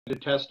to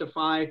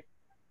testify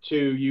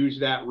to use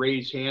that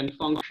raise hand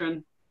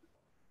function.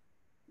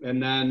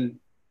 And then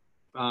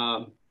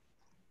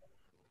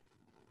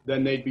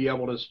they'd be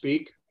able to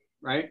speak,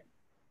 right?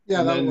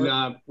 Yeah, and that then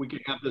work. we can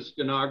have the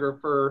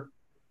stenographer,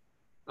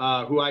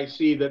 who I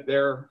see that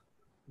they're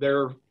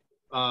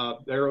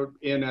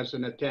in as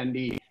an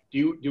attendee.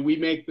 Do we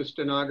make the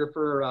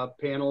stenographer a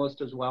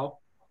panelist as well?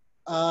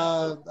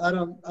 I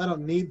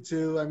don't need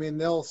to. I mean,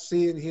 they'll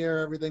see and hear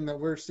everything that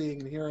we're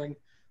seeing and hearing.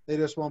 They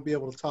just won't be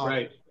able to talk.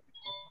 Right.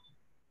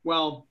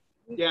 Well,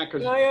 yeah,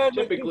 because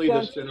typically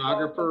the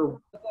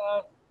stenographer.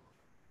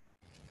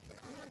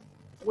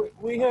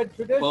 We had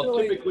traditionally. Well,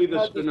 typically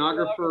the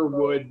stenographer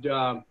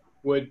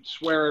would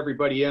swear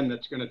everybody in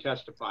that's going to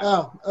testify.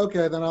 Oh,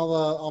 okay. Then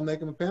I'll make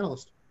him a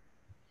panelist.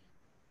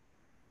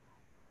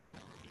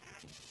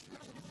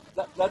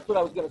 That's what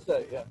I was going to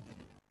say. Yeah.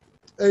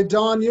 Hey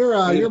Don,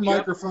 your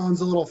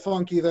microphone's a little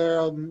funky there.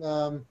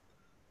 I'm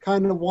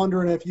kind of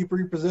wondering if you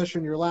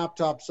reposition your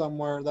laptop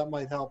somewhere, that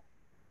might help.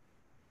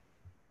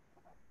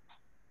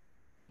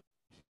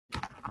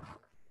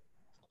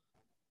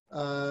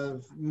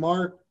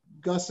 Mark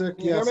Gusick,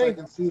 yes, I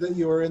can see that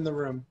you are in the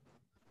room.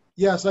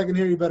 Yes, I can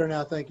hear you better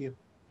now. Thank you.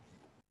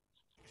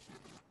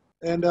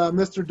 And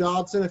Mr.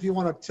 Dodson, if you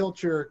want to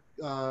tilt your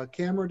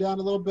camera down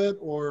a little bit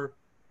or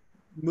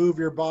move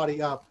your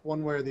body up,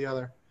 one way or the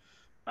other.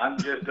 I'm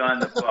just on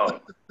the phone.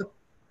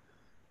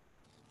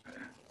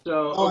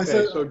 So,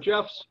 okay, so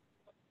Jeff's,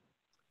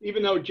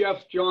 even though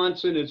Jeff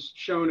Johnson is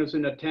shown as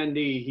an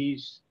attendee,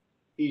 he's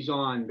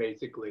on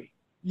basically.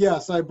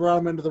 Yes, I brought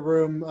him into the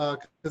room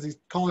because he's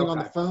calling on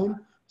the phone,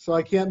 so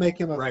I can't make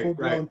him a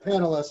full-blown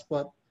panelist,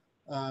 but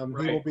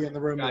he will be in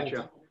the room.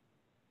 Gotcha.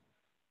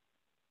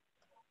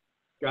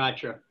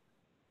 Gotcha.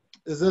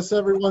 Is this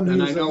everyone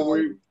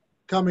who's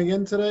coming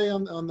in today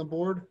on the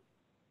board?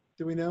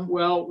 Do we know?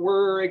 Well,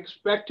 we're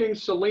expecting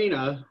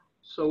Selena.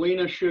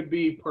 Selena should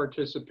be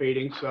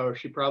participating, so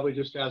she probably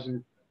just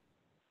hasn't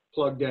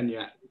plugged in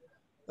yet.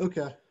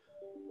 Okay.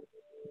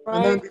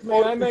 And then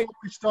before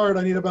we start,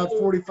 I need about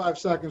 45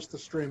 seconds to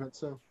stream it.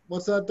 So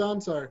what's that, Don?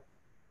 Sorry.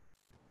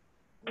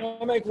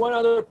 I make one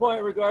other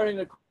point regarding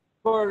the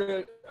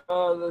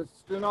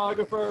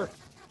stenographer.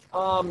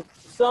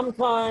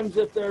 Sometimes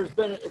if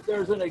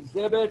there's an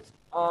exhibit,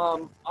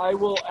 I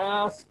will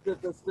ask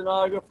that the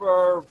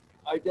stenographer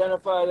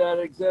identify that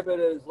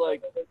exhibit as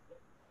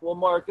we'll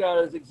mark that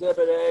as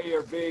exhibit A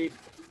or B.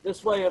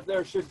 This way, if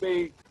there should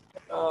be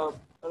an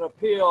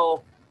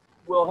appeal,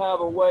 we'll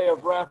have a way of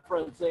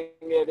referencing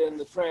it in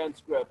the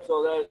transcript,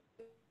 so that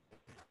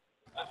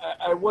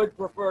I would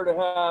prefer to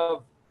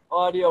have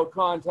audio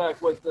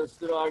contact with the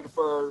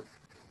stenographer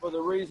for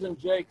the reason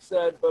Jake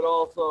said, but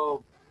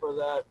also for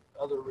that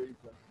other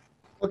reason.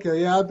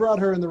 Okay, yeah, I brought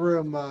her in the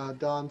room,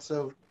 Don,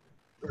 so,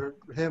 or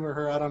him or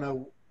her, I don't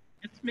know.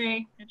 It's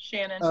me, it's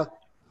Shannon. I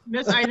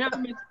know,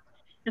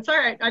 it's all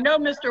right. I know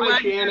Mr. Hi,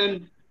 Wagner.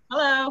 Shannon.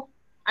 Hello.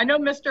 I know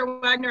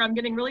Mr. Wagner, I'm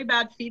getting really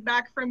bad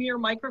feedback from your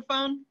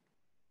microphone.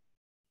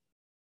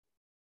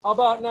 How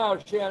about now,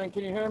 Shannon?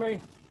 Can you hear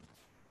me?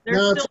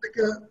 No,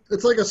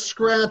 it's like a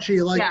scratchy,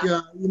 you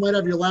might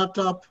have your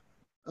laptop.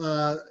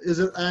 Is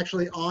it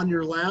actually on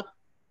your lap?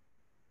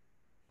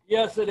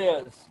 Yes, it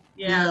is.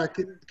 Yeah.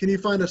 Can you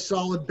find a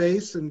solid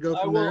base and go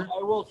from there? I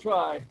will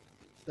try.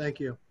 Thank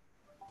you.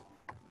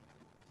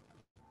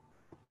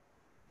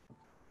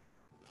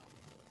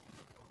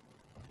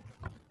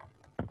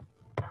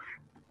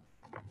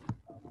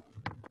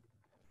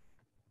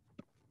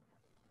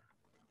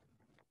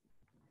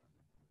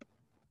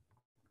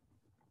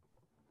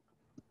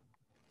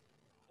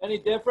 Any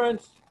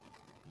difference?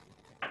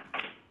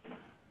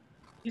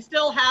 You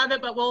still have it,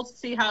 but we'll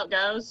see how it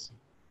goes.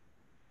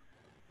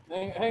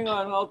 Hang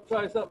on, I'll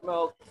try something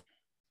else.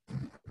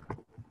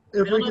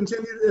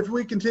 If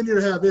we continue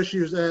to have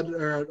issues,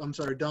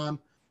 Don,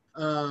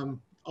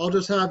 I'll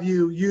just have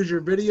you use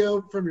your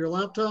video from your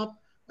laptop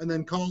and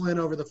then call in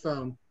over the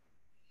phone.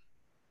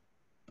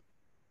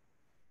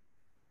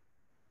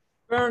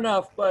 Fair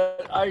enough,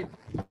 but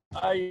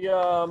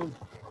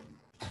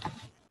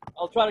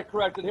I'll try to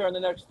correct it here in the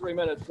next 3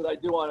 minutes, because I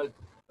do want to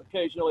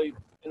occasionally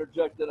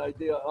interject an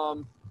idea.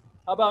 How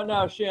about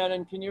now,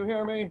 Shannon? Can you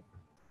hear me?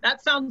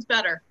 That sounds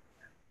better.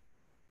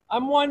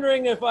 I'm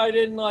wondering if I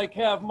didn't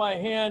have my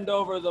hand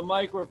over the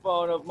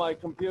microphone of my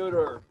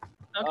computer.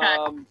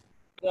 Okay.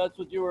 That's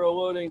what you were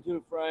alluding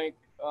to, Frank.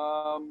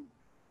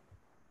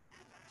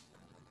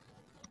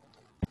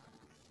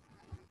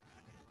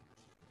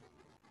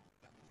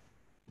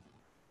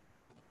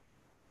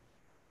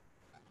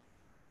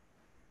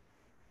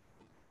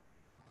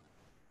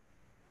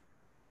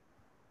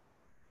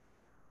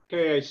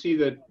 Okay, I see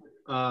that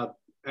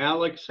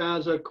Alex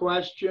has a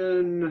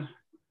question.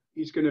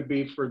 He's going to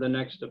be for the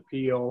next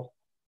appeal.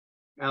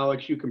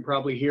 Alex, you can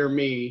probably hear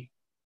me.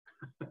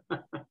 I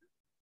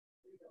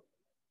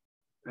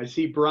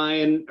see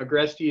Brian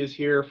Agresti is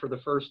here for the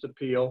first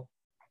appeal.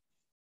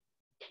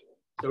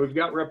 So we've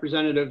got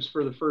representatives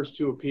for the first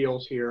two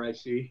appeals here, I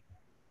see.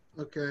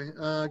 Okay,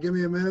 give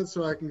me a minute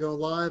so I can go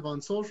live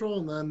on social,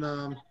 and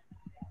then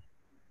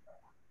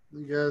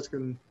you guys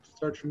can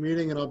Start your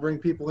meeting, and I'll bring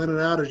people in and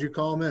out as you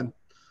call them in.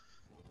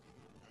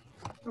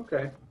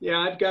 Okay. Yeah,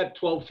 I've got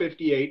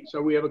 12:58,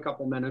 so we have a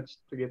couple minutes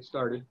to get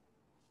started.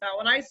 Now,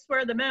 when I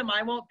swear them in,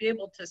 I won't be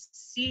able to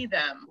see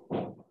them.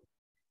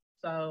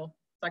 So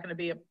is that going to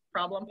be a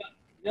problem?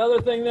 The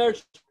other thing there,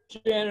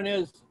 Shannon,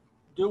 is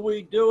do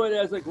we do it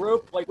as a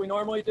group like we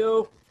normally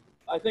do?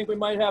 I think we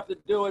might have to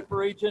do it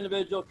for each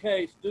individual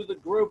case. Do the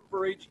group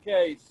for each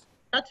case.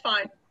 That's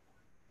fine.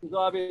 Because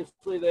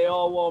obviously they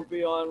all won't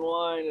be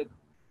online at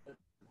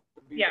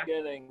the Yeah.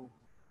 beginning.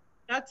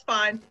 That's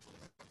fine.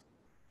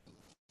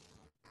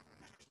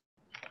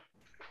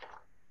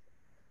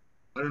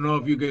 I don't know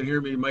if you can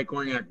hear me, Mike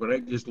Horniak, but I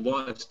just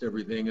lost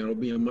everything.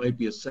 It might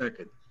be a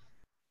second.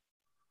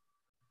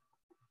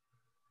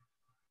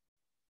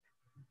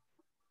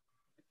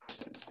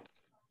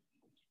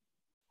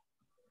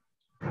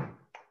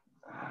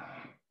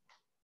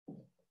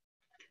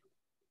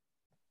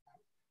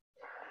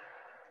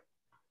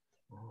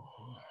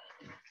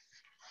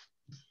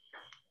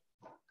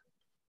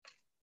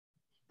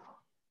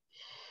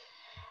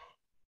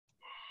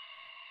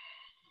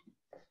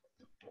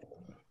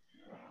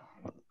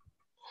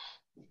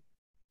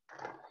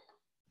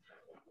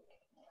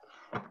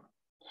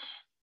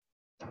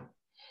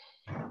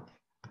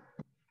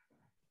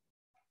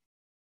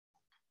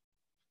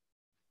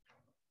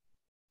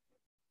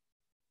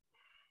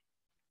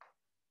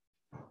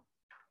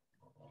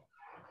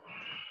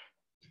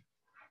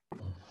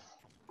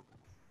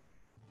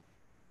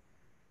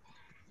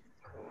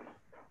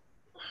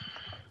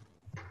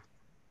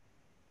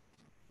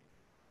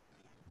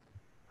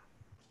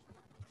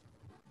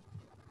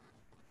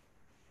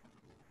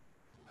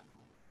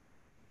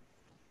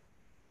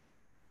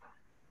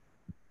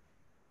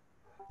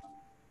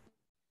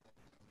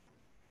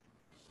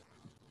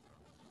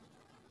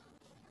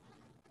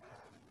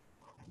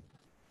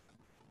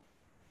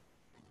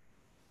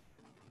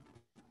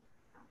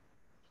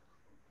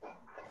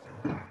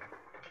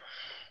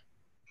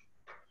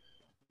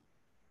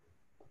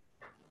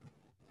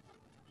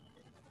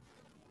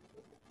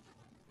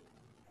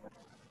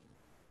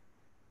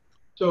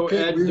 So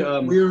Okay, Ed,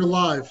 we are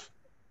live.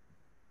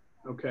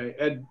 okay,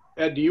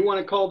 Ed, do you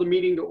want to call the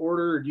meeting to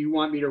order, or do you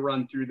want me to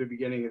run through the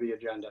beginning of the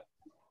agenda?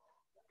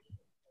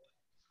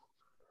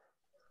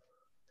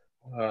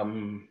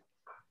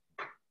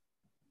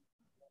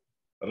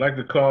 I'd like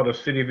to call the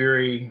City of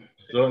Erie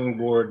Zoning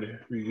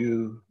Board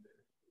review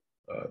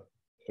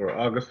for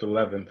August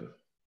 11th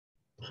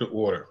to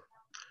order.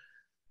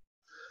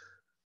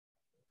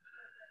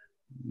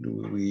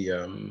 Do we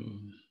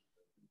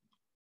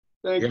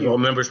Thank get you. all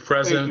members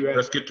present? Thank you, Ed.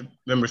 Let's get the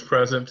members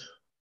present.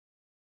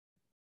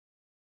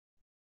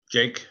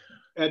 Jake,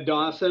 Ed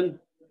Dawson,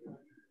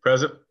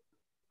 present.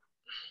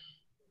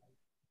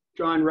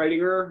 John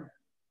Reitinger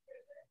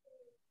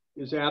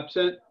is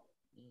absent.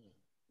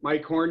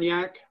 Mike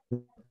Horniak.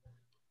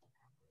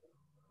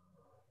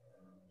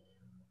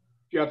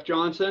 Jeff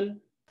Johnson,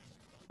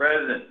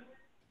 Present.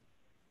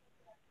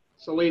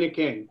 Selena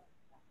King.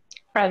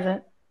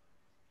 Present.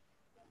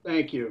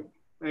 Thank you.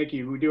 Thank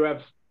you. We do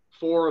have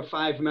 4 of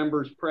 5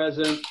 members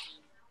present.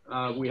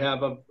 We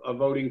have a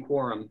voting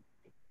quorum.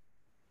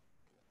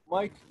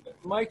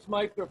 Mike's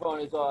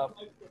microphone is off.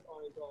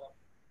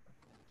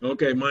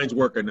 Okay, mine's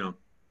working now.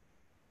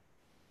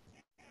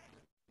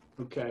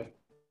 Okay.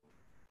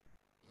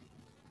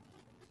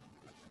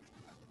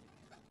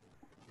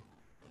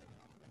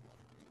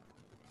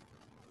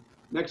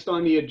 Next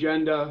on the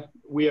agenda,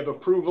 we have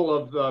approval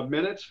of the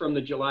minutes from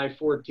the July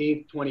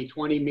 14th,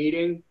 2020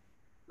 meeting.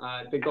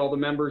 I think all the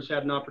members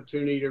had an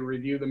opportunity to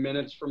review the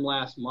minutes from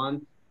last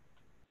month.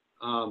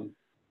 Don,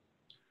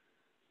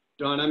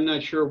 I'm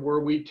not sure,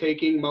 were we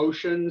taking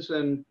motions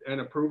and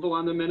approval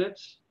on the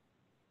minutes?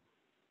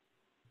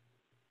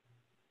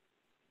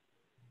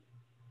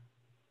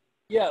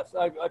 Yes,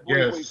 I believe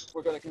Yes.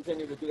 we're going to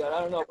continue to do that.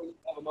 I don't know if we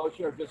have a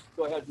motion or just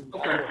go ahead and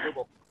Okay.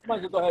 approval. Might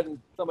as well go ahead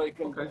and somebody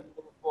can Okay.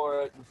 move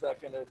for it and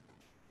second it.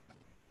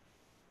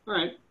 All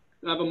right,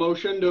 I have a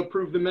motion to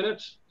approve the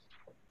minutes.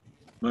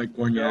 Mike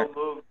So Horniak,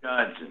 moved,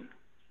 Johnson.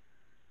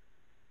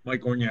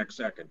 Mike Horniak,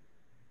 second.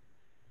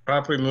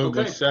 Properly moved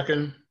in Okay.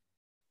 second.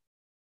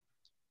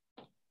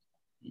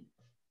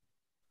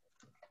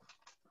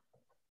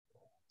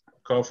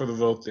 Call for the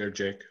vote there,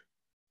 Jake.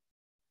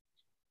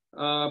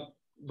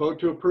 Vote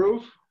to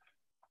approve.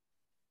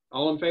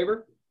 All in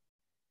favor?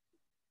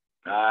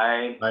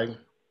 Aye. Aye.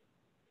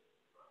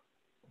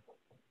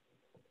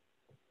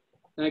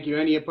 Thank you.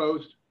 Any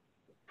opposed?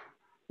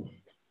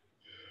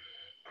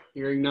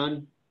 Hearing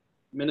none.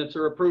 Minutes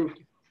are approved.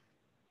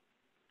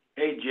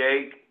 Hey,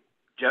 Jake,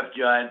 Jeff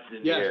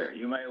Johnson Yes. here.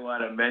 You might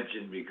want to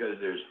mention, because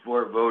there's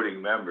 4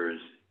 voting members,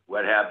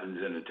 what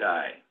happens in a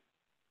tie?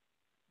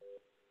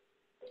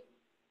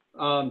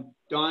 Don,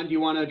 do you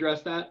want to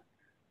address that?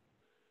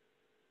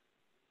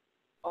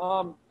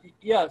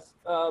 Yes,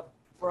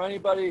 for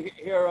anybody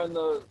here in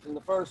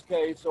the first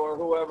case or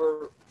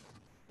whoever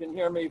can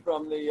hear me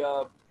from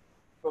the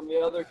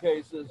other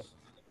cases,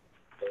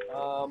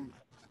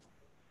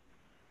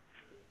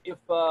 if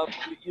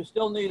you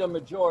still need a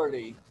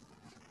majority,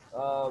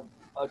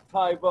 a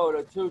tie vote,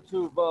 a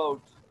 2-2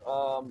 vote,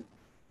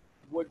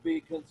 would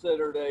be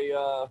considered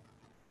a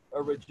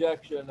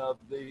rejection of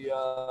the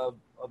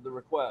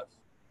request.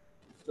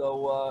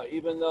 So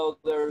even though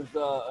there's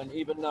an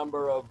even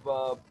number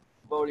of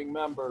voting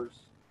members,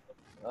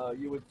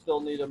 you would still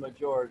need a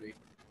majority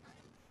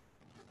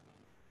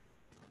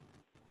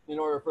in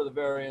order for the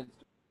variance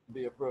to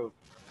be approved.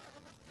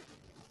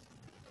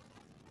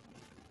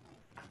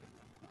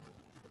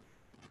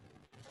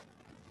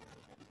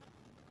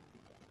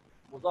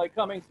 Was I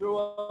coming through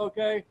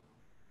okay?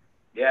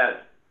 Yes.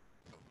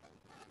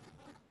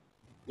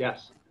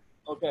 Yes.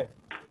 Okay.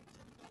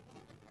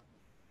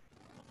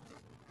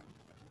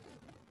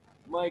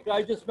 Mike,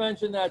 I just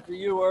mentioned that to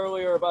you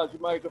earlier about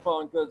your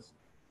microphone because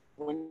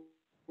when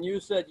you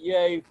said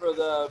yay for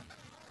the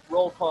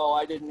roll call,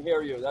 I didn't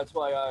hear you. That's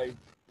why I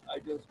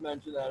just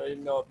mentioned that. I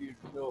didn't know if you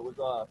knew it was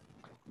off.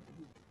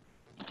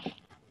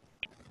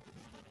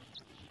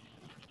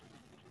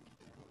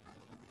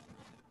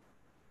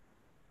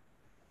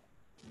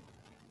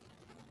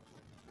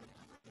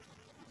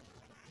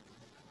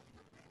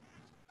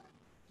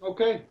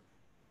 Okay.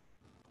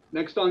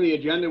 Next on the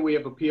agenda, we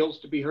have appeals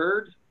to be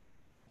heard.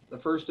 The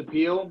first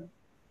appeal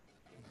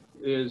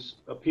is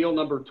appeal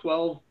number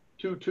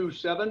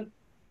 12227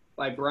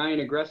 by Brian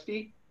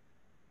Agresti.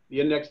 The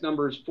index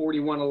number is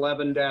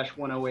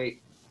 4111-108.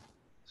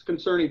 It's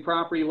concerning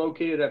property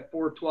located at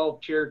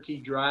 412 Cherokee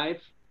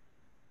Drive.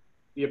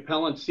 The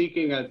appellant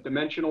seeking a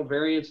dimensional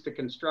variance to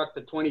construct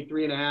a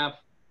 23.5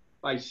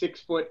 by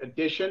 6 foot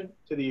addition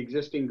to the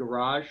existing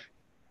garage.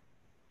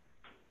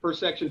 Per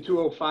section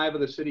 205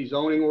 of the city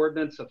zoning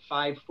ordinance, a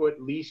 5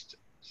 foot least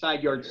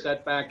side yard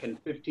setback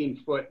and 15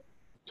 foot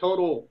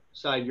total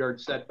side yard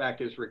setback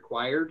is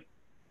required.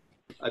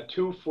 A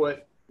 2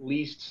 foot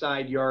least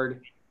side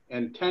yard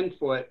and 10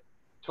 foot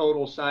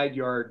total side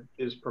yard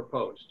is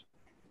proposed.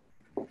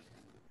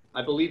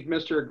 I believe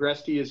Mr.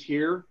 Agresti is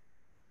here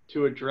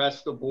to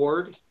address the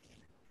board.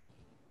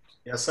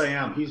 Yes, I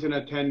am. He's an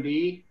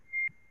attendee.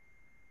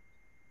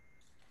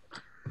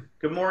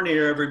 Good morning,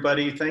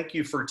 everybody. Thank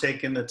you for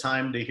taking the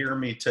time to hear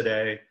me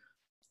today.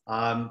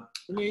 You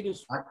need to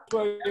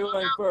swear you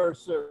in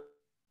first, sir.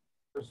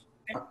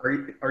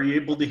 Are you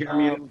able to hear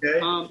me okay?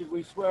 Should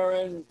we swear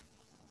in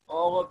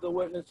all of the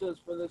witnesses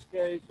for this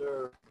case,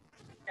 or?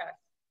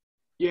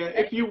 Yeah,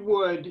 if you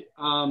would,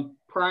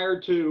 prior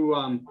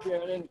to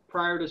Shannon?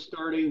 prior to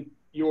starting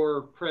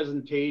your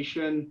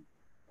presentation,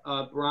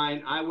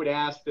 Brian, I would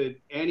ask that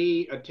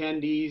any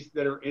attendees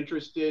that are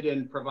interested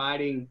in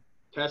providing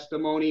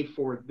testimony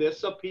for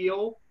this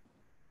appeal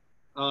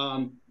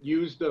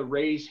use the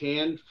raise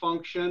hand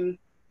function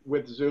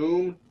with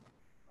Zoom,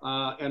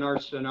 and our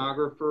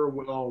stenographer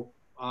will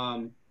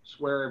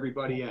swear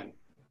everybody in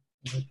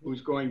who's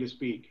going to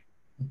speak.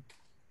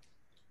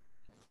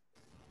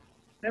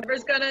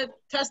 Whoever's going to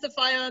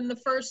testify on the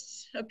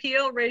first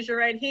appeal, raise your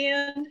right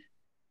hand.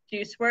 Do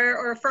you swear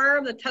or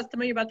affirm the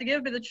testimony you're about to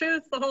give be the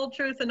truth, the whole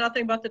truth, and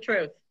nothing but the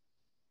truth?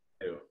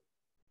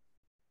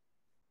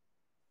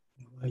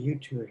 While you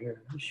two are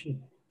here,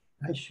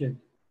 I should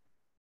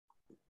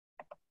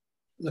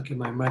look at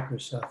my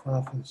Microsoft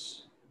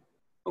Office.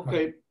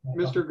 Okay,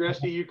 Mr.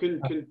 Agresti,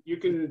 you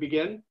can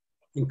begin.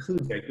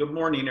 Okay, good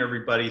morning,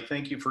 everybody.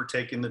 Thank you for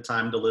taking the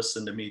time to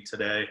listen to me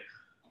today.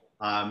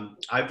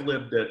 I've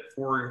lived at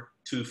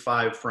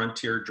 425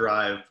 Frontier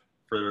Drive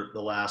for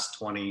the last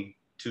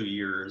 22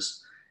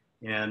 years,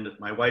 and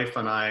my wife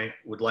and I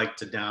would like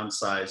to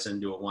downsize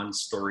into a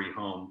one-story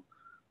home.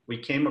 We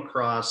came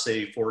across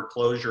a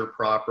foreclosure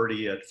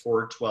property at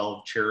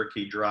 412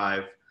 Cherokee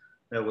Drive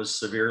that was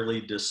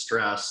severely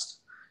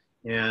distressed,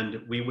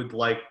 and we would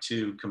like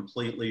to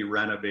completely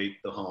renovate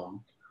the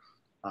home.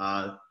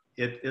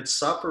 It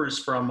suffers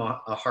from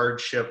a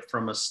hardship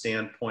from a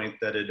standpoint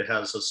that it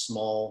has a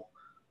small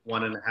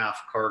 1.5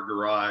 car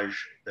garage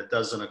that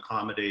doesn't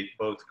accommodate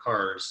both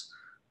cars.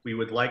 We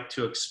would like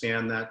to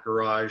expand that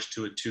garage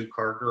to a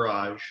 2-car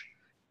garage,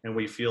 and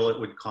we feel it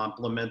would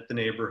complement the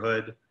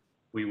neighborhood.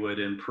 We would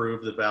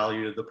improve the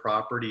value of the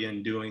property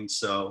in doing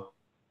so.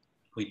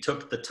 We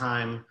took the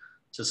time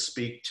to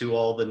speak to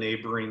all the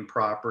neighboring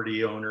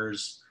property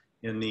owners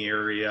in the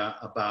area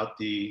about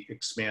the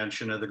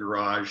expansion of the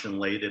garage and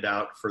laid it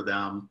out for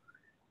them.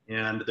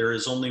 And there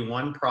is only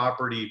one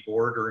property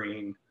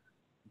bordering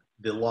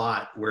the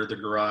lot where the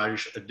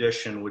garage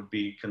addition would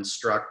be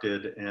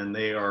constructed, and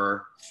they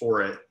are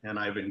for it. And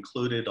I've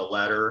included a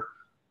letter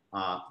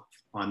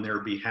on their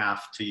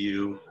behalf to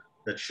you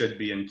that should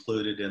be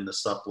included in the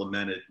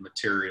supplemented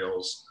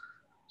materials.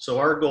 So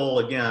our goal,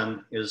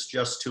 again, is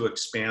just to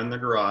expand the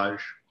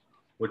garage,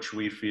 which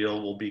we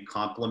feel will be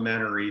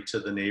complementary to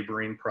the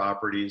neighboring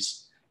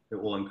properties.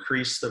 It will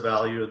increase the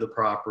value of the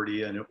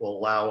property, and it will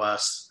allow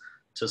us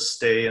to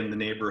stay in the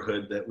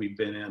neighborhood that we've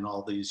been in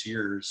all these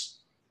years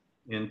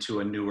into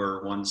a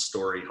newer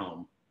one-story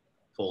home,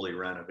 fully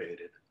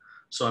renovated.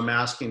 So I'm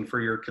asking for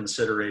your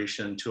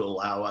consideration to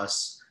allow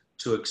us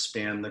to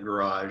expand the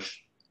garage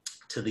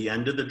to the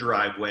end of the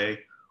driveway,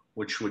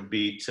 which would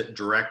be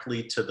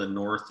directly to the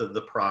north of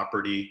the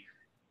property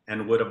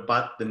and would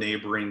abut the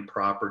neighboring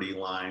property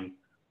line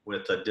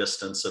with a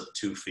distance of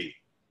 2 feet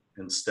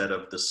instead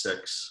of the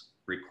 6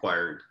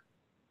 required.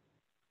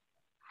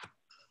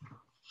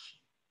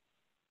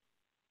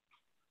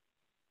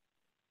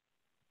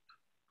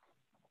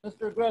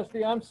 Mr.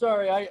 Agresti, I'm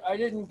sorry, I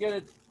didn't get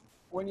it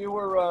when you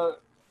were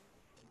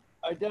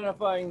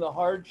identifying the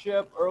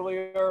hardship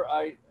earlier.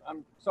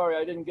 I'm sorry,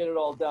 I didn't get it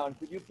all down.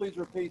 Could you please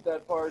repeat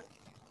that part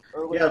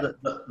earlier?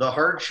 Yeah, the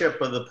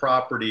hardship of the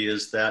property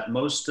is that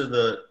most of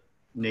the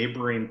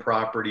neighboring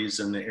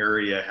properties in the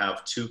area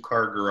have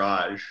 2-car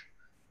garage,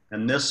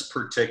 and this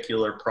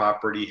particular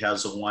property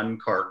has a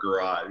 1-car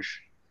garage.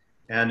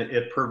 And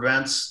it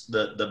prevents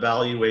the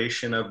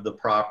valuation of the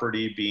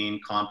property being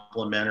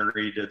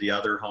complementary to the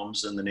other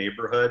homes in the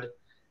neighborhood.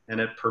 And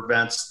it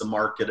prevents the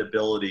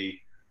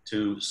marketability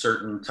to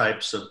certain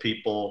types of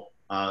people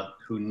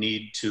who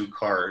need 2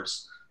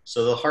 cars.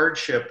 So the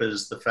hardship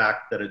is the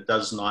fact that it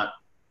does not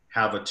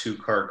have a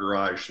 2-car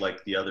garage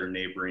like the other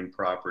neighboring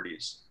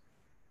properties.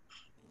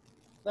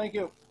 Thank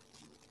you.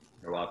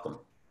 You're welcome.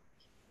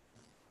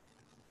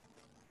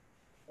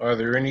 Is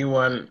there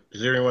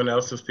anyone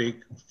else to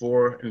speak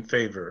for in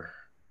favor?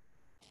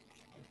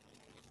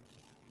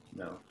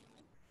 No.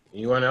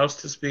 Anyone else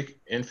to speak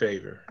in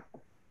favor?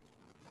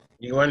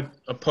 Anyone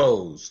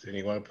opposed?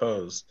 Anyone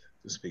opposed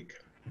to speak?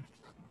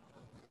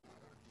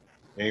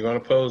 Anyone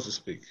opposed to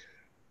speak?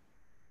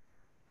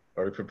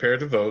 Are we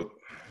prepared to vote?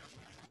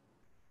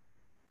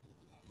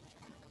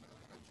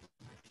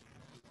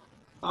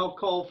 I'll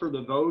call for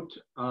the vote.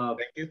 Thank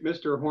you.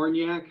 Mr.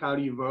 Horniak, how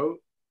do you vote?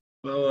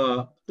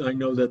 Well, I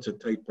know that's a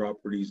tight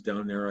properties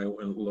down there. I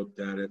went and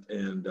looked at it,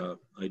 and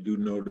I do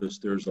notice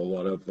there's a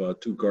lot of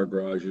 2-car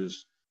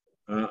garages.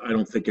 I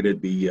don't think it'd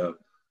be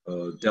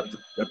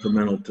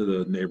detrimental to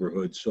the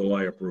neighborhood, so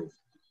I approve.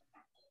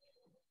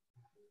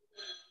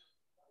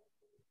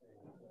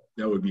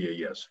 That would be a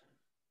yes.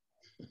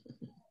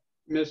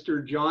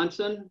 Mr.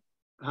 Johnson,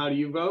 how do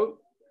you vote?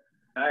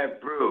 I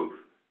approve.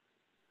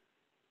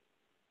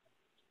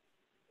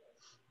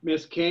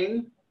 Ms.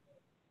 King?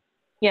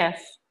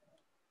 Yes.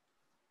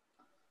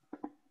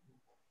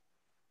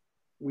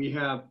 We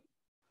have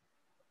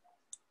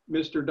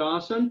Mr.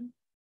 Dawson?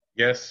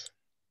 Yes.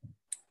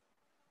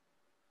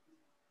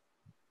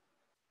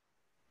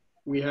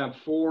 We have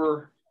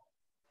 4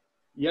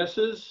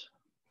 yeses,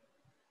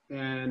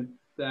 and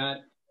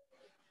that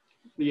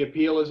the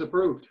appeal is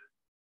approved.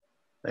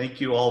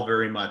 Thank you all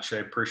very much. I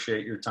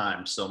appreciate your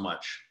time so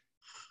much.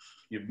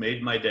 You've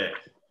made my day.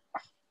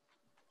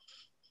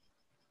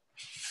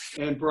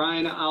 And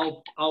Brian,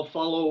 I'll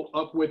follow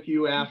up with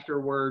you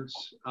afterwards,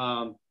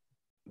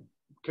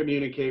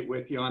 communicate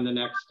with you on the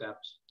next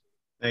steps.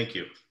 Thank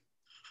you.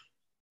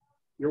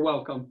 You're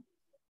welcome.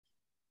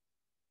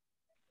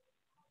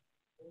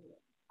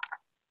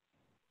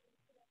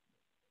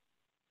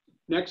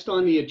 Next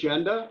on the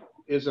agenda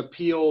is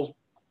Appeal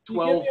Can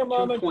you give me a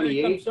moment,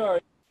 Jake? I'm 12-228.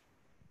 sorry.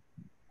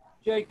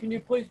 Jake, can you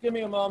please give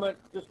me a moment,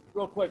 just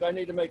real quick? I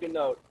need to make a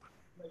note.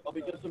 I'll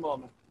be just a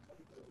moment.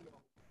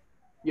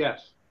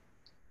 Yes.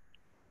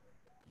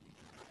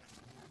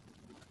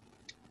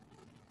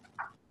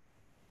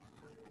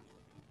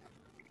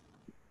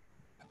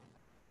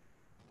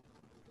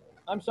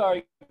 I'm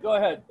sorry. Go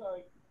ahead.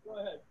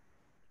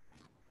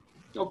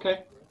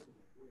 Okay.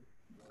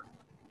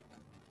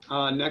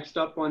 Next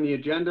up on the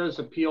agenda is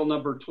Appeal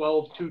number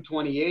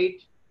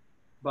 12-228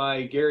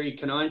 by Gary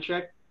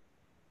Kanonchek.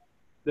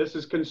 This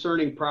is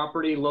concerning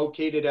property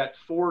located at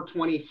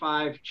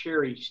 425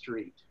 Cherry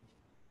Street.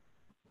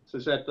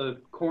 This is at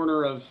the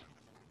corner of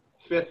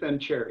 5th and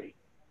Cherry.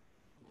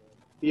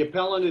 The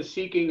appellant is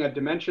seeking a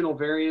dimensional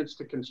variance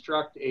to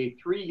construct a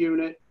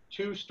 3-unit,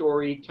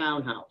 2-story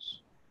townhouse.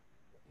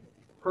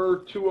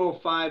 Per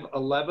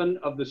 205-11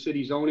 of the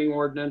city zoning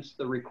ordinance,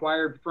 the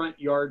required front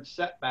yard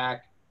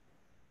setback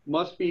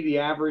must be the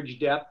average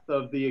depth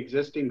of the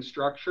existing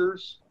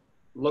structures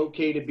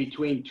located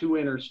between two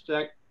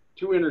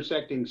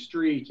intersecting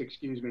streets,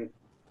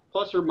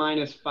 plus or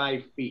minus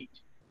 5 feet.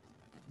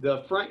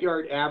 The front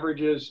yard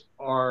averages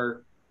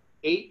are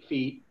 8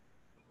 feet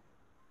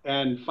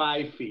and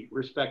 5 feet,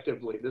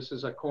 respectively. This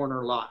is a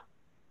corner lot.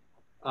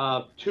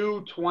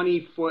 2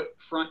 20-foot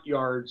front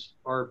yards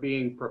are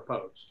being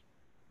proposed.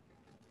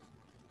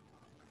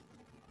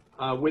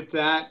 With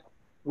that,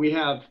 we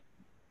have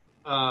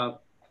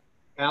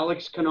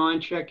Alex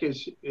Kanonchek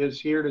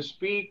is here to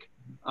speak.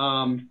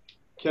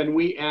 Can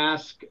we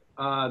ask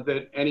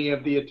that any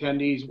of the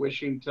attendees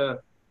wishing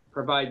to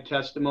provide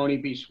testimony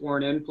be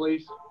sworn in,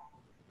 please?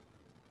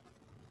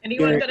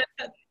 Anyone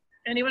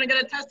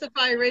gonna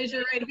testify, raise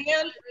your right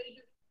hand.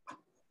 Do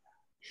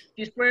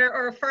you swear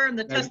or affirm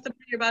the testimony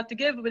you're about to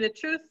give will be the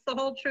truth, the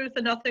whole truth,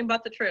 and nothing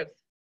but the truth?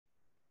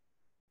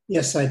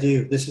 Yes, I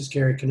do. This is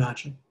Gary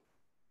Kanonchek.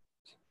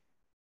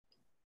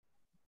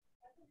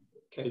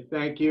 Okay,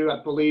 thank you.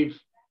 I believe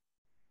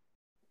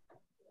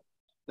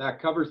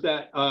that covers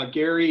that.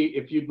 Gary,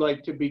 if you'd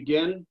like to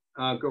begin,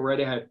 go right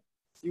ahead.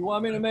 Do you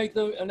want me to make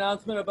the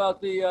announcement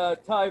about the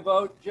tie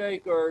vote,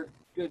 Jake, or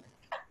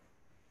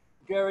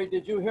Gary,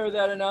 did you hear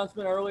that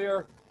announcement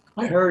earlier?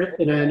 I heard it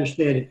and I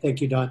understand it.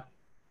 Thank you, Don.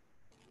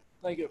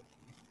 Thank you.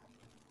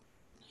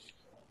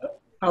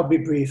 I'll be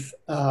brief.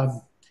 My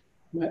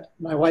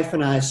wife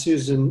and I,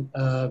 Susan,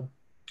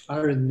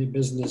 are in the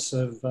business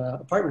of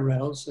apartment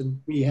rentals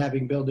and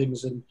rehabbing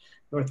buildings in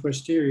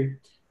Northwest Erie.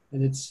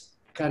 And it's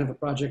kind of a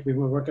project we've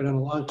been working on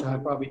a long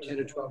time, probably 10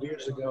 or 12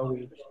 years ago.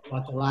 We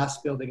bought the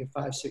last building at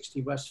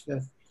 560 West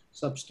 5th,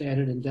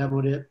 substandard, and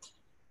demoed it.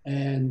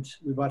 And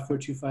we bought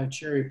 425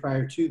 Cherry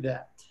prior to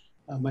that.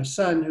 My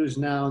son, who's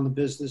now in the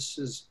business,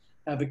 is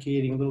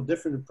advocating a little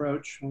different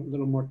approach, a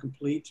little more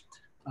complete,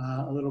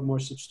 a little more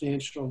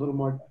substantial, a little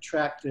more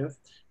attractive,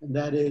 and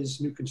that is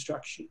new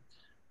construction.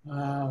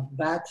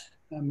 That,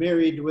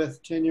 married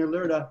with Tenure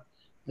Lerda,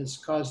 has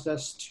caused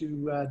us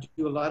to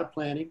do a lot of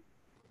planning.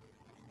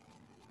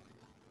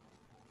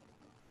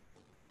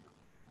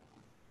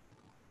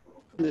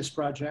 This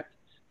project,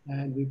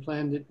 and we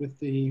planned it with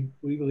we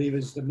believe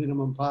is the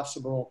minimum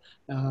possible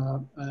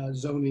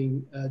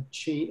zoning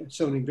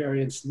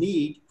variance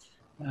need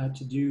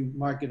to do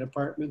market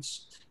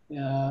apartments.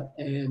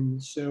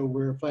 And so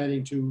we're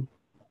planning to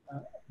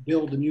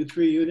build a new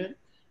 3-unit,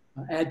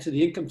 add to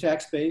the income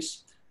tax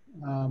base.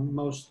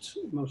 Most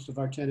of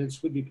our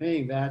tenants would be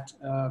paying that,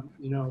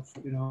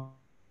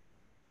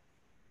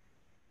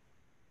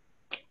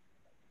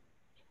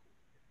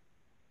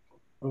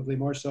 probably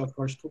more so, of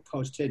course,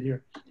 post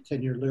tenure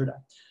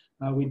Lerda.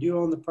 We do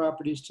own the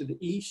properties to the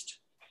east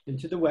and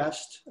to the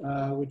west,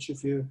 which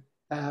if you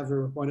have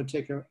or want to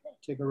take a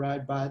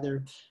ride by,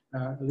 they're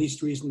at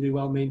least reasonably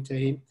well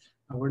maintained.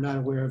 We're not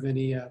aware of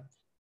any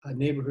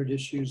neighborhood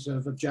issues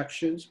of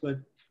objections, but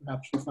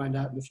perhaps we'll find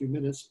out in a few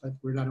minutes, but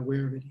we're not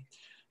aware of any.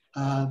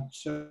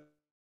 So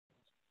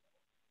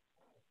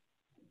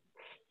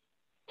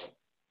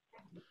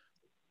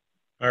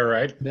All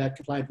right. that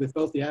complied with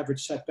both the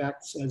average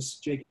setbacks as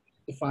Jake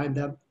defined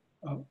them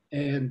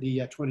and the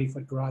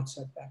 20-foot garage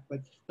setback. But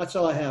that's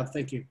all I have.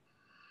 Thank you.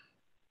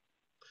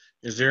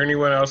 Is there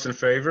anyone else in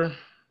favor?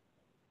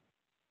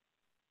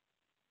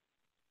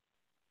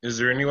 Is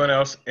there anyone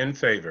else in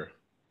favor?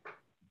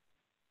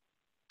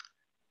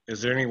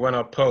 Is there anyone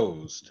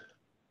opposed?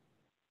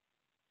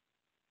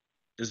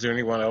 Is there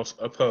anyone else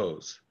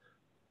opposed?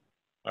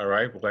 All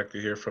right, we'd like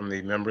to hear from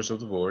the members of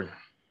the board.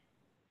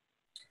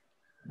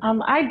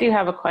 I do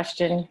have a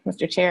question,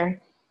 Mr.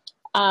 Chair.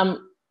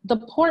 The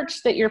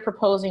porch that you're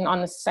proposing on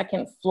the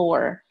second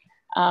floor,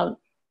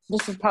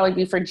 this would probably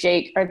be for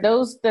Jake. Are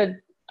those the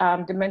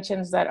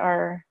dimensions that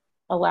are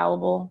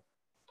allowable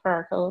per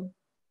our code?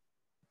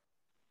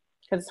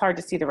 Because it's hard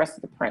to see the rest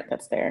of the print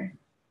that's there.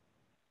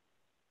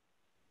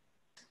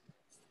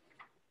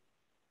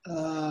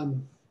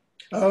 Would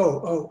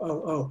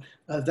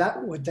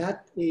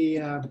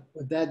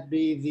that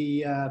be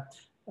the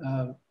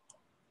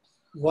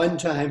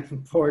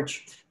one-time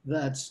porch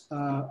that's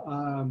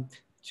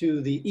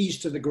to the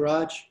east of the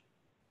garage?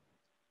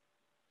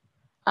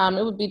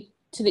 It would be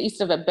to the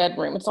east of a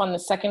bedroom. It's on the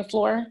second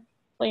floor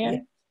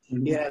plan.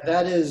 Yeah,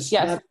 that is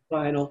not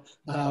final.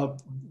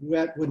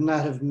 That would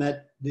not have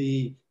met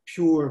the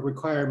pure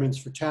requirements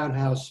for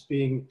townhouse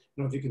being, I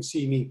don't know if you can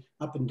see me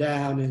up and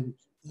down, and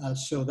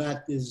so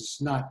that is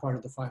not part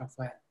of the final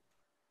plan.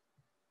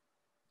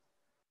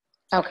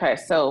 Okay,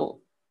 so.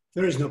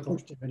 There is no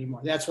porch there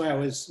anymore. That's why I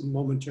was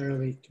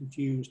momentarily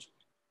confused.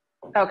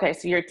 Okay,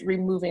 so you're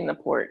removing the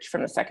porch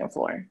from the second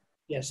floor.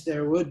 Yes,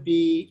 there would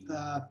be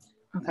no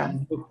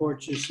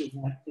porches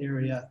in that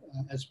area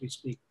as we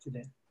speak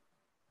today.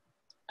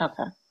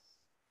 Okay. All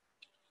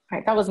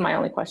right, that was my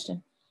only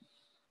question.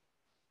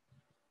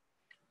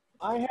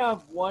 I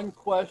have one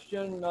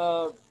question,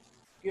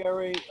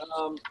 Gary.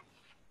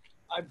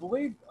 I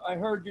believe I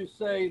heard you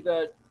say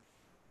that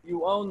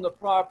you own the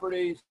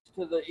properties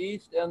to the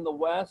east and the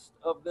west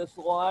of this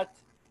lot.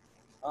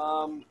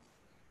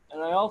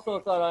 And I also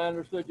thought I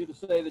understood you to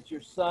say that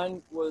your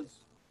son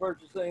was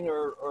purchasing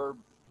or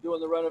doing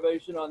the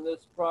renovation on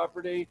this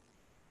property.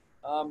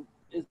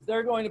 Is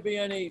there going to be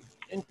any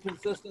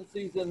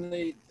inconsistencies in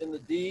the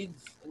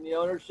deeds, in the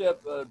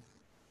ownership?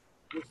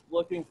 Just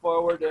looking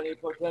forward, any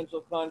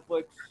potential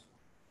conflicts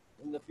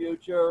in the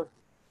future,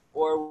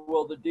 or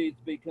will the deeds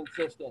be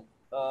consistent?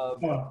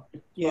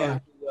 Yeah.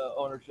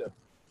 Ownership.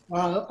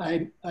 Well,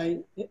 I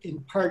in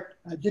part,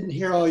 I didn't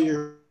hear all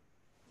your.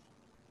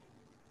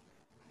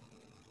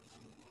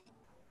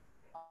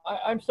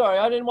 I'm sorry,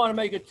 I didn't want to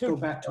make it too Go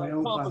back to my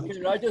own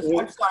complicated. comments. I'm sorry, I just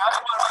want to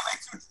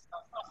make sure.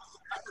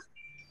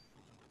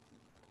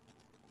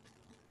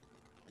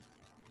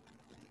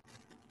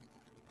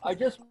 I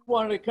just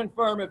wanted to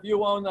confirm if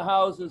you own the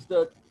houses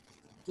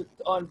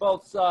on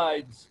both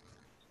sides,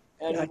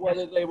 and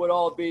whether they would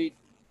all be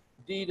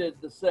deeded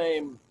the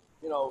same,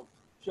 show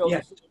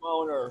the same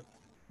owner,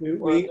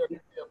 or if there could be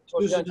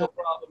a potential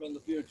problem in the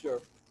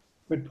future.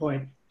 Good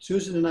point.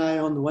 Susan and I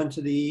own the one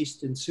to the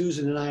east, and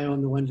Susan and I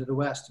own the one to the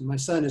west. And my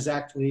son is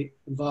actually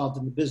involved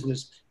in the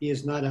business. He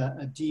is not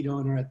a deed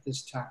owner at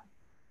this time.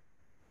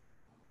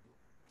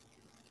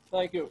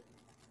 Thank you.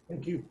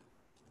 Thank you.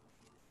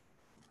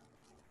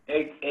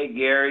 Hey,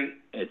 Gary,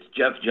 it's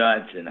Jeff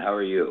Johnson. How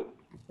are you?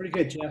 Pretty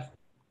good, Jeff.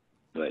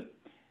 Good.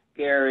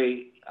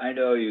 Gary, I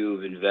know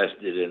you've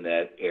invested in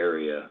that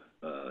area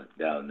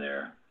down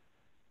there.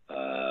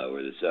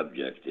 where the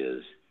subject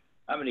is,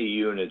 how many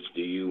units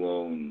do you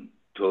own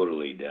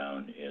totally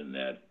down in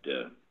that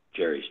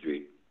Cherry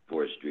Street,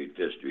 4th Street,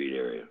 5th Street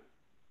area?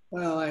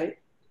 Well, I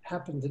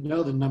happen to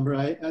know the number.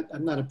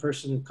 I'm not a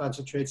person who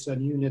concentrates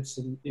on units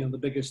and, you know, the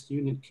biggest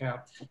unit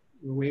count.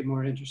 We're way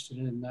more interested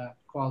in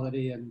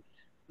quality and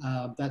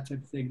that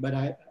type of thing.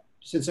 But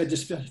since I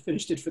just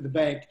finished it for the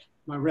bank,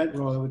 my rent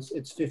roll,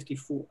 it's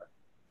 54.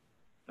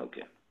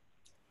 Okay.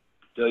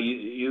 So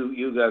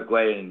you got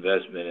quite an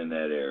investment in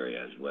that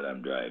area is what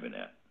I'm driving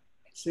at.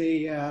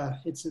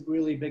 It's a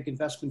really big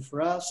investment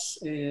for us.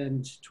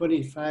 And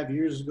 25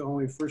 years ago when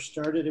we first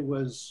started, it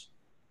was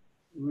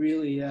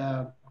really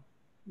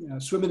you know,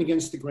 swimming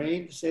against the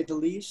grain, to say the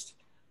least.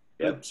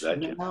 Yep, but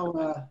gotcha.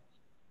 now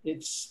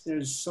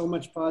there's so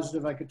much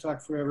positive. I could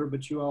talk forever,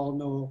 but you all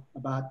know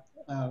about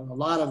a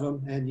lot of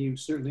them, and you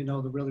certainly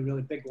know the really,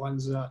 really big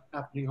ones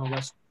happening on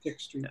West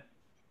 6th Street.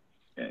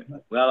 Okay.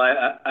 Well,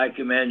 I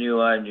commend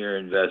you on your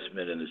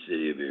investment in the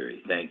city of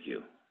Erie. Thank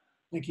you.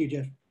 Thank you,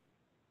 Jeff.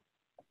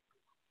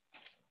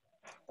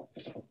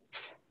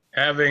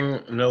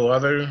 Having no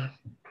other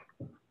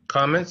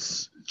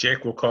comments,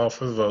 Jake will call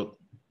for the vote.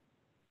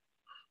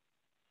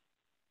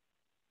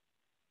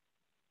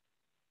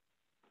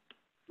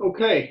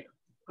 Okay.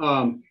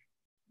 Mr.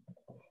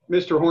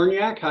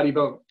 Horniak, how do you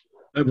vote?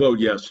 I vote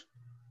yes.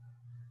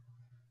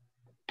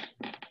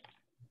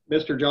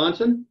 Mr.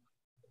 Johnson?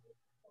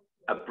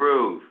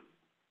 Approve.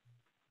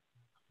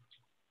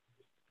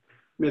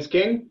 Ms.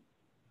 King?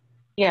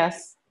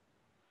 Yes.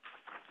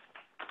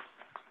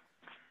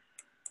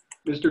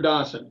 Mr.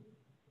 Dawson?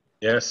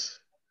 Yes.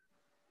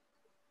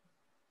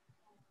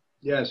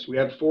 Yes, we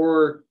have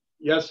 4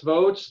 yes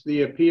votes.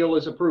 The appeal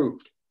is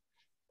approved.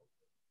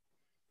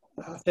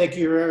 Thank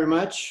you very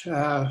much.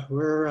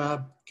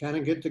 We're kind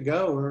of good to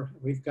go.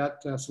 We've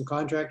got some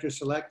contractors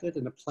selected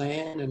and a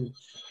plan, and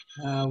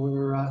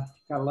we're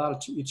got a lot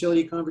of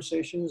utility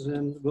conversations,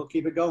 and we'll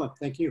keep it going.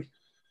 Thank you.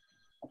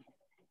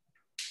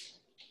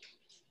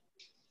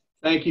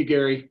 Thank you,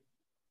 Gary.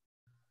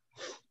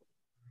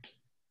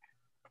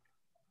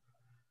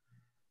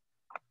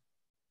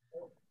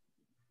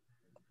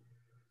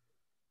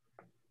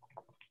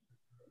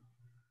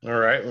 All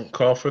right, we'll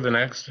call for the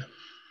next.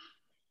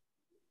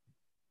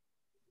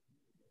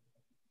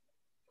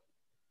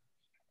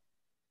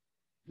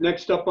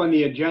 Next up on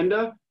the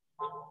agenda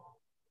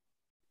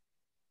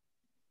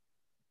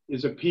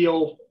is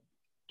Appeal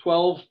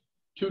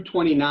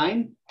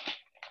 12-229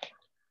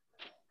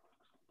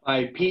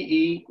 by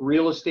PE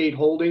Real Estate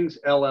Holdings,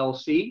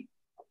 LLC.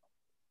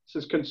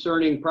 This is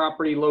concerning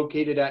property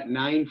located at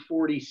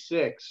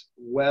 946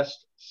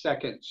 West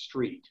 2nd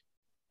Street.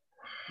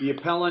 The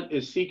appellant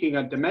is seeking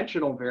a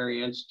dimensional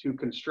variance to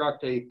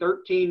construct a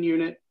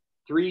 13-unit,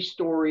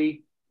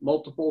 3-story,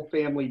 multiple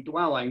family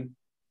dwelling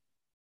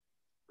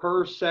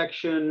per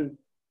section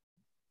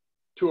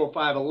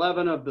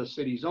 20511 of the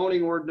city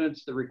zoning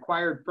ordinance. The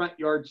required front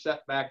yard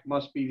setback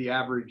must be the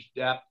average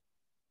depth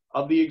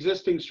of the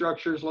existing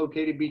structures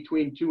located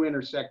between 2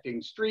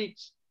 intersecting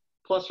streets,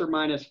 plus or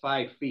minus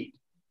 5 feet.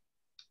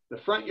 The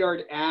front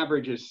yard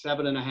average is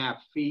 7.5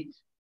 feet.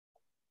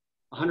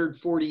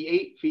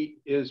 148 feet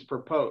is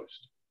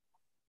proposed.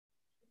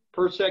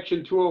 Per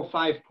section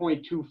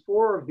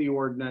 205.24 of the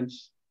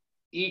ordinance,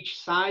 each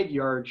side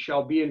yard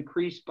shall be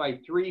increased by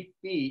 3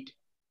 feet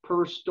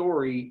per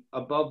story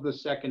above the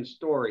second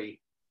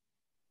story.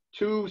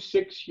 2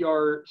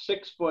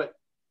 6-foot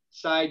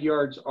side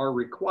yards are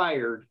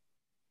required.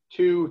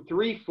 2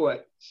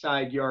 3-foot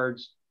side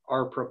yards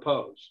are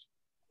proposed.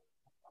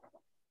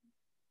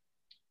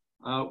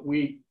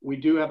 We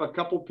do have a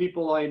couple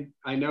people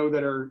I know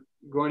that are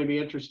going to be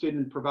interested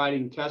in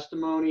providing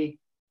testimony.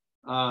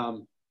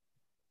 Philip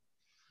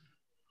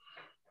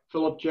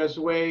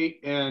Jesue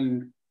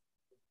and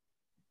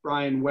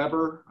Brian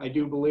Weber, I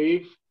do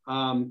believe.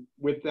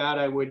 With that,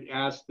 I would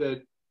ask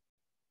that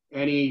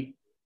any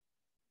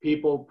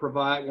people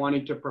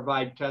wanting to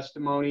provide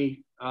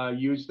testimony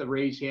use the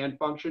raise hand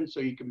function so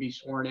you can be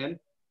sworn in.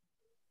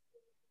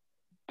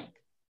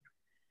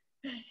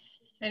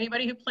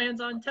 Anybody who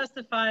plans on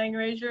testifying,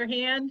 raise your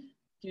hand.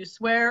 Do you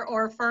swear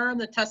or affirm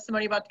the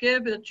testimony about to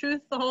give is the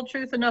truth, the whole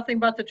truth, and nothing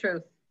but the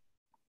truth?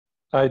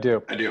 I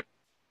do. I do.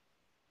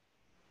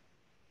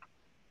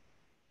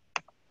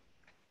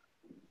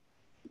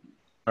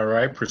 All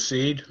right,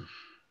 proceed.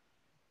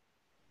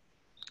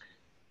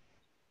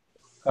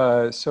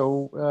 First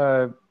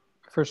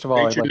of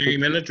all, State your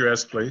name and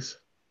address, please.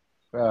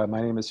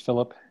 my name is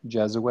Philip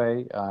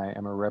Jesue. I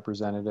am a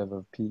representative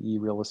of PE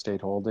Real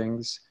Estate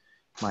Holdings.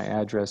 My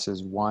address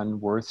is 1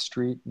 Worth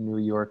Street, New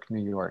York,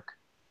 New York.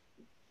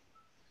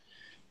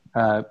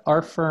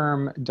 Our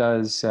firm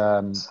does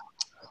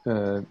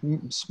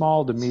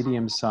small to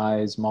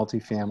medium-sized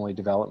multifamily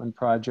development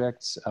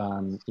projects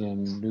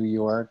in New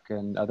York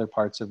and other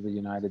parts of the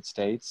United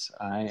States.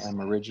 I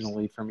am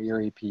originally from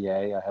Erie, PA.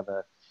 I have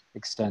an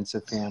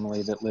extensive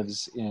family that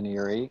lives in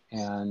Erie,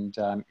 and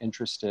I'm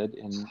interested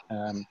in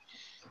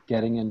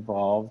getting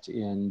involved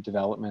in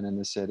development in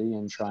the city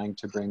and trying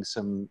to bring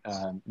some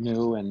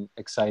new and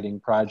exciting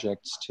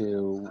projects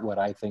to what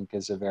I think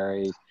is a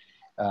very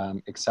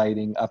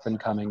exciting up and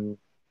coming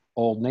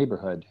old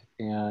neighborhood.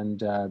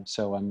 And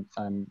so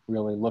I'm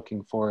really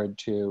looking forward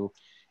to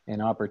an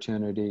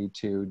opportunity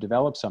to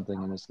develop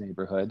something in this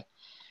neighborhood.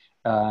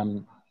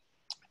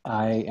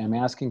 I am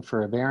asking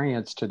for a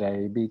variance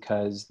today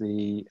because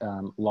the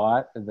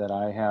lot that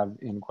I have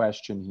in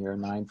question here,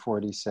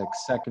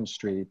 946 2nd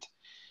Street,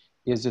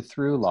 is a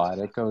through lot.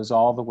 It goes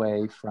all the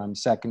way from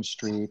 2nd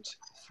Street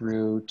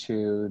through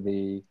to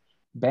the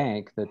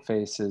bank that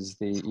faces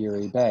the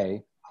Erie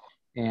Bay.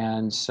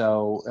 And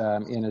so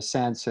in a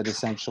sense, it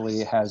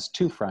essentially has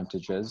two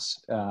frontages.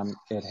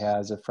 It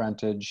has a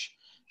frontage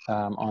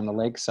on the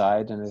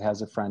lakeside, and it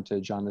has a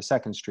frontage on the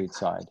 2nd Street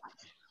side.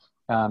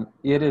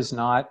 It is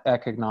not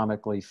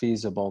economically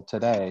feasible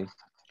today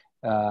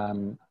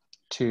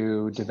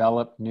to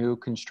develop new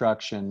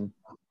construction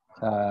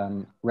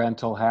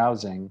rental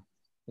housing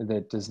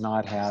that does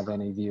not have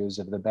any views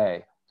of the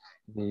bay.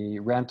 The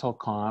rental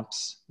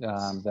comps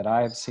that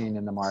I have seen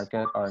in the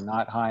market are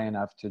not high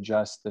enough to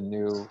just the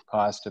new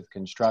cost of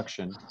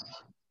construction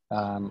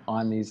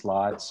on these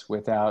lots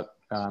without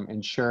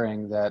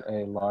ensuring that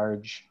a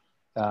large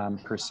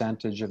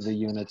percentage of the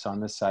units on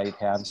the site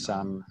have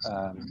some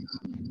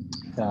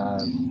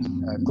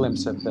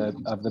glimpse of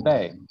the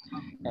bay.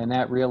 And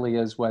that really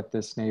is what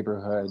this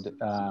neighborhood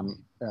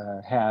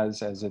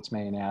has as its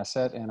main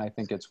asset. And I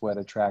think it's what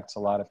attracts a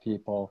lot of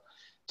people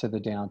to the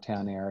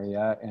downtown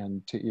area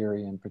and to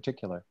Erie in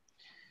particular.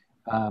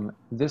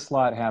 This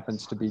lot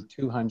happens to be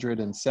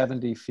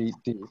 270 feet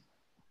deep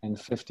and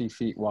 50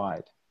 feet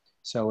wide.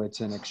 So it's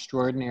an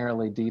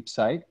extraordinarily deep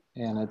site,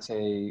 and it's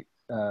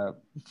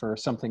for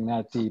something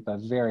that deep, a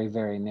very,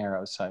 very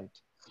narrow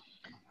site.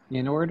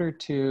 In order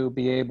to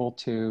be able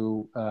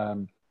to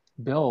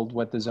build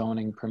what the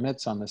zoning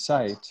permits on the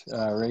site,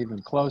 or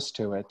even close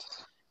to it,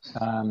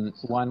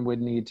 one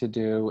would need to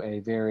do a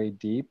very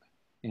deep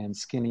and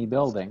skinny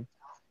building.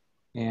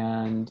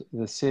 And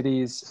the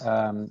city's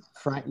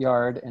front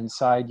yard and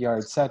side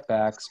yard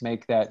setbacks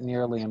make that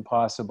nearly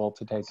impossible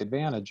to take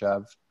advantage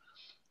of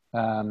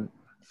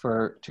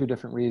for two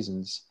different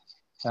reasons.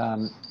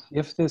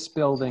 If this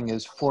building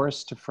is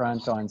forced to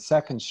front on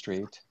 2nd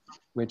Street,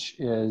 which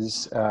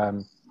is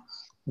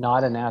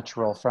not a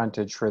natural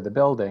frontage for the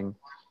building,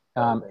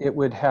 it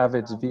would have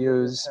its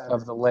views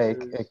of the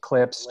lake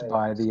eclipsed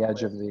by the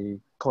edge of the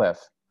cliff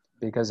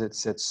because it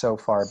sits so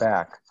far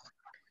back.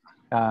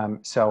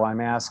 So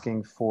I'm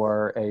asking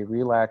for a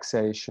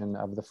relaxation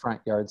of the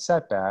front yard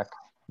setback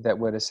that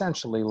would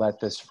essentially let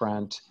this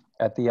front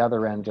at the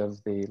other end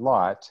of the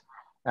lot.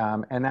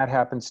 And that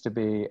happens to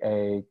be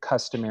a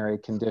customary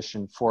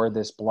condition for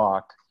this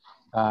block.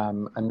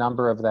 A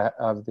number of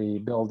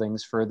the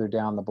buildings further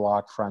down the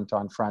block front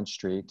on Front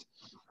Street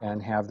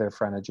and have their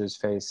frontages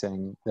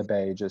facing the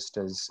bay, just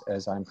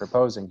as I'm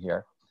proposing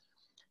here.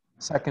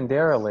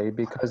 Secondarily,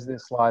 because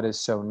this lot is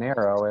so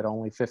narrow at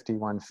only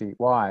 51 feet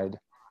wide,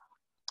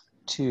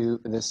 to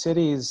the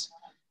city's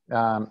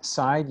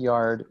side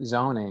yard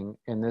zoning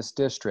in this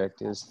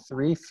district is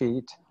 3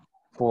 feet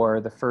for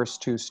the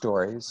first 2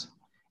 stories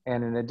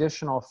and an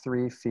additional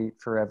 3 feet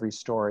for every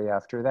story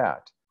after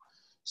that.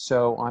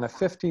 So on a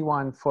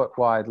 51-foot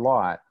wide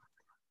lot,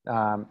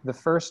 the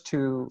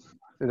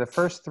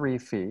first 3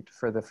 feet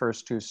for the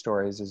first 2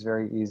 stories is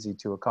very easy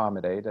to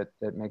accommodate.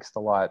 It makes the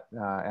lot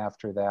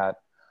after that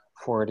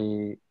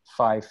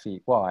 45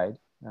 feet wide,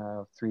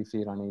 3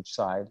 feet on each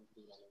side.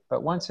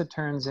 But once it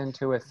turns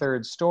into a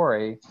 3rd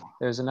story,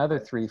 there's another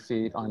 3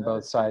 feet on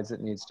both sides that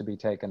needs to be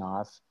taken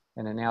off,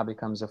 and it now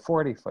becomes a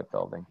 40-foot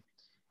building.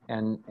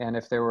 And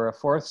if there were a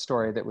 4th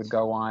story that would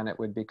go on, it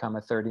would become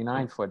a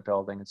 39-foot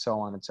building, and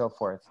so on and so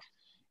forth.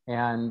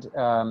 And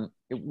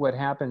what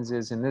happens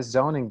is in this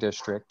zoning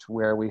district,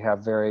 where we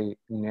have very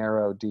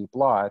narrow, deep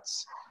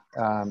lots,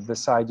 the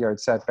side yard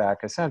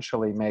setback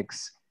essentially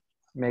makes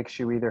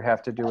you either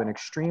have to do an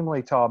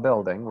extremely tall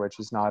building, which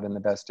is not in the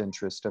best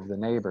interest of the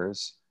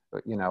neighbors,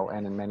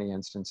 and in many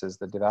instances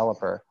the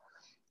developer,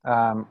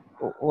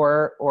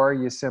 or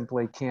you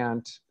simply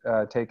can't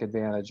take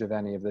advantage of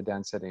any of the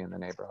density in the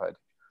neighborhood.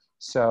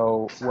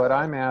 So what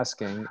I'm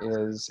asking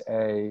is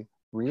a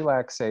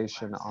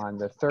relaxation on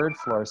the 3rd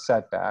floor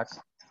setback,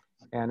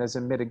 and as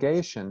a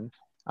mitigation,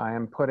 I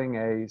am putting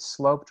a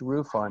sloped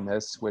roof on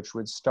this, which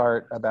would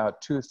start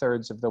about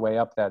 2/3 of the way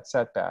up that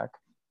setback,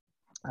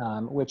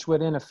 which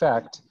would in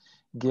effect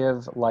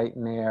give light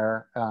and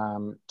air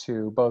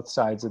to both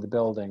sides of the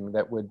building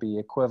that would be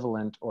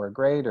equivalent or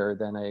greater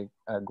than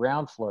a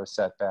ground floor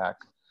setback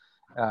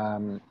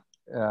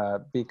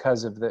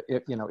because of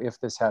if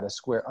this had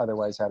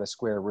otherwise had a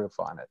square roof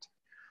on it.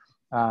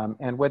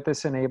 And what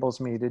this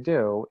enables me to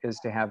do is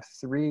to have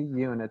 3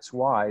 units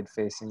wide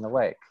facing the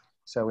lake.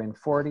 So in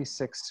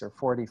 46 or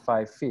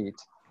 45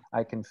 feet,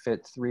 I can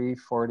fit 3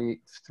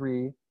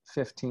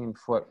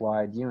 15-foot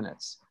wide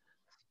units.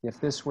 If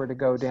this were to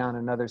go down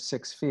another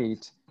 6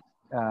 feet,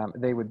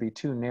 they would be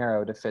too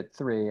narrow to fit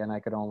 3, and I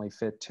could only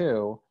fit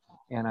 2.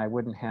 and I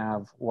wouldn't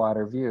have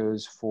water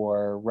views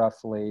for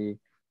roughly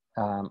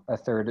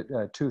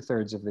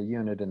two-thirds of the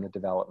unit in the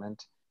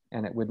development,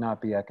 and it would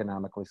not be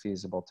economically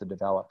feasible to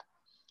develop.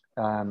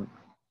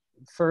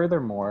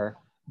 Furthermore,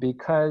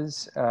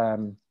 because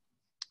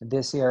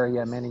this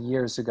area many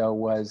years ago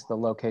was the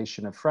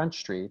location of Front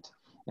Street,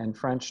 and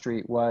Front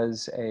Street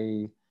was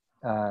a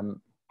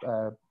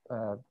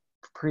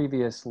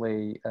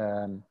previously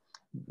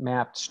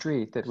mapped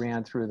street that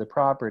ran through the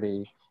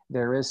property,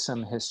 there is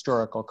some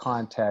historical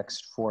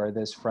context for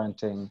this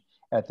fronting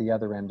at the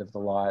other end of the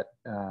lot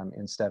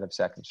instead of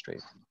 2nd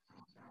Street.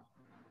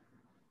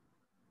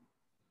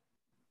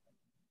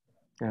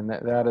 And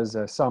that is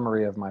a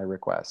summary of my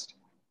request.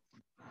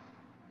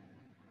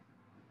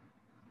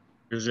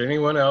 Is there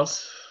anyone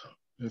else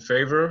in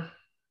favor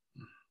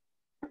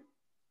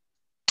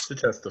to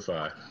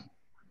testify?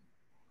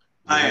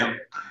 I am.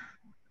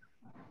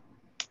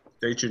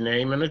 State your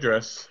name and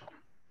address.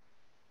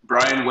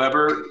 Brian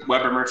Weber,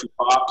 Weber Murphy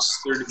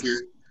Fox,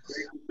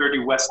 30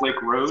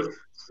 Westlake Road,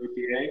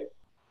 APA.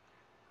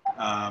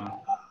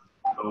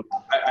 So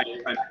I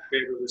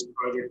favor this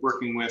project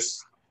working with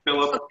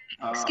Philip.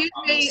 Excuse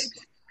me,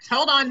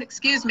 hold on,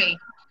 excuse me.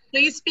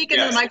 Please speak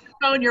into the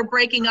microphone, you're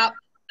breaking up.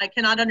 I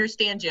cannot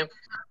understand you.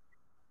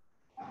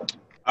 All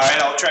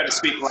right, I'll try to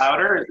speak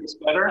louder. Is this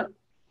better?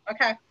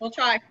 Okay, we'll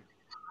try.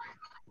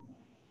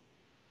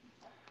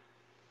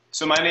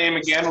 So my name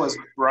again was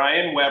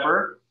Brian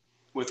Weber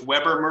with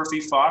Weber Murphy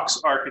Fox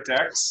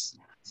Architects,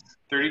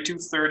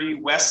 3230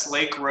 West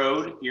Lake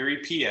Road, Erie,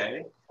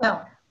 PA.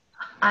 So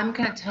I'm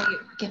going to tell you,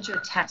 get you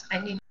a text. I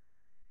need.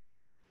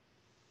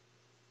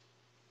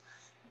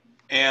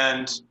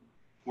 And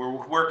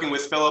we're working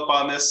with Philip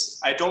on this.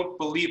 I don't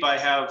believe I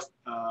have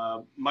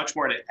much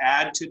more to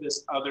add to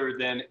this other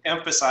than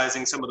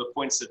emphasizing some of the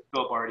points that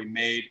Philip already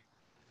made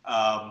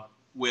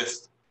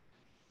with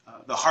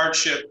the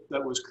hardship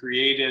that was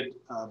created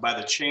by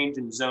the change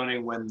in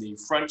zoning when the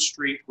Front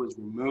Street was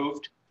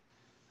removed,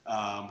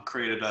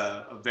 created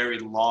a very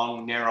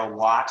long, narrow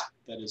lot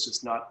that is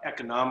just not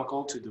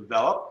economical to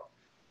develop.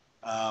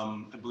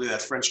 I believe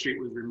that Front Street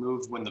was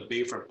removed when the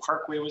Bayfront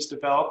Parkway was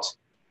developed,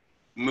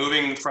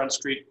 moving Front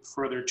Street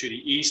further to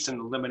the east and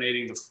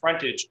eliminating the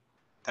frontage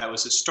that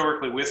was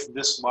historically with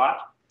this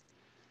lot.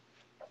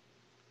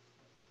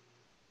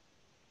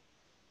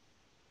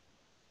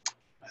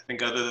 I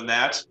think other than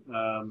that,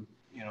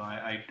 you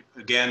know,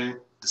 again,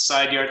 the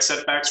side yard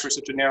setbacks for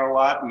such a narrow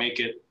lot make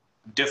it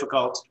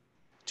difficult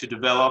to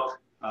develop,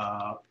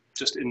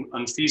 just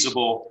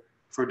unfeasible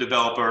for a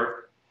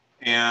developer.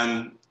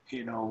 And,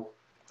 you know,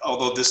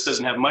 although this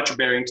doesn't have much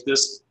bearing to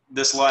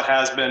this lot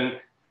has been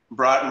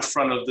brought in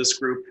front of this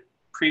group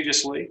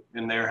previously,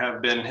 and there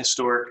have been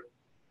historic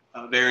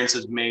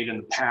variances made in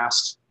the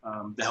past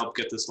to help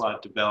get this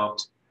lot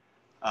developed.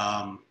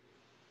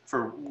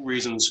 For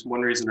reasons,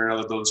 one reason or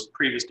another, those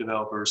previous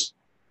developers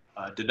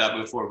did not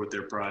move forward with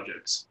their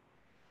projects.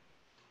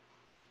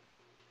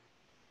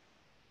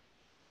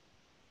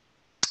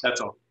 That's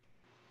all.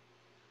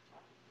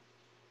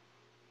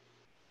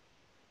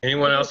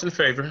 Anyone else in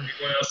favor?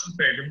 Anyone else in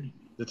favor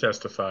to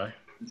testify?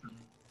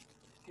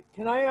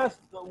 Can I ask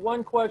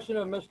one question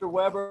of Mr.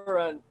 Weber?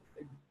 And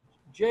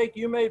Jake,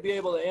 you may be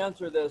able to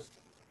answer this.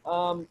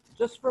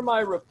 Just for my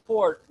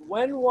report,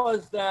 when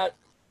was that,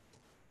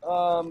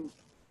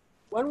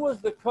 when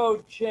was the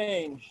code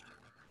changed,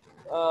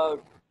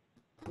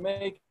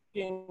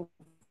 making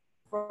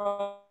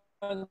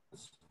Front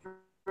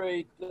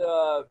Street,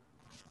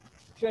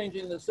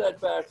 changing the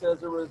setbacks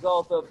as a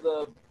result of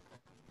the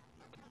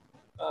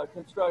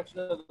construction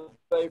of the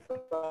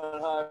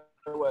Bayfront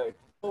Highway?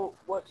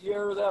 What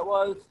year that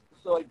was,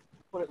 so I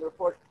put it in the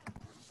report?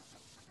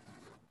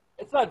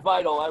 It's not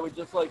vital, I would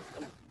just like,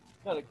 I'm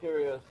kind of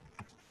curious.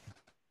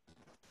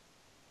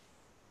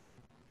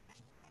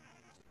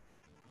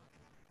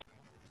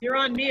 You're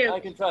on mute. I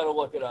can try to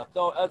look it up.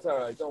 That's all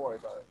right, don't worry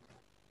about it.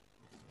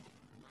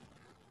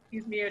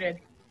 He's muted.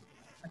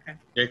 Okay.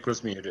 Jake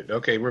was muted.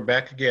 Okay, we're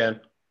back again.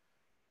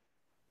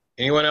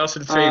 Anyone else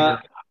in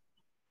favor?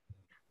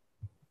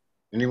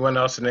 Anyone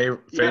else in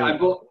favor?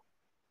 Yeah,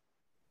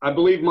 I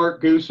believe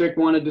Mark Gusick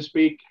wanted to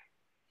speak.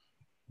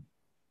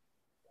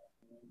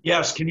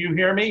 Yes, can you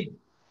hear me?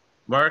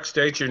 Mark,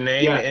 state your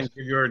name and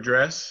give your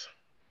address.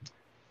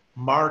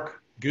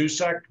 Mark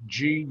Gusick,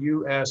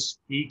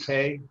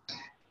 G-U-S-E-K.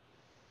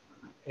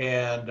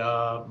 And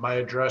my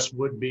address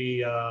would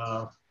be,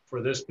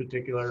 for this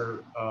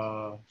particular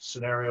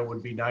scenario,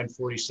 would be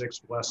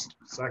 946 West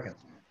 2nd.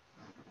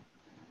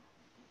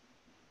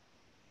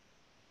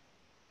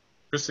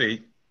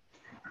 Proceed.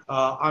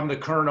 I'm the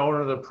current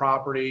owner of the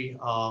property.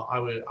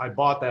 I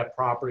bought that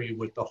property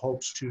with the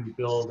hopes to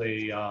build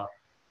a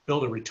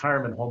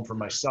retirement home for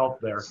myself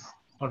there.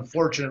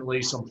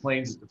 Unfortunately, some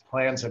plans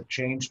have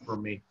changed for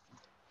me,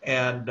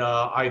 and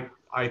I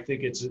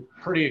think it's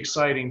pretty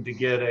exciting to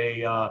get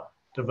a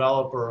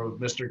developer of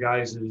Mr.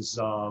 Geis's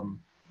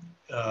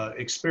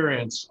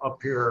experience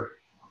up here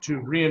to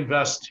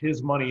reinvest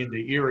his money into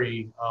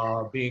Erie,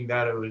 being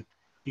that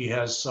he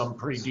has some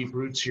pretty deep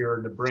roots here,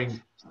 and to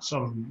bring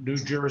some New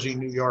Jersey,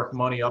 New York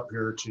money up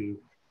here to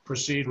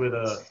proceed with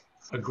a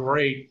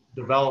great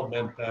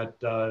development that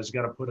is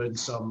going to put in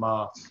some,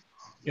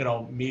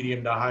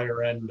 medium to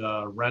higher end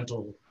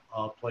rental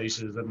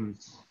places. And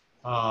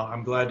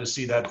I'm glad to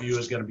see that view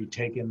is going to be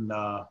taken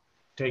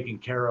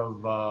care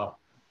of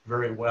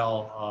very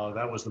well.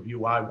 That was the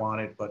view I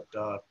wanted, but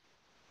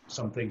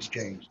some things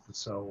changed.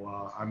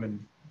 So I'm in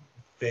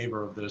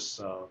favor of this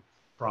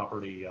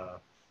property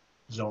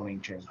zoning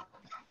change.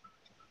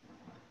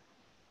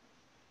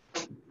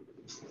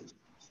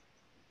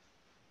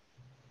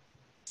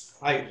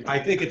 I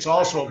think it's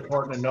also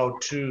important to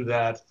note too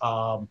that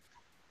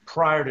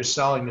prior to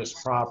selling this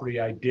property,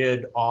 I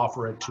did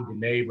offer it to the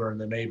neighbor,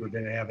 and the neighbor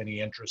didn't have any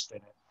interest in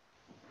it.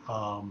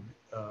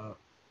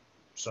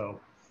 So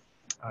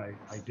I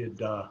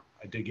did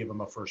give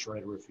him a first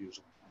right of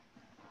refusal.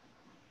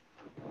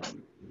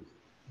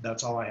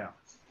 That's all I have.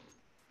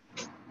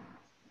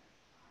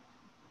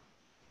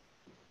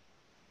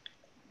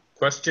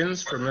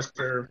 Questions for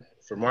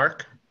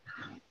Mark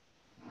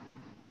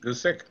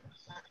Gusick?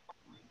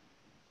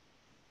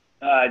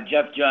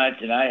 Jeff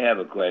Johnson, I have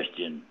a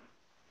question.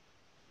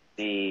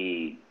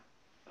 The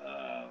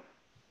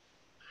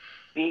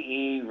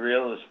PE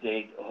Real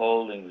Estate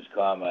Holdings,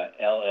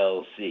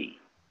 LLC.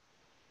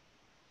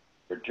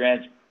 For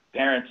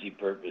transparency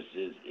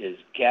purposes, is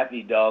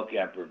Kathy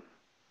Dahlkemper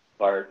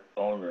part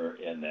owner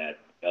in that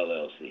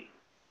LLC?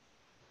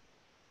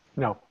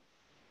 No,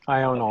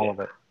 I own all of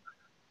it.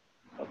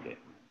 Okay.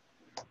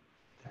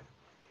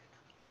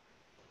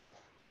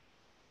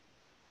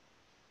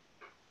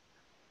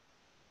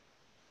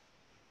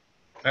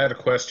 I had a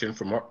question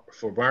for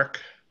Mark.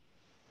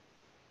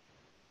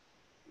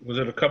 Was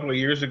it a couple of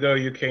years ago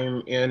you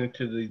came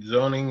into the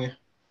zoning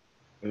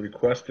and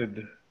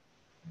requested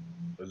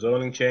a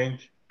zoning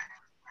change?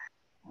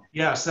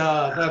 Yes,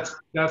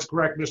 that's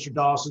correct, Mr.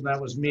 Dawson.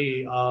 That was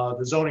me.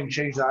 The zoning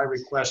change that I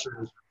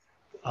requested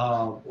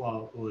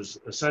was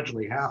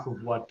essentially half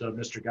of what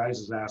Mr. Geis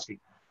is asking.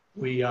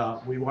 We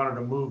wanted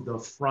to move the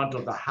front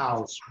of the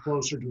house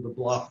closer to the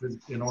bluff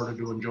in order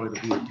to enjoy the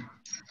view.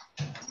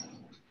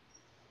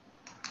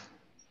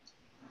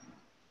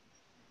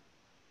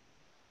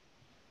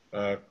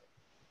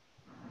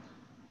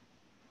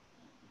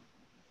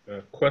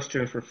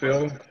 Question for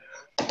Phil.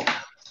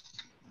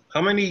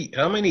 How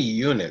many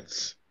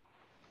units?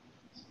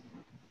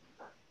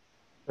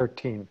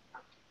 13.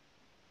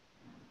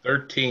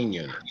 13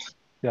 units.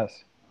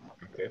 Yes.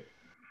 Okay.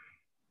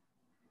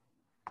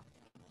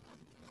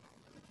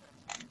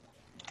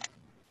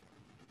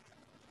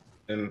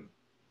 And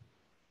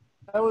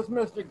That was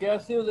Mr.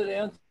 Guessio that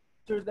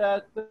answered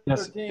that.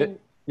 13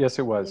 yes,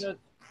 it was. Units.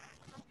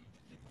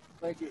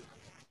 Thank you.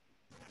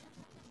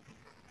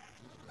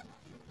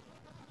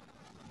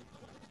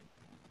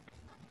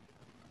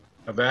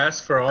 I've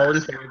asked for all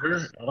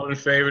in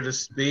favor to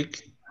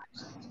speak.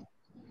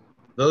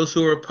 Those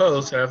who are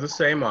opposed have the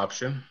same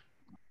option.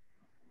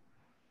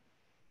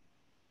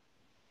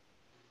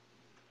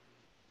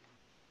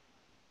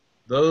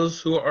 Those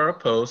who are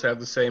opposed have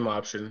the same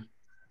option.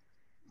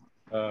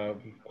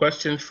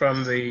 Questions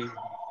from the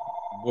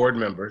board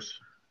members?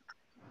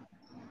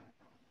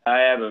 I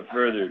have a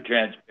further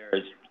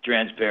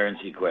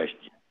transparency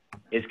question.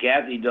 Is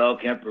Kathy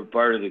Dahlkemper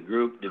part of the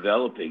group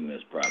developing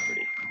this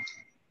property?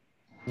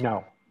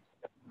 No.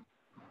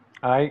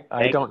 I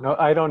don't know.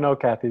 I don't know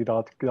Kathy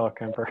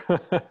Dahlkemper.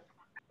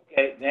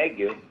 Okay, thank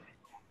you.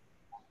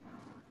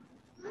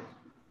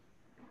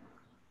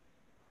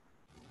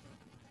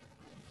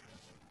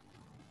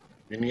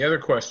 Any other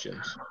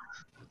questions?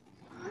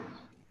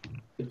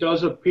 It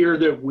does appear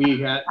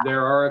that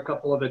there are a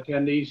couple of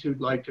attendees who'd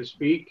like to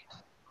speak.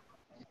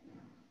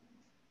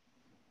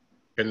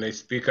 Can they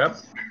speak up?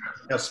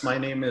 Yes, my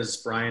name is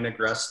Brian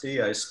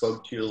Agresti. I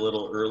spoke to you a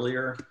little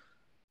earlier.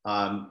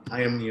 I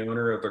am the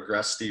owner of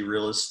Agresti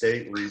Real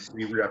Estate.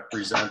 We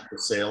represent the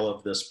sale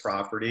of this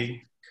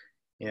property.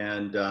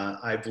 And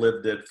I've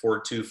lived at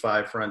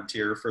 425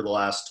 Frontier for the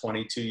last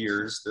 22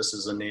 years. This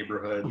is a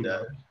neighborhood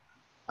that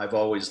I've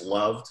always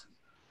loved.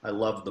 I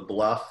love the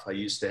bluff. I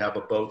used to have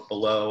a boat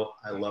below.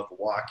 I love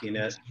walking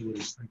it.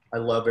 I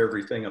love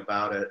everything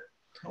about it.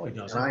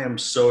 And I am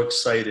so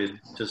excited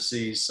to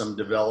see some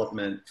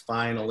development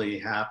finally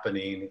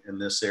happening in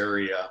this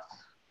area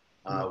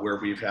where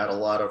we've had a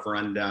lot of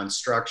rundown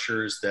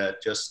structures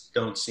that just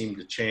don't seem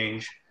to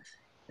change.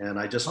 And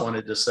I just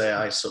wanted to say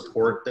I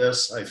support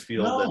this. I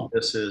feel that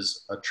this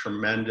is a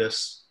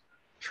tremendous,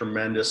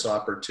 tremendous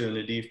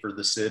opportunity for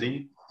the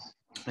city,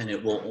 and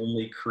it will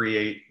only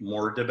create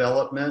more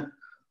development,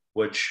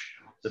 which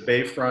the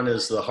Bayfront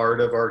is the heart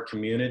of our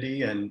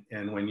community. And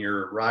when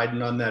you're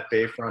riding on that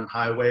Bayfront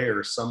highway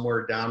or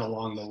somewhere down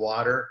along the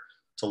water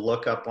to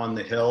look up on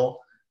the hill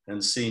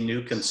and see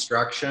new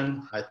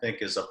construction, I think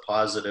is a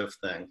positive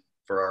thing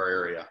for our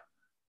area.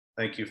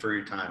 Thank you for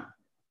your time.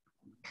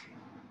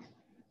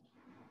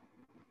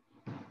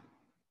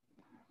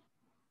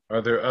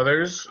 Are there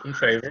others in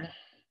favor?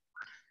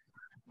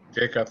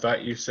 Jake, I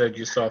thought you said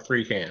you saw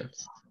 3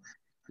 hands.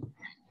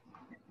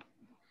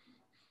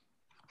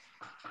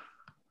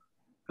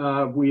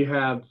 We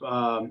have,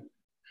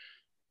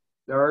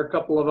 there are a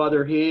couple of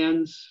other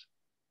hands.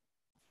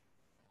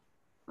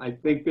 I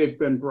think they've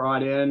been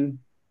brought in.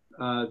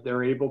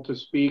 They're able to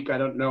speak. I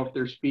don't know if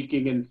they're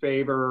speaking in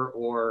favor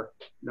or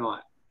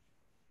not.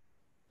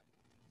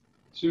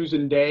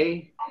 Susan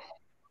Day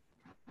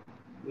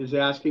is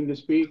asking to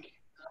speak.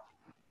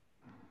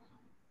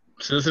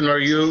 Susan, are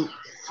you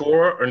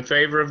for or in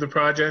favor of the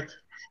project?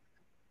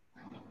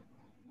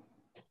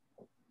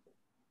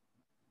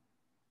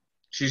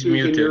 She's Susan,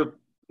 muted.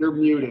 You're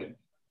muted.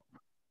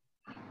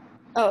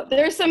 Oh,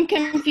 there's some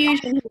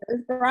confusion here.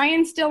 Is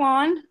Brian still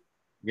on?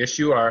 Yes,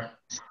 you are.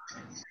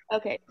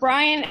 Okay,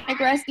 Brian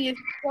Agresti is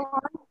still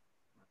on?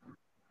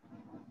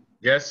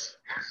 Yes.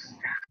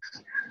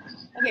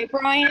 Okay,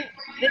 Brian,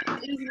 this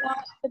is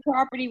not the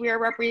property we are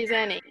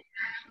representing.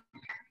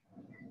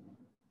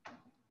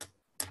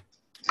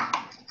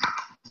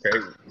 Okay,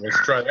 let's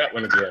try that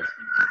one again.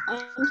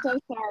 I'm so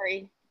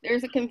sorry.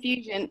 There's a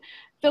confusion.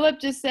 Philip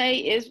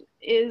Jesay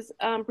is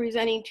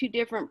presenting two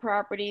different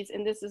properties,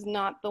 and this is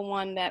not the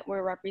one that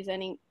we're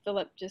representing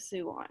Philip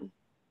Jesay on.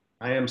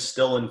 I am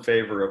still in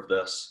favor of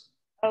this.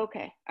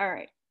 Okay, all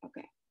right,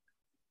 okay.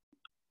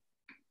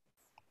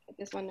 I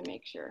just wanted to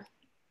make sure.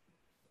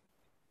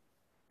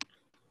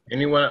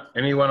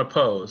 Anyone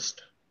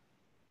opposed?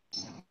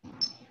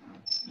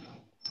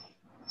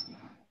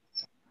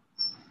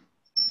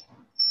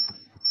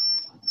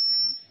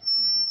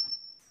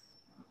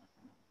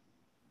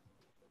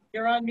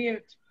 You're on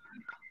mute.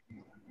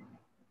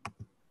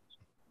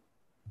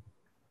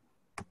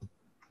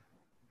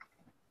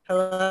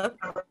 Hello?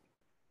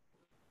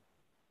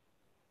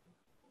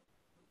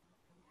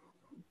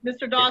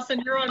 Mr.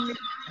 Dawson, you're on mute.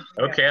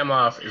 Okay, I'm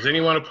off. Is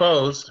anyone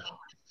opposed?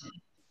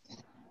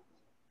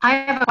 I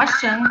have a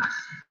question.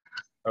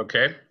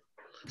 Okay.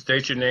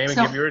 State your name and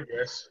So- give your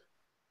address.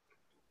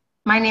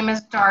 My name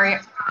is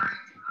Daria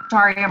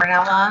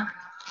Marnella,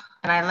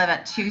 and I live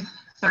at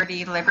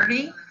 230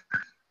 Liberty.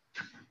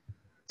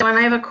 So, and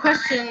I have a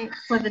question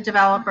for the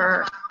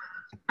developer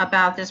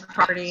about this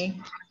property.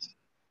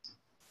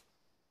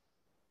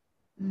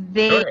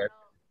 Go ahead.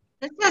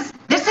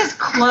 This is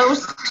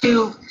close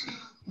to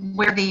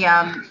where the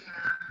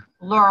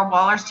Laura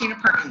Wallerstein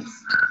Apartments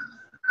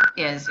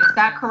is. Is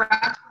that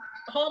correct?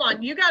 Hold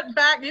on, you got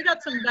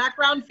some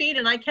background feed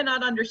and I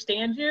cannot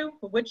understand you.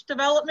 Which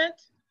development?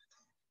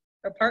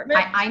 Apartment?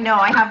 I know,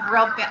 I have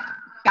real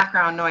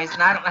background noise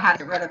and I don't know how to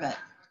get rid of it.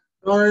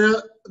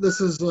 Daria, this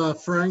is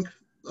Frank.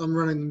 I'm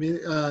running the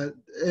meeting,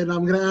 and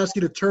I'm going to ask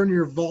you to turn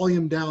your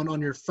volume down on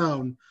your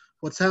phone.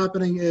 What's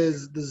happening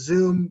is the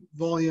Zoom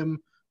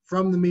volume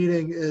from the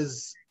meeting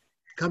is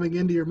coming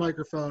into your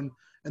microphone,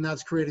 and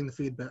that's creating the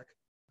feedback.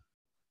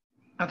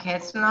 Okay,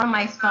 it's not on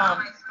my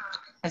phone.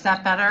 Is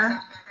that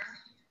better?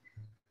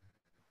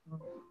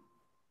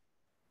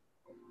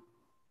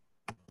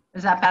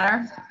 Is that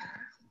better?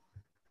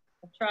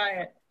 I'll try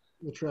it.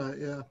 We'll try it,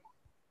 yeah.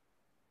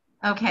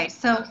 Okay,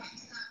 so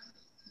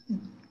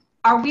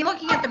are we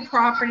looking at the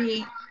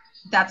property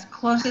that's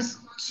closest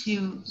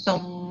to the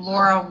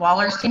Laura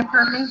Wallerstein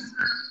Apartments?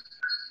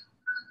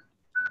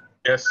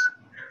 Yes.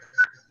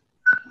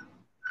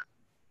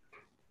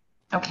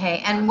 Okay,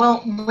 and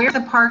where's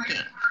the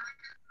parking?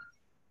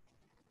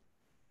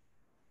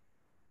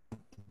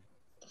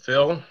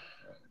 Phil?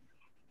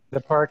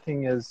 The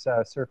parking is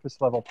surface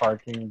level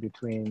parking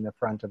between the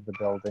front of the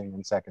building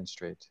and 2nd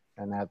Street.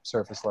 And that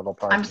surface level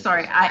parking. I'm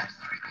sorry, that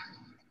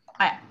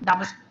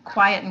was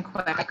quiet and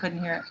quick. I couldn't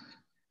hear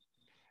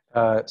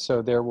it.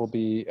 So there will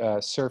be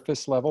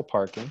surface level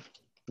parking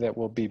that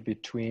will be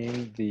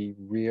between the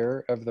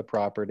rear of the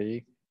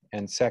property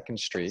and 2nd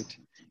Street.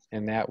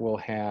 And that will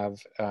have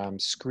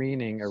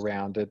screening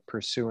around it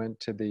pursuant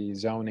to the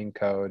zoning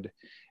code,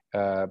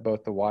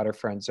 both the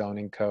waterfront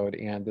zoning code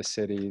and the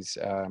city's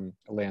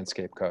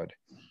landscape code.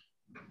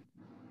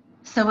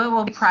 So it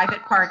will be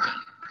private parking?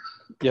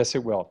 Yes,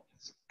 it will.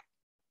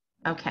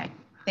 Okay,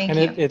 thank and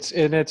you.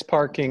 It's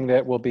parking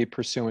that will be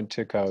pursuant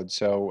to code.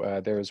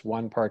 So there's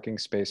one parking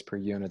space per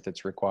unit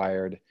that's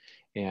required,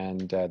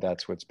 and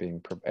that's what's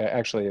being,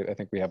 actually, I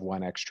think we have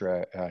one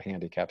extra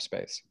handicap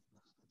space.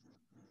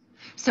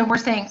 So we're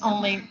saying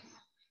only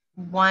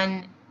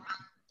one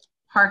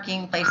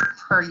parking place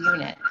per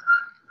unit?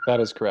 That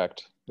is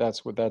correct.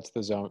 That's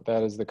the zone,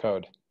 that is the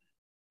code.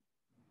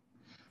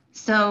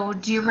 So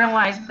do you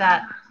realize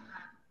that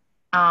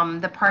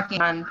the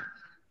parking on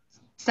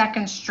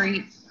 2nd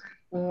Street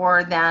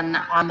or then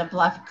on the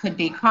bluff could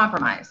be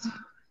compromised?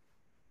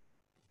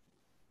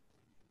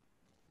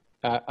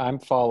 I'm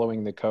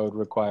following the code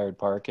required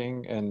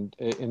parking, and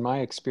in my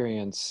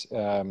experience,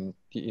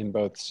 in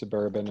both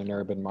suburban and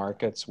urban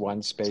markets,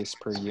 one space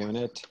per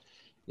unit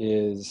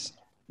is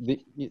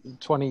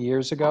 20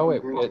 years ago,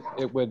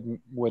 it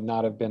would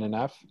not have been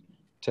enough.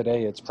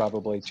 Today, it's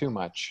probably too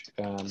much.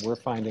 We're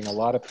finding a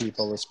lot of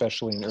people,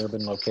 especially in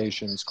urban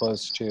locations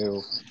close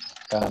to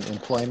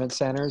employment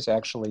centers,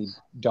 actually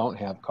don't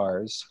have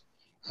cars.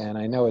 And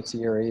I know it's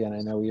Erie, and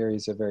I know Erie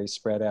is a very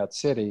spread out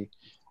city,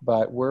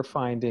 but we're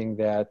finding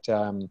that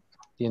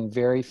in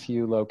very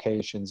few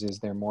locations is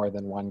there more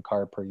than 1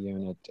 car per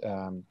unit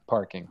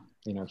parking.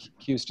 You know,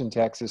 Houston,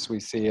 Texas, we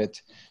see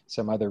it,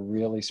 some other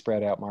really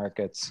spread out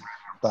markets,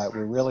 but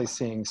we're really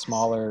seeing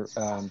smaller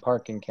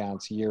parking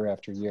counts year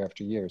after year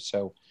after year.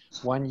 So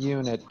 1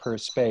 unit per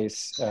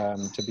space,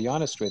 to be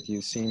honest with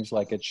you, seems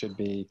like it should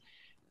be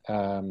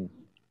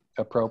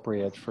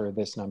appropriate for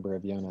this number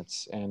of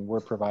units. And we're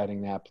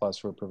providing that,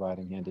 plus we're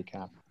providing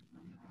handicap.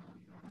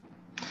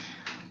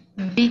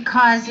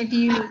 Because if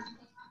you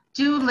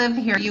do live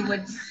here, you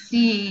would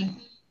see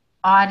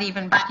odd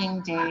even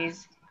parking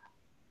days.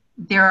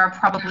 There are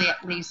probably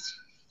at least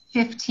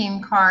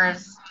 15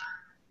 cars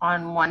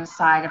on one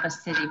side of a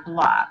city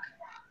block.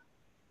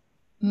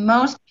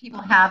 Most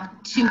people have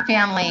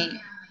 2-family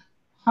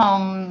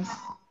homes,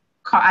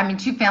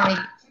 2-family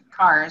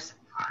cars.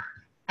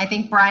 I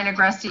think Brian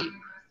Agresti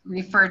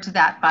referred to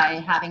that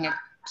by having a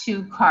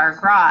 2-car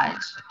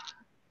garage.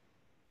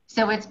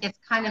 So it's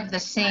kind of the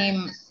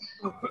same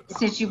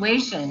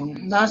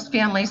situation. Most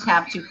families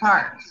have 2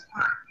 cars.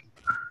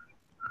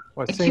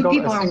 Well, If 2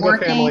 people are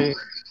working. Family,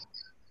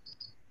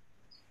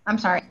 I'm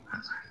sorry.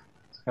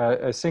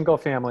 A single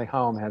family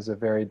home has a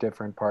very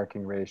different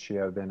parking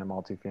ratio than a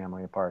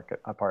multifamily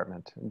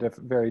apartment.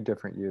 Very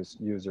different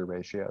user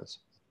ratios.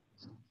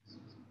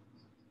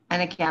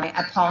 And again, I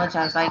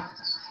apologize, I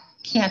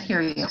can't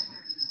hear you.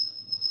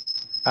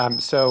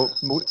 So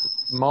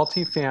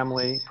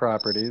multifamily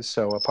properties,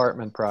 so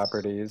apartment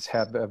properties,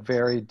 have a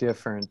very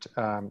different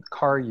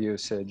car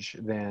usage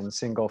than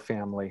single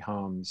family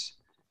homes.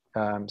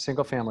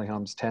 Single family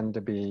homes tend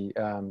to be,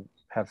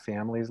 have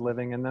families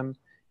living in them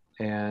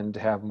and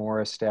have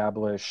more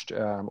established,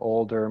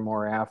 older,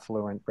 more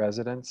affluent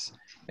residents,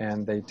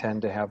 and they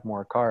tend to have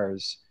more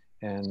cars.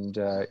 And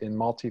in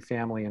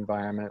multifamily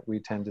environment, we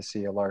tend to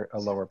see a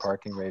lower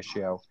parking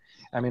ratio.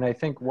 I mean, I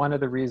think one of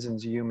the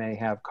reasons you may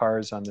have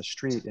cars on the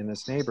street in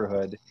this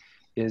neighborhood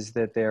is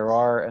that there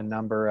are a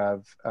number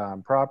of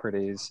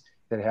properties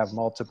that have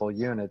multiple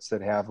units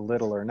that have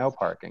little or no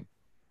parking.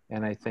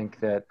 And I think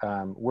that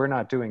we're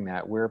not doing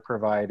that. We're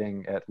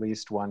providing at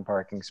least 1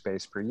 parking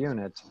space per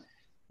unit,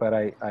 but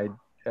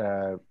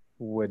I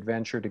would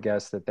venture to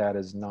guess that that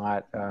is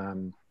not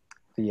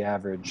the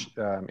average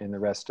in the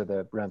rest of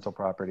the rental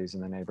properties in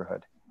the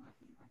neighborhood.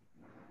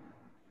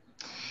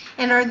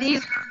 And are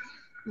these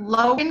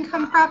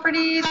low-income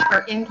properties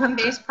or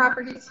income-based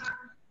properties?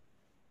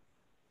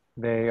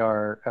 They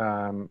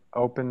are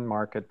open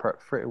market,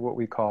 what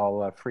we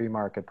call free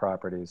market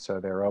properties. So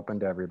they're open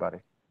to everybody.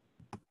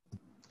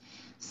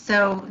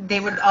 So they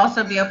would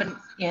also be open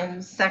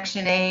in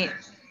Section 8,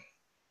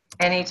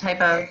 any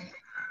type of...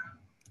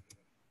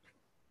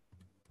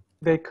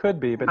 They could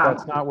be, but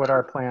that's not what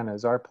our plan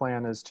is. Our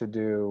plan is to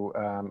do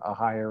a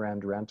higher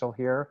end rental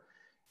here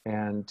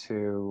and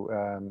to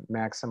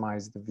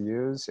maximize the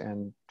views.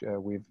 And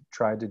we've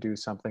tried to do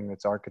something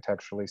that's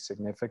architecturally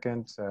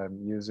significant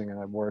using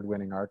an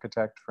award-winning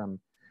architect from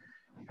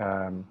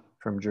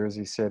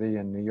Jersey City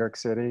and New York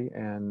City.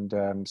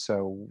 And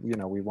so, you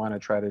know, we want to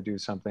try to do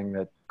something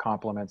that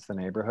complements the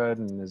neighborhood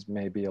and is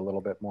maybe a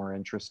little bit more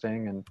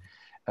interesting, and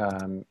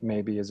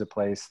maybe is a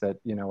place that,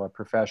 you know, a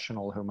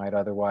professional who might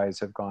otherwise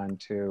have gone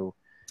to,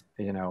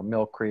 you know,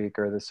 Mill Creek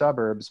or the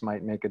suburbs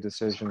might make a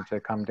decision to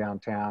come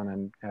downtown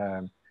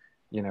and,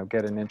 you know,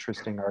 get an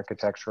interesting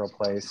architectural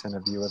place and a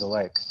view of the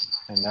lake.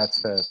 And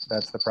that's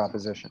the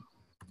proposition.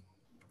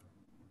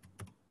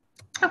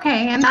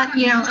 Okay, and that,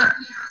 you know,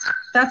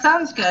 that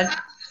sounds good.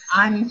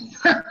 I'm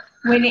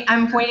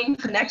waiting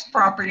for the next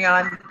property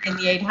on in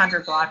the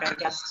 800 block, I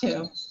guess,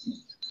 too.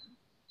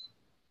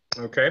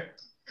 Okay.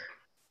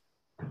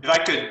 If I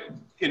could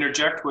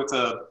interject with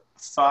a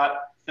thought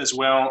as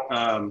well,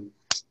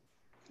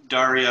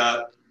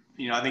 Daria,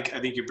 you know, I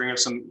think you bring up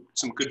some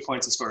good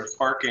points as far as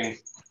parking.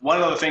 One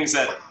of the things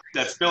that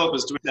Philip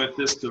is doing with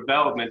this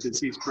development is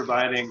he's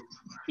providing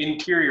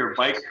interior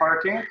bike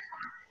parking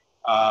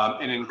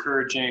and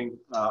encouraging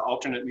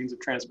alternate means of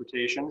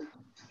transportation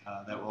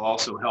that will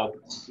also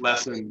help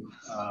lessen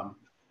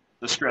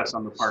the stress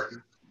on the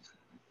parking.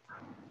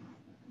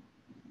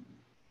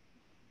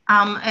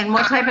 And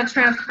what type of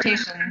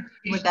transportation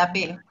would that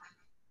be?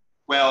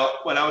 Well,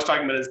 what I was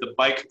talking about is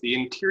the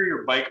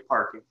interior bike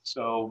parking.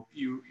 So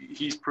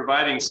he's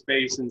providing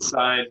space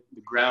inside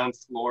the ground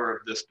floor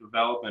of this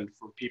development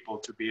for people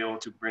to be able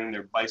to bring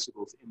their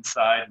bicycles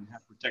inside and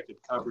have protected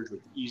coverage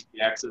with easy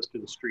access to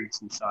the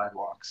streets and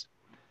sidewalks.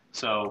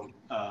 So,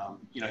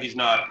 you know, he's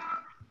not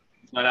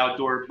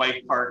outdoor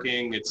bike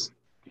parking. He's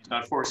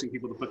not forcing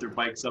people to put their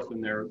bikes up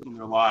in their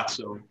lot.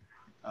 So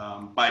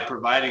by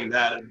providing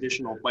that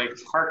additional bike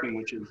parking,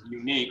 which is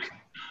unique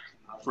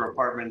for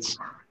apartments,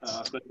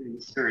 especially in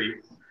the city,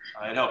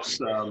 it helps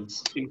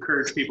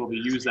encourage people to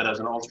use that as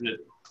an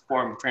alternate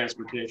form of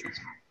transportation.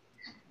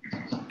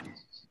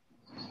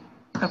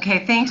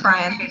 Okay, thanks,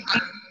 Brian. I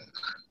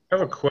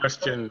have a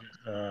question.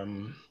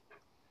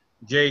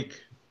 Jake,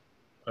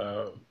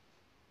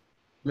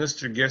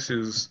 Mr.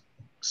 Gessus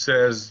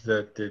says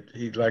that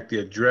he'd like the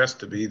address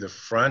to be the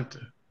front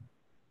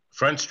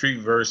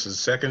street versus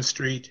second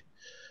street.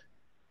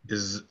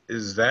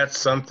 Is that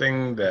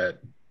something that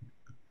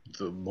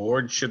the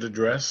board should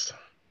address?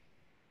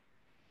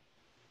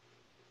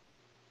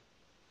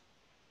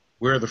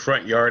 Where the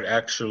front yard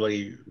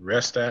actually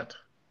rests at?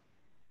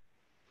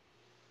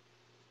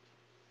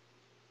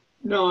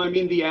 No, I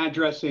mean, the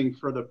addressing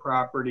for the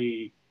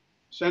property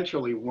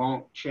essentially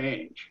won't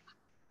change.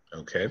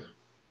 Okay.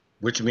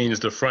 Which means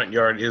the front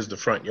yard is the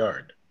front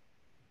yard.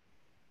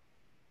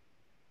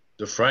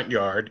 The front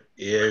yard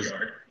is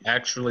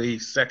actually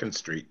 2nd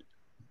Street.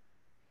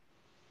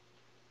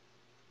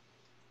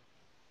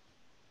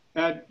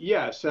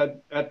 Yes,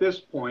 at this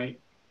point,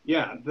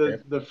 yeah,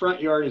 the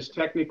front yard is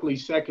technically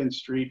 2nd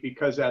Street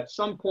because at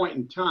some point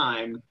in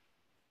time,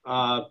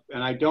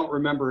 and I don't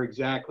remember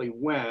exactly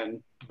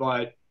when,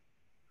 but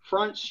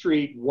Front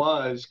Street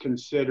was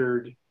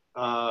considered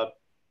a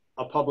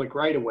public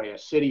right-of-way, a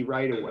city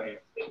right-of-way.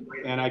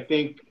 And I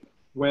think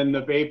when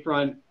the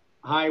Bayfront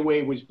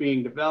Highway was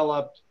being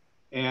developed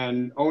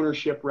and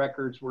ownership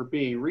records were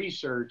being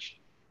researched,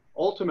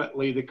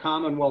 ultimately the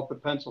Commonwealth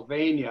of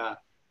Pennsylvania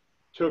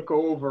took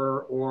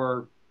over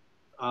or,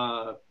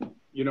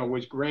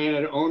 was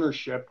granted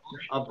ownership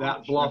of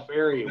that bluff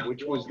area,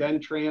 which was then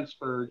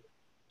transferred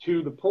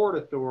to the Port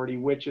Authority,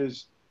 which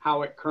is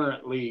how it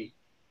currently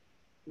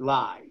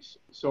lies.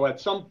 So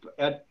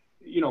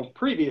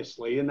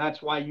previously, and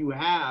that's why you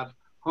have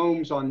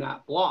homes on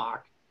that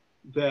block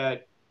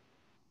that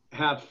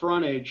have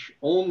frontage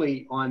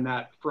only on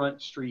that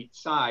Front Street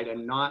side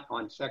and not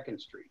on 2nd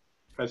Street,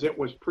 because it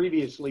was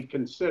previously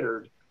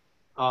considered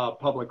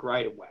public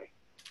right-of-way.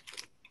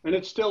 And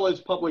it still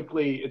is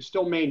it's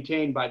still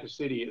maintained by the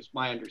city, is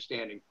my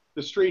understanding.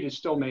 The street is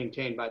still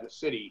maintained by the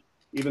city,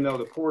 even though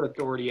the Port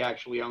Authority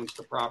actually owns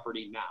the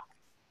property now.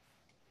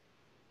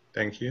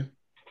 Thank you.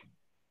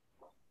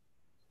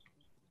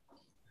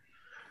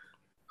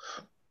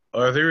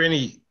 Are there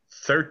any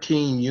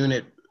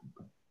 13-unit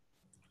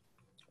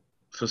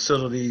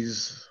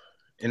facilities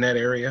in that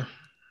area?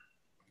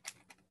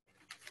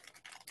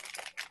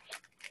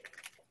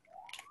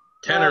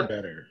 10 or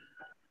better?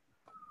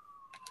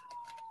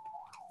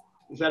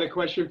 Is that a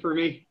question for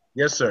me?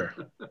 Yes, sir.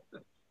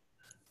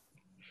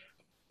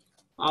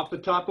 Off the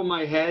top of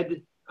my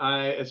head,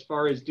 as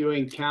far as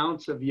doing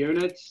counts of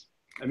units,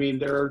 I mean,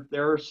 there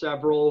are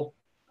several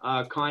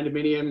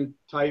condominium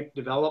type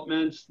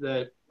developments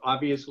that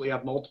obviously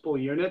have multiple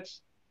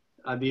units.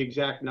 The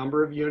exact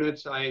number of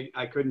units, I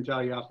couldn't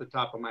tell you off the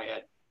top of my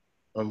head.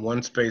 On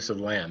one space of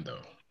land,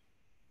 though.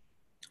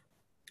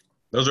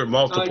 Those are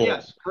multiple,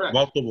 yes, correct.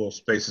 multiple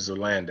spaces of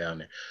land down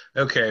there.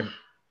 Okay.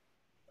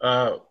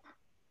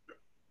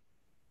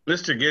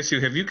 Mr.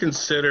 Gishu, have you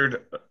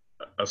considered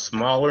a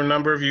smaller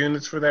number of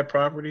units for that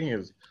property?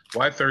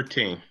 Why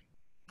 13?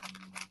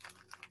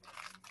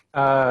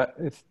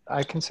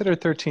 I consider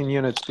 13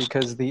 units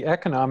because the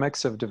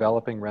economics of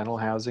developing rental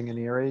housing in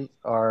Erie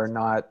are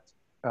not,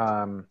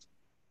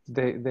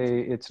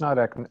 it's not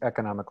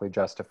economically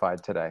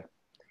justified today.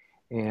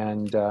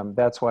 And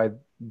that's why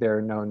there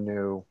are no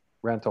new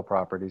rental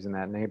properties in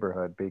that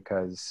neighborhood,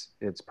 because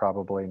it's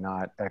probably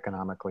not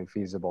economically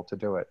feasible to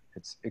do it.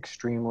 It's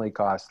extremely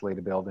costly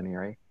to build in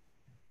Erie.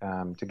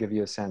 To give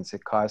you a sense,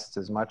 it costs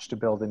as much to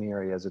build in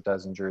Erie as it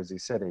does in Jersey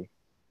City.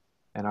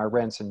 And our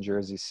rents in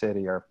Jersey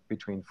City are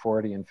between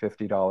 $40 and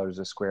 $50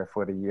 a square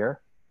foot a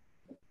year.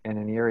 And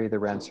in Erie, the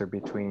rents are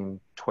between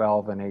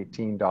 $12 and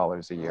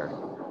 $18 a year.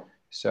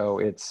 So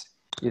it's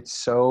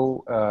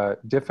so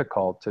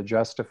difficult to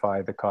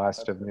justify the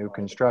cost of new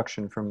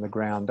construction from the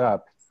ground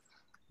up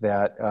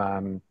that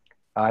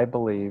I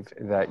believe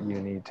that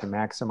you need to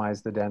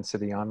maximize the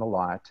density on the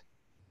lot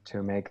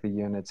to make the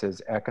units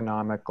as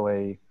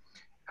economically,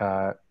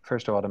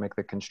 first of all, to make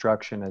the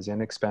construction as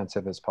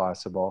inexpensive as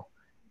possible,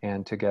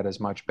 and to get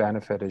as much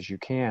benefit as you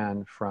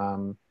can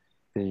from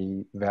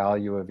the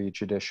value of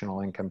each additional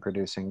income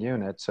producing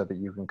unit so that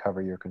you can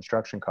cover your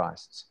construction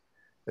costs.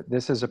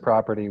 This is a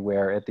property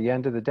where at the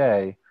end of the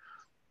day,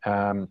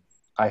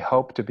 I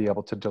hope to be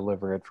able to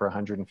deliver it for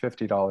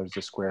 $150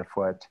 a square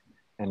foot,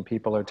 and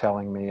people are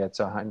telling me it's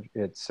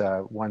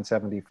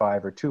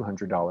 $175 or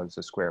 $200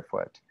 a square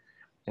foot.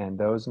 And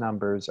those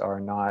numbers are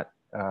not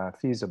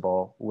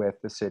feasible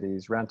with the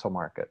city's rental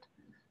market.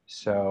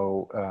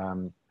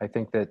 So I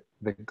think that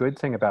the good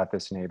thing about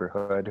this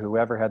neighborhood,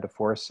 whoever had the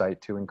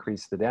foresight to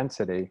increase the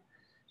density,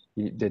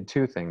 did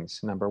two things.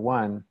 Number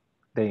one,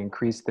 they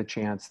increased the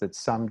chance that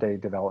someday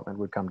development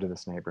would come to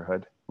this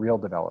neighborhood, real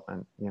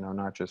development,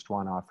 not just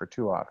one off or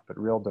two off, but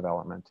real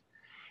development.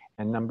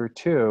 And number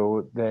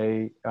two,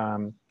 they,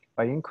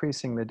 by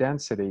increasing the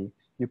density,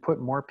 you put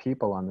more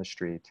people on the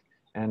street.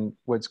 And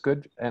what's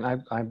good,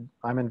 and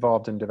I'm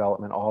involved in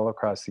development all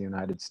across the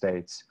United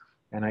States.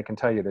 And I can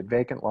tell you that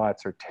vacant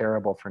lots are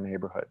terrible for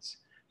neighborhoods.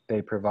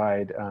 They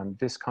provide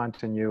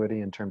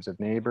discontinuity in terms of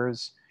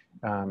neighbors.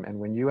 And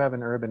when you have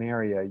an urban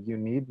area, you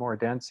need more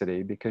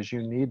density because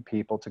you need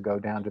people to go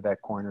down to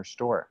that corner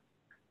store.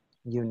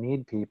 You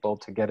need people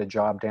to get a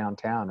job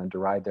downtown and to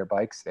ride their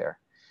bikes there.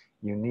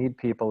 You need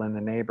people in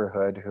the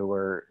neighborhood who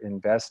are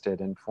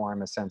invested and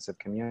form a sense of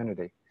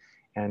community.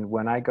 And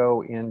when I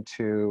go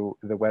into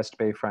the West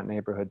Bayfront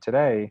neighborhood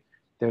today,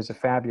 there's a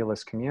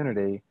fabulous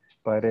community,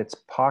 but it's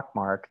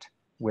pockmarked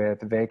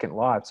with vacant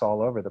lots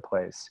all over the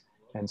place.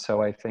 And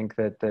so I think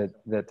that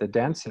the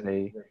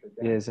density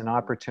is an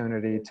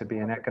opportunity to be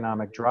an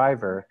economic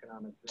driver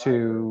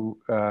to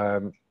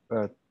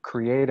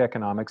create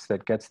economics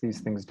that gets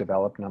these things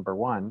developed, number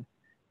one.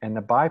 And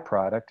the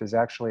byproduct is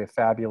actually a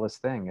fabulous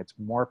thing. It's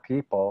more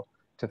people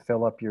to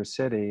fill up your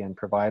city and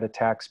provide a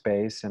tax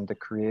base and to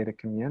create a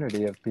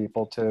community of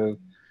people to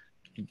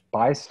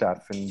buy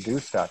stuff and do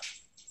stuff.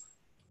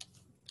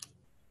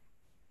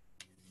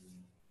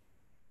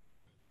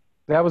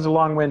 That was a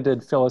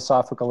long-winded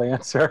philosophical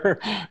answer,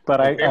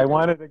 but I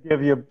wanted to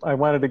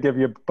give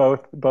you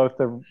both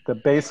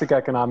the basic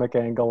economic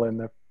angle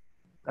and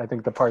I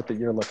think the part that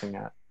you're looking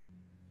at.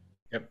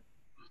 Yep.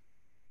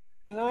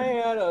 Can I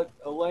add a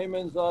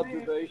layman's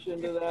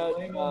observation to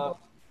that?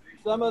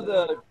 Some of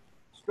the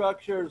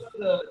structures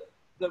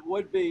that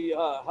would be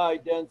high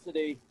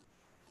density,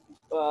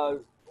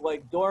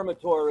 like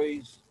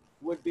dormitories,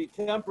 would be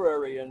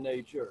temporary in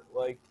nature,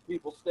 like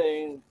people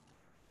staying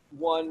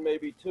 1,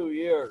 maybe 2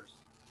 years,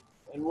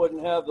 and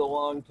wouldn't have the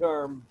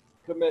long-term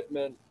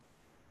commitment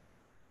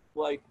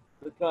like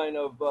the kind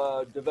of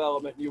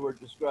development you were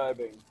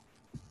describing.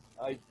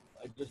 I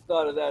just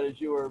thought of that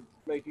as you were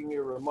making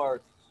your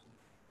remarks.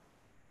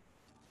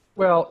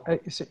 Well,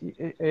 so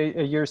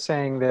you're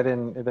saying that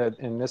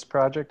in this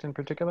project in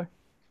particular?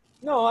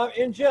 No,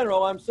 in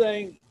general, I'm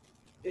saying,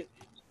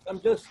 I'm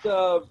just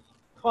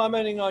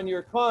commenting on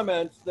your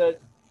comments that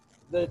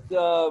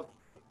the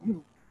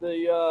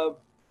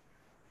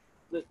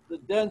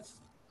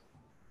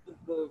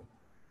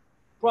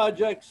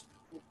projects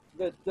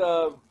that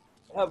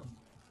have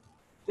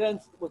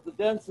with the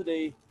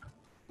density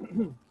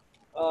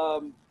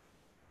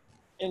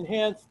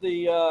enhance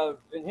the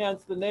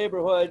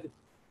neighborhood,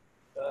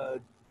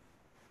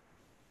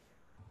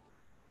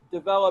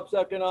 develops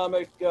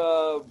economic,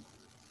 it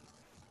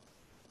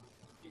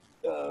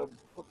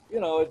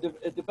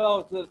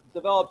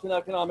develops an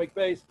economic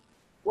base.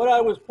 What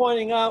I was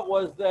pointing out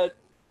was that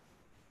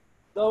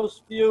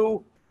those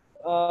few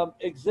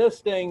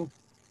existing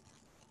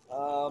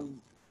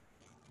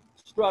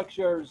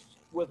structures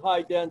with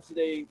high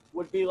density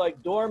would be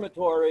like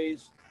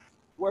dormitories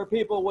where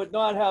people would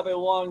not have a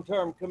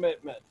long-term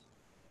commitment.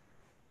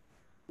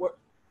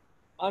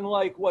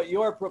 Unlike what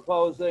you're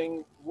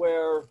proposing,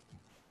 where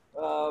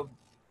the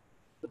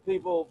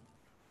people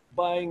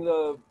buying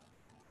the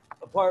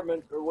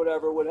apartment or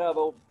whatever would have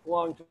a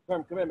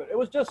long-term commitment. It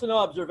was just an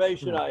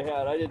observation I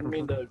had. I didn't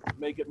mean to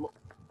make it more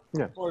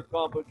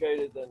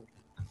complicated than.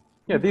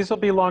 Yeah, these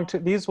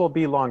will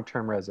be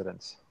long-term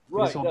residents.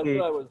 Right, that's what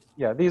I was.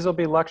 Yeah, these will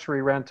be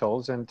luxury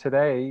rentals, and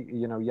today,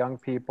 young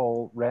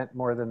people rent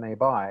more than they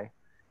buy,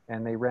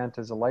 and they rent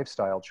as a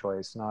lifestyle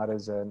choice, not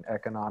as an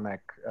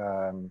economic,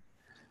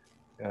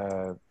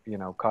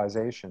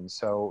 causation.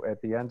 So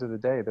at the end of the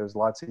day, there's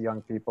lots of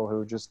young people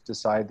who just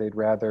decide they'd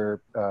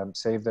rather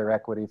save their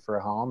equity for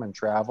a home and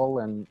travel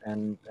and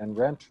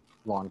rent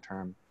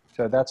long-term.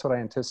 So that's what I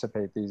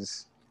anticipate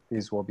these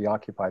will be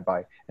occupied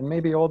by, and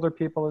maybe older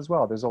people as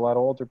well. There's a lot of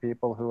older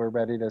people who are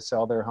ready to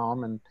sell their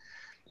home and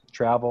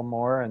travel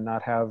more and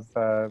not have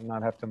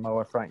to mow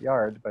a front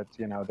yard, but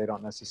they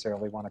don't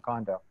necessarily want a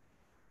condo.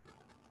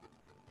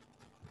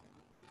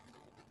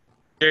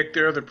 Dick,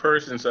 there are other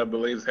persons I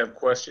believe have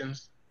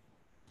questions.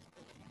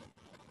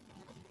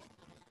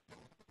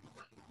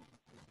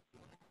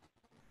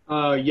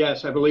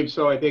 Yes, I believe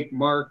so. I think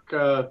Mark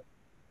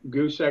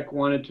Gusek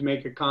wanted to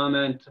make a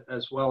comment,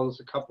 as well as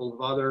a couple of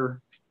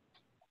other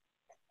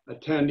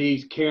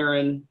attendees.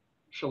 Karen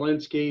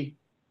Shalinsky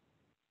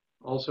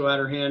also had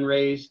her hand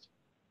raised.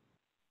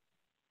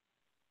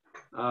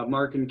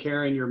 Mark and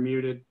Karen, you're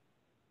muted.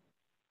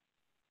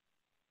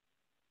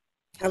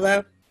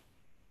 Hello?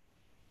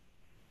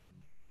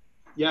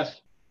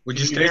 Yes. Would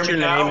you state your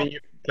name and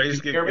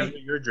please give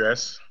your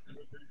address?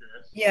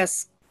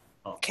 Yes.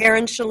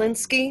 Karen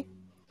Shalinsky.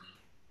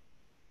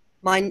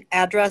 My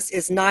address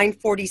is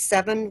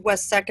 947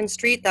 West 2nd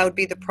Street. That would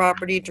be the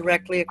property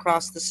directly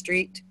across the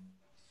street.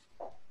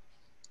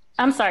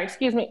 I'm sorry,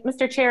 excuse me.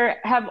 Mr. Chair,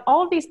 have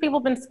all of these people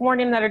been sworn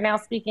in that are now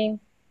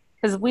speaking?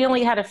 Because we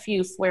only had a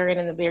few swear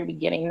in the very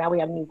beginning. Now we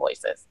have new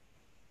voices.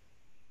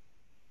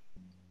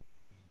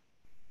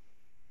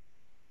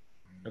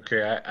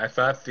 Okay, I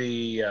thought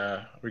the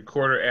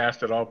recorder asked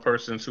that all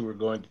persons who were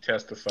going to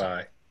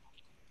testify.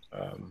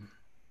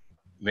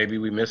 Maybe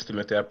we missed them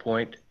at that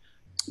point.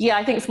 Yeah,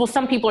 I think, well,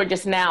 some people are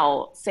just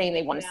now saying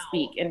they want to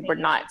speak and were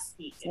not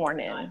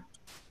sworn in.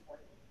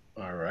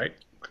 All right.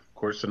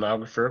 Court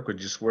stenographer, could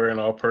you swear in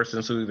all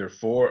persons who either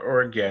for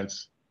or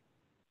against?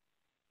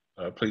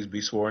 Please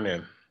be sworn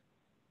in.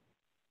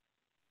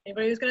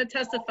 Anybody who's going to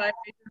testify,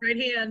 raise your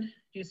right hand.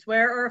 Do you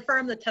swear or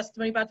affirm the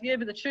testimony about to give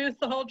you the truth,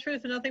 the whole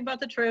truth, and nothing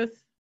but the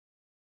truth?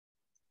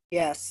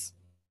 Yes.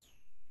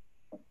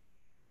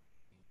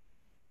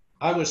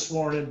 I was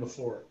sworn in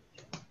before.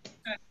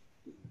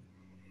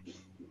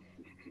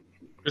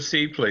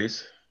 Proceed,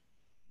 please.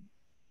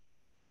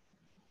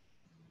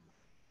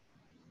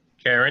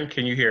 Karen,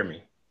 can you hear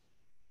me?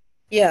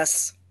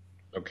 Yes.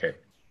 Okay.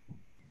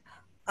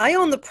 I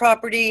own the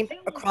property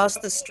across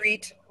the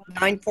street,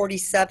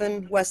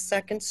 947 West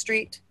 2nd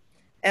Street.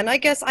 And I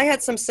guess I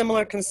had some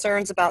similar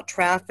concerns about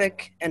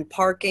traffic and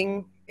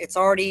parking. It's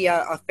already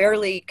a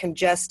fairly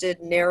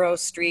congested, narrow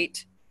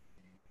street.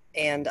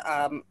 And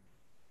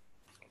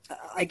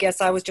I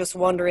guess I was just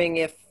wondering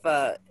if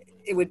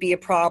it would be a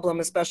problem,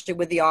 especially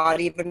with the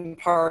odd even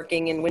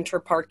parking and winter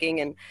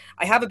parking. And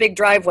I have a big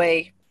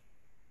driveway,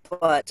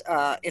 but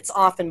it's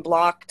often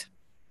blocked.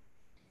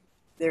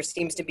 There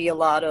seems to be a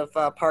lot of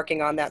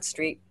parking on that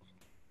street.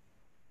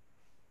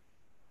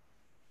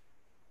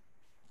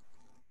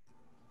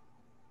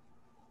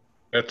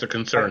 That's a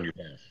concern you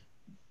have.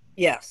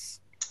 Yes.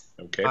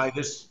 Okay. Hi,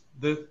 this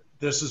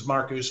is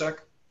Mark Usek.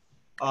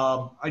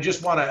 I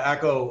just want to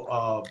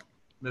echo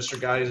Mr.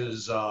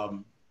 Geis's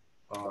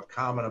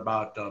comment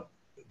about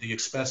the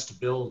expense to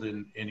build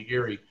in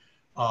Erie.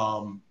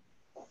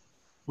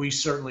 We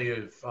certainly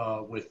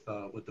have, with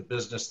the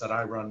business that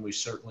I run, we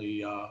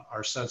certainly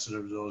are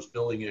sensitive to those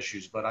building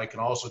issues. But I can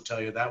also tell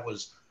you that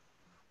was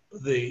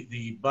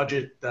the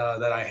budget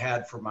that I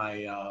had for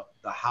my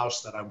the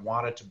house that I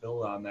wanted to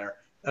build on there.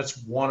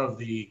 That's one of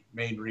the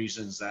main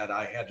reasons that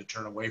I had to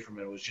turn away from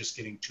it. It was just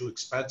getting too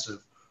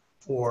expensive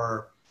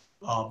for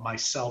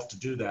myself to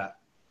do that.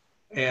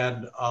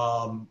 And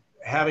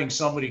having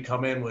somebody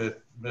come in with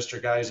Mr.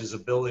 Geis's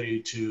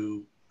ability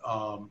to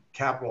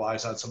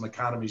capitalize on some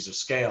economies of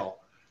scale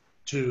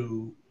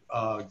to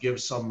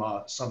give some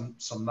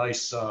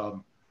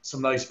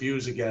nice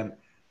views again.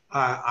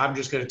 I'm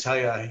just going to tell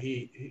you,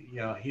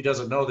 he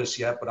doesn't know this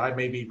yet, but I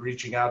may be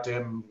reaching out to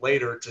him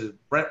later to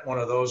rent one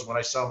of those when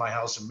I sell my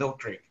house in Mill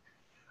Creek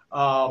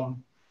to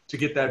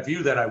get that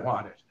view that I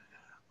wanted.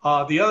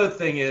 The other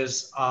thing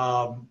is,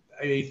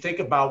 I think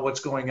about what's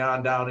going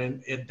on down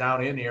in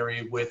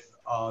Erie with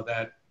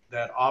that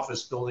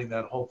office building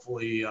that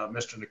hopefully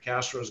Mr.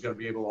 Nicastro is going to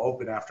be able to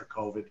open after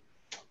COVID.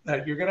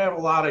 That you're going to have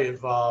a lot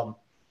of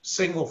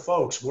single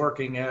folks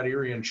working at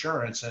Erie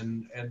Insurance,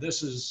 and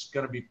this is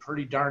going to be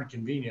pretty darn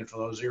convenient for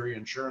those Erie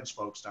Insurance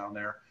folks down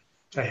there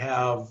to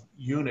have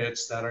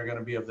units that are going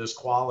to be of this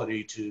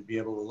quality to be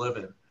able to live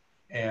in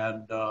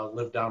and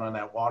live down on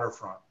that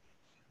waterfront.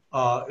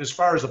 As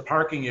far as the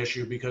parking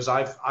issue, because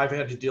I've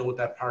had to deal with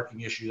that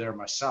parking issue there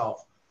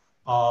myself,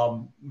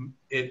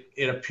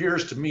 it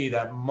appears to me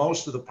that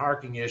most of the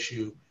parking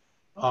issue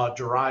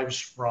derives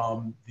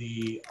from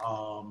the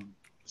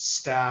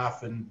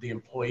staff and the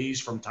employees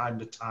from time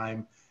to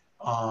time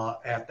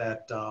at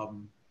that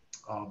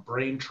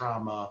brain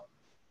trauma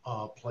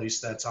place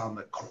that's on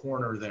the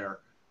corner there.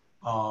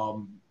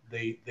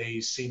 They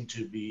seem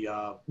to be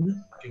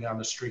parking on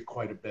the street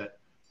quite a bit.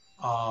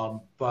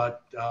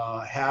 But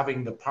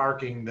having the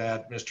parking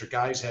that Mr.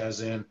 Geis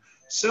has in,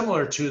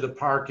 similar to the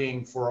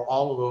parking for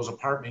all of those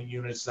apartment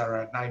units that are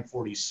at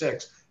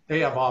 946,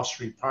 they have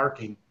off-street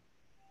parking,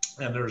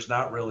 and there's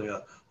not really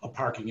a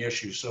parking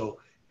issue. So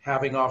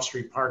having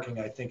off-street parking,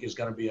 I think, is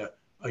going to be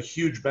a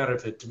huge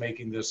benefit to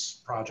making this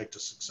project a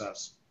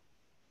success.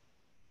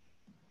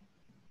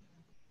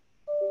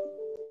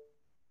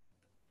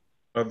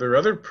 Are there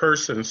other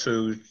persons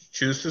who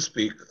choose to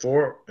speak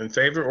for, in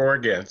favor, or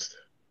against?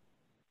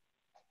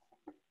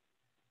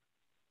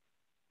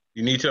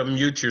 You need to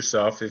unmute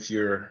yourself if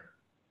you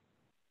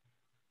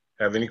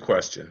have any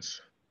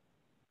questions.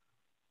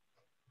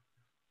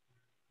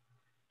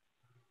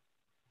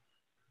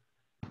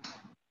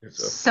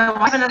 So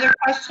I have another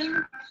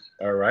question.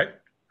 All right.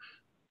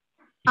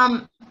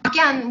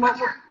 Again, what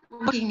we're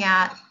looking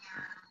at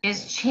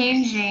is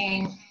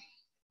changing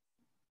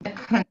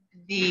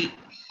the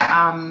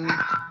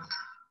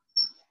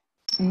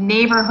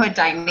neighborhood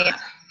dynamic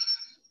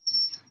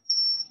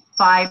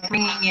by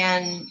bringing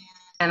in,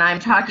 and I'm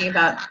talking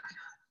about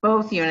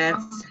both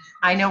units.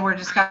 I know we're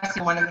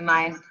discussing one in the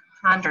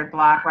 900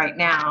 block right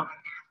now,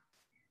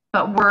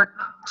 but we're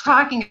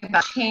talking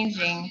about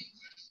changing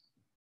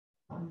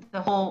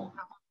the whole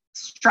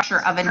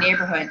structure of a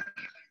neighborhood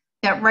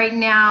that right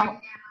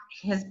now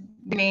has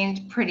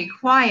remained pretty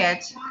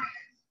quiet.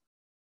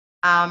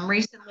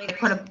 Recently, they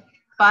put a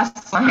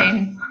bus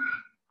line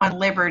on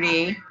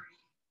Liberty,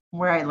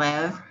 where I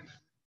live.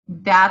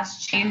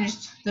 That's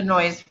changed the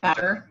noise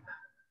factor.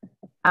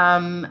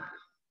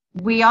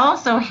 We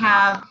also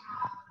have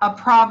a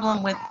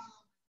problem with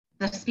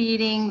the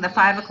speeding, the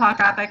 5 o'clock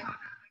traffic.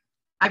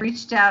 I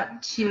reached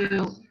out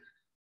to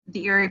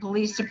the Erie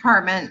Police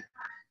Department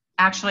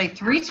actually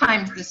 3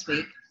 times this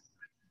week,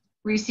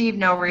 received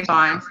no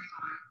response.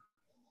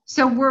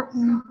 So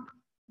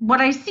what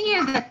I see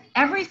is that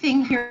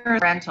everything here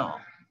is rental.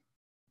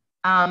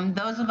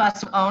 Those of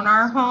us who own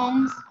our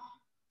homes,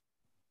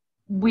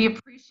 we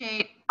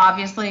appreciate,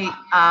 obviously,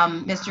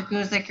 Mr.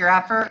 Guzik, your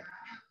effort.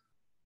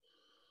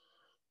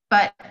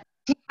 But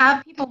to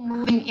have people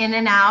moving in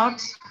and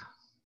out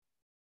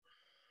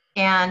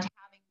and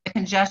having the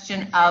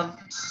congestion of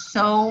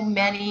so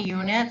many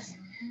units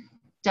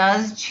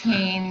does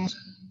change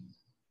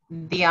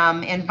the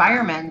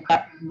environment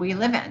that we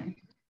live in.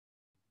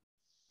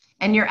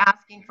 And you're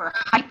asking for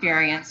height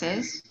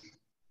variances.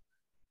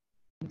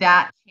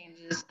 that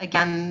changes,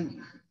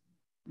 again,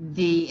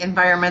 the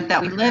environment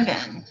that we live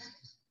in.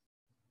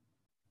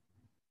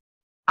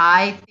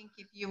 I think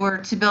if you were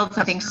to build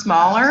something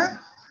smaller,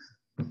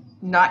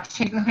 not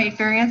changing the height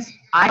variance,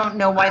 I don't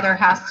know why there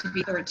has to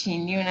be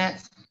 13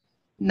 units,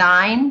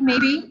 9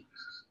 maybe.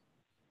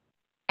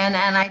 And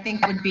I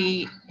think that would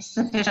be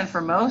sufficient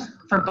for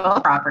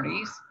both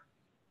properties.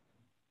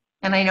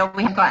 And I know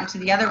we haven't gotten to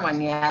the other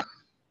one yet,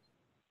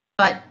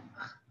 but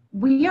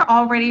we are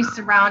already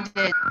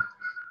surrounded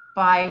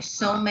by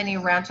so many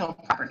rental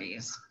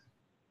properties.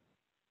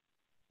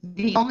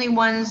 The only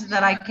ones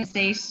that I can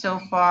say so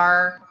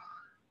far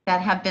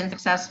that have been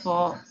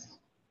successful,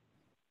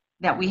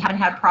 that we haven't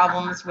had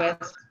problems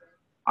with,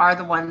 are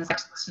the ones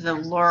next to the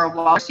Laura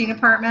Wallerstein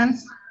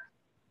Apartments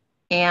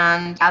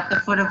and at the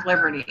foot of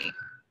Liberty.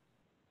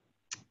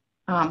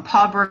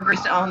 Paul Berger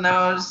used to own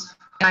those,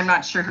 and I'm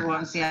not sure who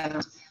owns the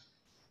others.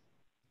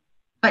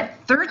 But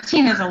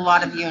 13 is a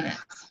lot of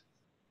units.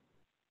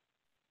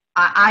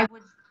 I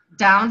would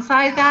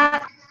downsize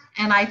that,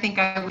 and I think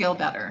I would feel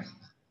better.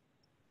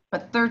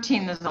 But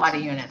 13 is a lot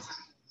of units.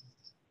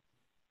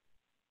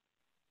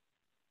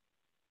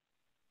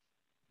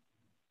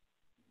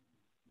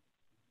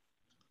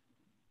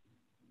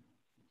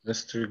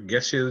 Mr.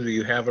 Geshu, do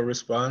you have a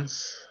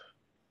response?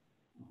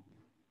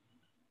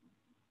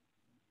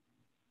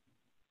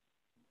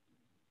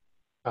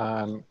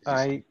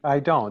 I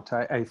don't.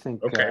 I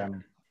think. Okay.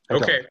 I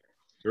Okay. don't.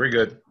 Very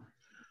good.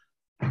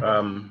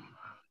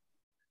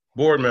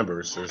 Board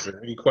members, is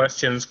there any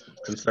questions,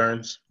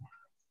 concerns?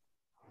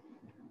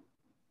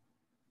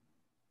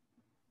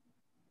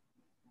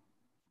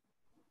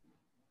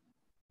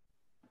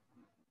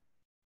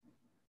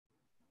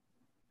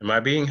 Am I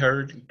being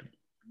heard?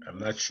 I'm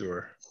not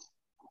sure.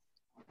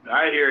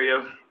 I hear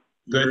you.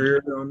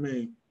 Good. On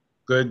me.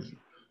 Good.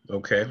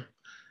 Okay.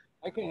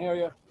 I can hear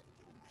you.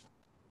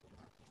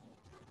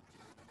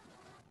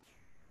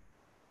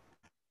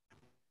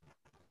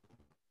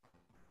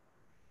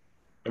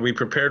 Are we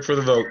prepared for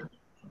the vote?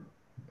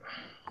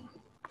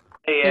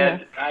 Hey,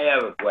 Ed, I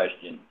have a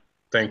question.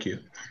 Thank you.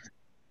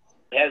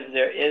 Has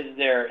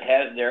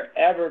there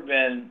ever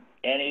been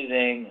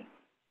anything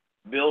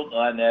built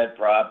on that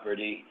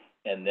property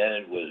and then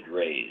it was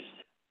raised?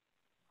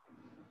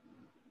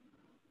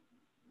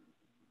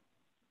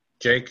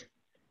 Jake?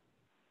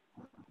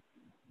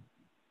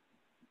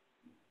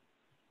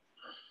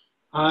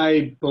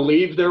 I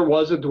believe there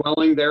was a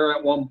dwelling there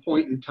at one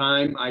point in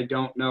time. I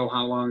don't know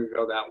how long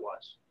ago that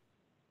was.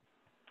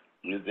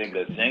 You think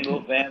a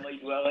single family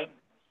dwelling?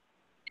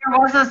 There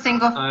was a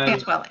single family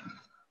dwelling.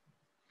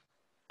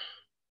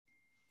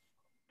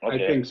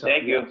 Okay. I think so.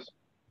 Thank you. Yes.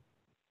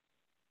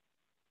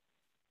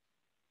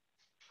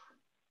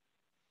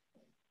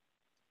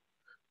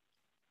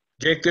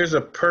 Jake, there's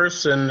a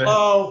person.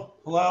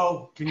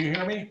 Hello, can you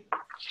hear me?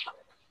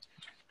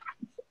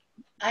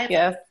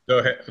 Yes. Go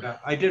ahead. Yeah,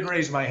 I did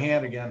raise my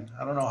hand again.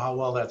 I don't know how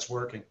well that's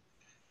working.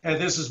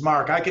 And this is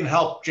Mark. I can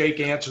help Jake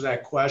answer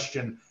that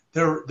question.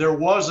 There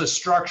was a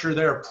structure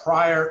there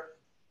prior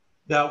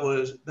that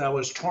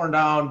was torn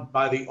down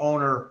by the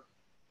owner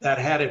that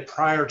had it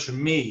prior to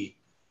me,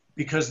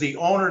 because the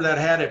owner that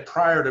had it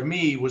prior to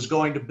me was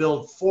going to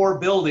build 4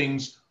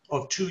 buildings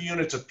of 2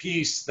 units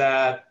apiece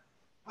that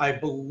I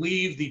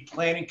believe the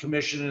Planning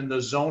Commission and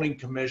the Zoning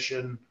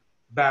Commission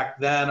back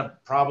then,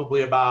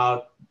 probably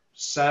about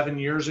 7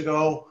 years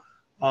ago,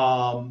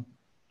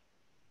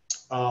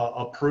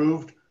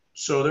 approved.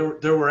 So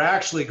there were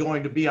actually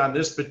going to be on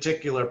this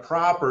particular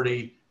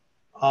property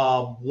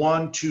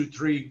 1, 2,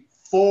 3,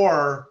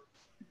 4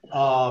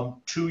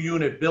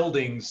 2-unit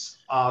buildings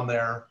on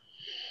there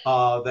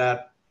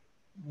that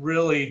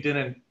really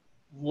didn't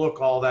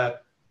look all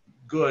that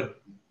good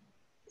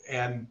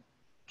and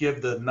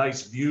give the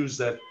nice views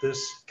that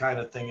this kind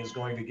of thing is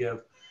going to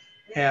give.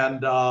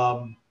 And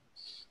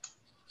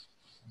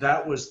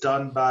that was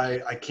done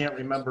by, I can't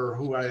remember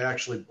who I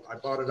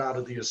bought it out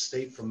of the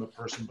estate from the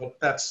person, but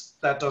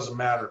that doesn't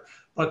matter.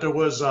 But there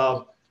was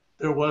a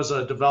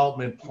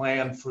development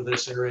plan for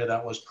this area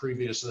that was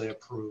previously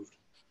approved.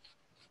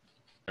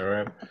 All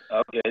right.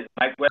 Okay,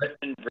 my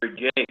question for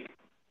Jake.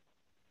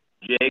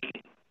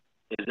 Jake,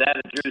 is that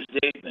a true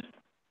statement?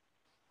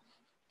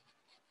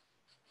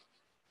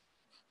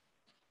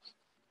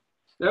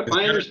 Yep,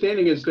 my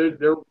understanding is that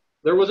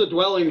there was a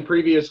dwelling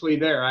previously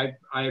there.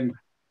 I'm.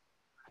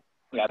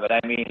 Yeah, but I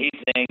mean, he's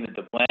saying that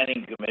the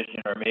Planning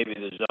Commission or maybe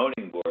the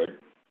Zoning Board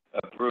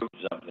approved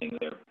something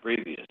there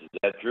previous. Is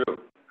that true?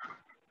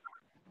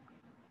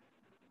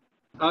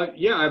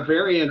 Yeah, a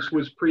variance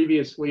was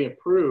previously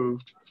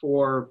approved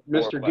for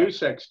Mr.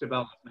 Dusek's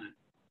development.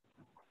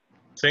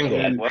 Single.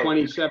 In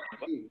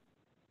 2017.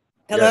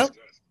 Hello? Yes.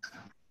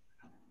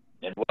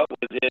 And what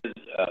was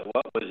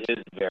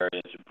his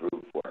variance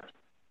approved for?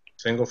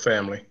 Single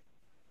family.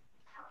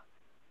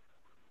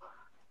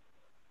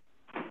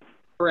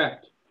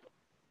 Correct.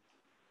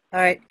 All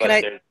right. But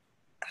Can I?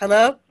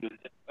 Hello?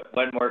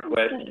 One more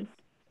question.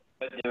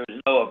 But there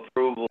was no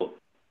approval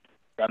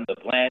from the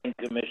Planning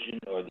Commission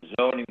or the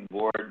Zoning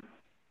Board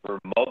for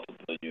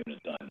multiple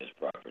units on this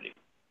property.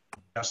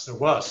 Yes, there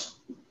was.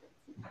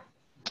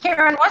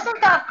 Karen, wasn't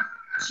that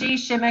G.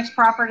 Shimmick's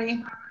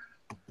property?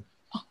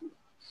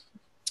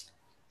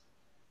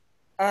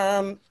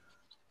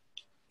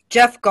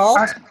 Jeff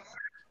Galt?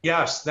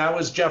 Yes, that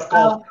was Jeff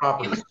Galt's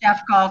property. It was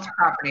Jeff Galt's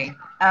property.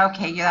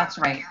 Okay, yeah, that's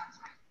right.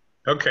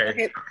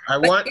 Okay, I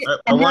want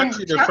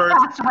you to Jeff first,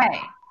 passed away.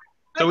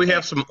 so we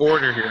have some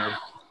order here.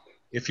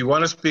 If you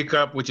want to speak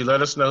up, would you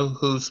let us know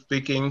who's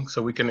speaking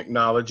so we can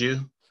acknowledge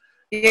you?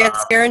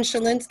 Yes, Karen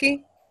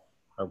Shalinsky.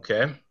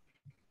 Okay.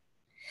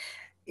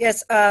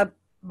 Yes,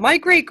 my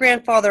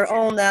great-grandfather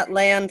owned that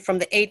land from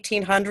the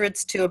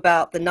 1800s to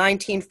about the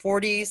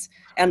 1940s,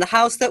 and the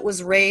house that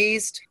was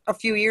raised a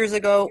few years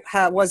ago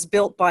was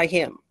built by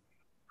him.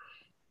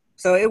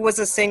 So it was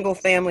a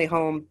single-family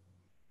home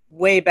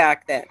way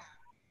back then.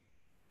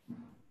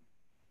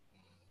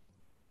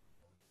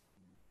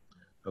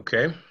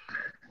 Okay.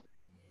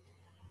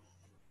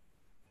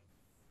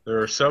 There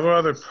are several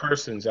other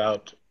persons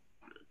out.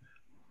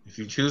 If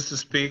you choose to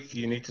speak,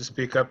 you need to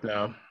speak up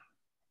now.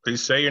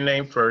 Please say your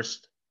name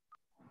first.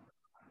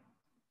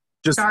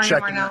 Just Daria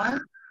checking. Marnella.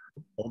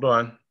 Hold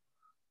on.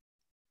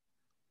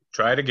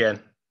 Try it again.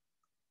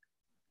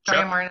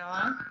 Daria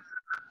Marnella.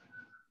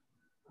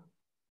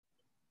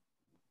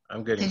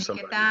 I'm getting Did you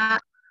somebody. get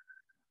that?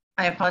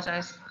 I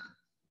apologize.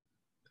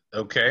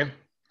 Okay.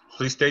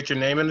 Please state your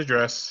name and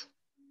address.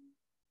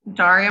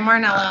 Daria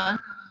Marnella,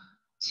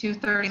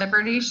 230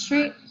 Liberty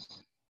Street.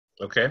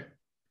 Okay.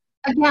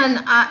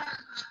 Again,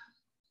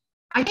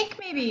 I think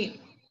maybe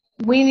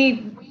we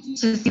need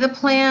to see the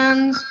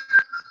plans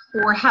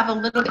or have a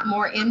little bit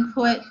more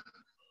input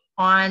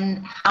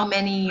on how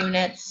many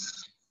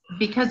units,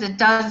 because it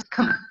does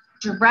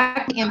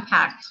directly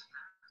impact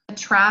the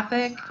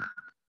traffic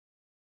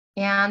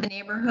and the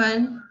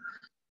neighborhood.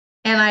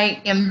 And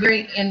I am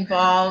very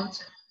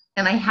involved,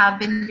 and I have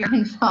been very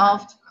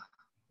involved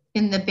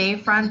in the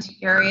Bayfront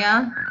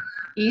area,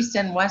 east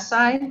and west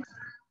side.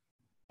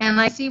 And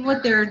I see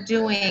what they're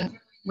doing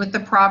with the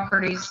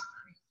properties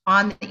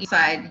on the east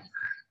side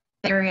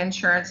that area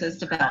insurance is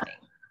developing.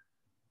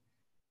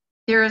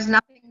 There is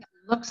nothing that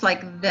looks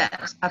like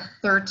this, a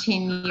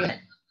 13-unit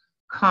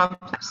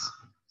complex.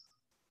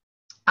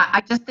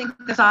 I just think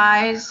the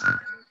size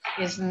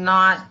is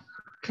not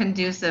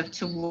conducive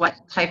to what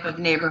type of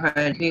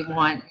neighborhood we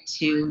want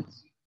to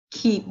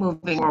keep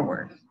moving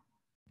forward.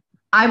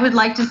 I would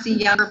like to see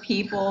younger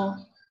people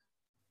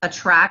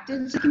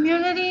attracted to the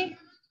community,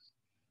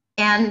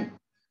 and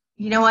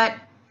you know what,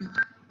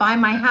 buy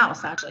my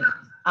house actually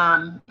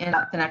in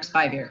the next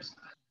 5 years.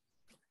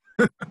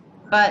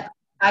 But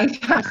I'm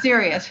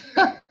serious.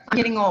 I'm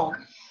getting old.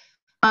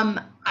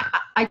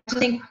 I just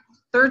think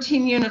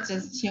 13 units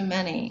is too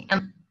many,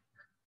 and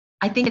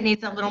I think it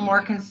needs a little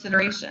more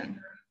consideration.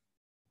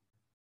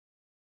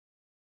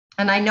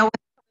 And I know,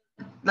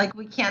 like,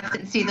 we can't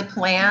sit and see the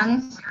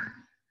plans,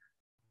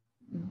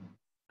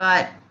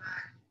 but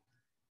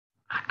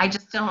I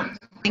just don't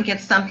think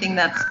it's something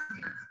that's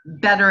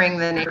bettering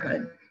the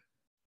neighborhood.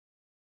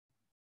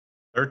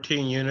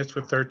 13 units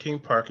with 13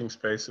 parking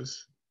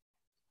spaces.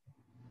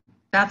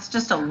 That's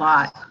just a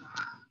lot.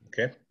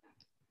 Okay.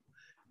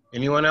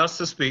 Anyone else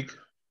to speak?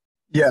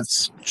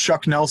 Yes,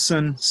 Chuck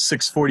Nelson,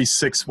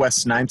 646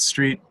 West 9th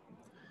Street.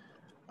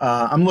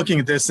 I'm looking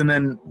at this, and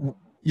then,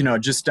 you know,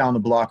 just down the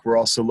block, we're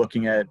also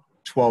looking at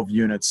 12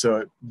 units.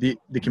 So the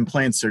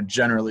complaints are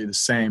generally the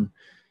same.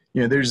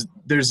 You know,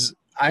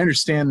 I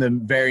understand the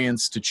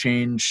variance to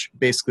change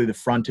basically the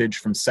frontage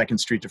from 2nd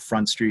Street to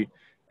Front Street,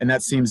 and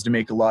that seems to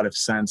make a lot of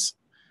sense.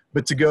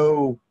 But to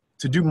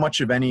do much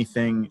of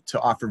anything to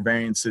offer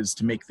variances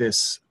to make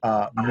this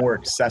more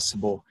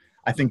accessible,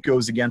 I think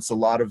goes against a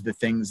lot of the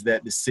things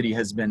that the city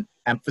has been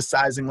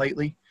emphasizing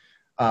lately.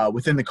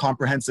 Within the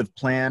comprehensive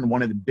plan,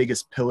 one of the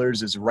biggest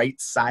pillars is right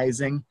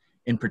sizing,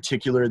 in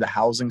particular the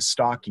housing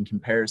stock in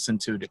comparison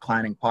to a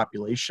declining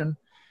population,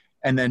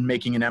 and then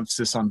making an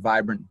emphasis on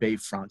vibrant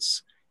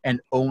bayfronts and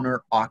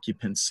owner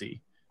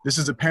occupancy. This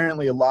is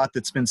apparently a lot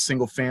that's been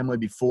single family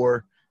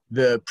before.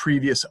 The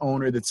previous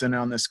owner that's in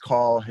on this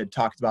call had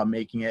talked about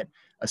making it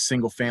a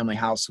single family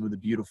house with a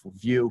beautiful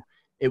view.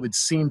 It would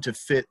seem to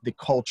fit the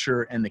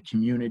culture and the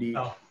community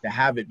to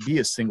have it be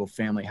a single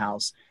family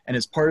house. And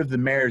as part of the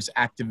mayor's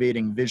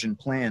activating vision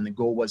plan, the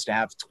goal was to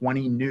have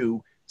 20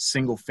 new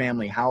single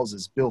family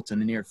houses built in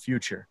the near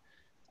future.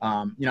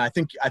 You know, I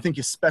think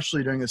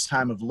especially during this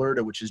time of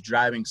LRTA, which is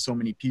driving so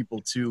many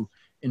people to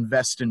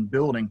invest in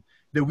building,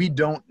 that we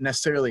don't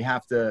necessarily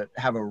have to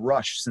have a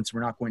rush, since we're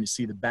not going to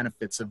see the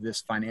benefits of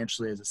this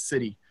financially as a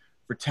city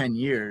for 10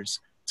 years,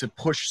 to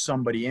push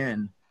somebody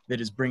in that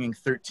is bringing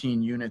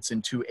 13 units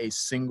into a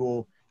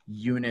single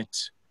unit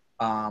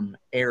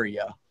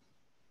area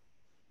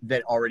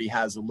that already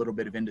has a little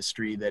bit of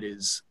industry that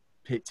is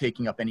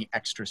taking up any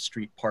extra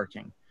street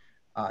parking.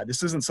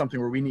 This isn't something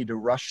where we need to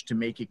rush to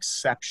make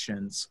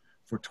exceptions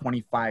for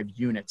 25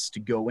 units to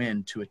go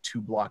into a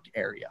 2-block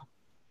area.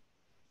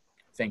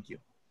 Thank you.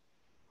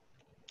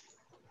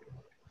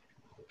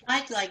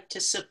 I'd like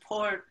to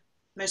support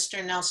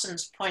Mr.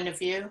 Nelson's point of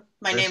view.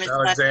 My Ms. name is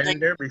Leslie.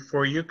 Alexander,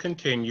 before you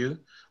continue,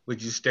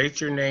 would you state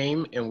your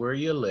name and where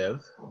you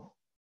live?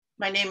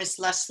 My name is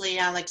Leslie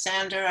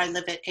Alexander. I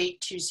live at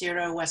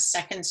 820 West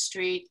 2nd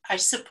Street. I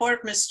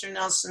support Mr.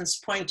 Nelson's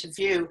point of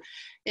view.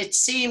 It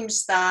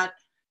seems that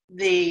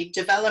the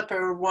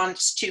developer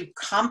wants to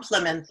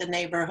complement the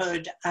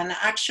neighborhood, and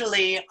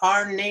actually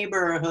our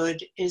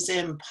neighborhood is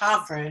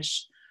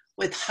impoverished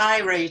with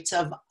high rates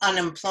of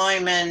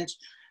unemployment,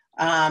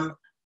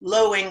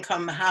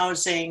 low-income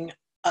housing.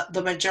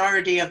 The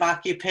majority of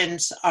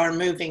occupants are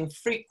moving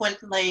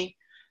frequently,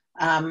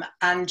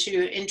 and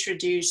to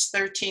introduce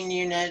 13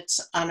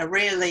 units on a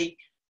really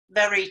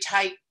very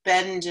tight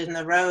bend in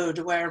the road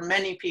where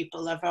many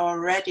people have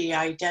already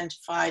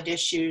identified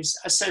issues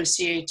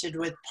associated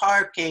with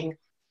parking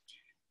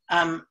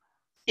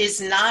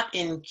is not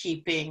in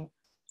keeping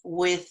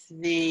with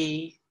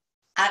the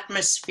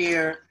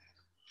atmosphere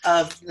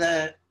of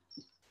the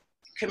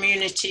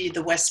community,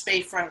 the West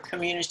Bayfront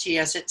community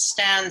as it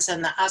stands,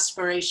 and the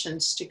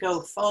aspirations to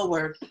go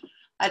forward.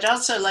 I'd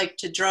also like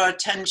to draw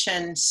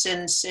attention,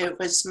 since it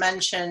was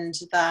mentioned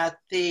that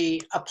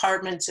the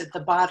apartments at the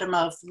bottom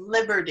of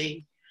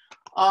Liberty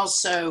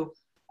also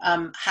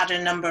had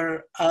a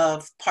number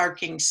of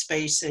parking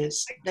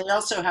spaces. They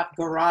also have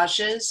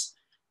garages,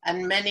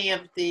 and many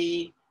of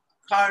the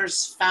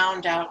cars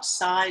found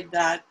outside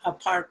that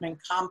apartment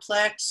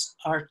complex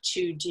are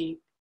too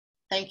deep.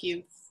 Thank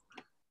you.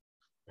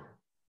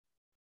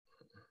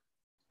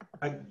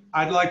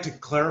 I'd like to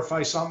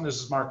clarify something.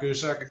 This is Mark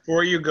Gusak.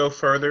 Before you go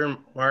further,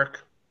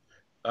 Mark,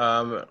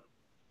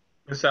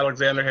 Ms.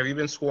 Alexander, have you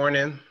been sworn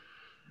in?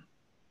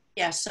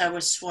 Yes, I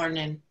was sworn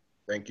in.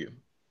 Thank you.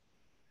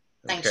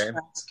 Thanks Okay. for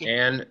asking.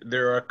 And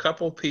there are a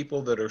couple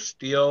people that are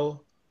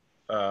still,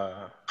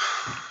 you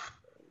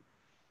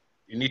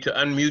need to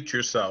unmute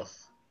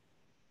yourself.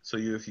 So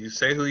if you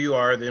say who you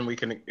are, then we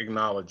can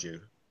acknowledge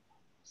you.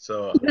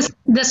 So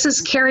This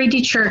is Carrie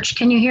DeChurch.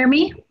 Can you hear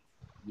me?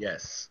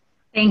 yes.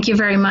 Thank you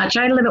very much.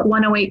 I live at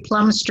 108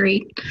 Plum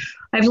Street.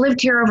 I've lived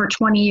here over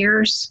 20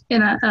 years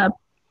in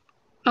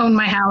own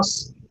my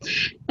house.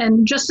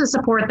 And just to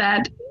support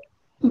that,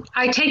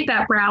 I take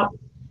that route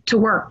to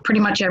work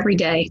pretty much every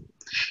day.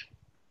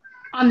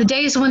 On the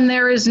days when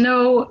there is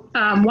no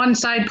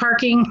one-side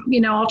parking,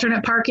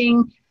 alternate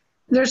parking,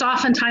 there's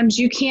oftentimes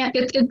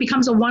it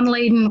becomes a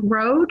one-lane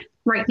road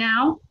right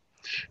now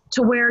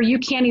to where you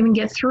can't even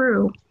get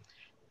through.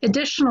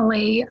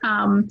 Additionally,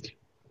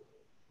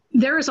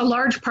 there is a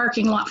large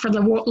parking lot for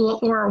the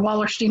Laura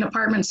Wallerstein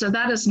apartment, so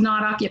that is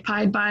not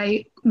occupied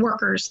by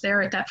workers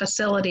there at that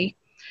facility.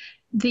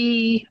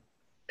 The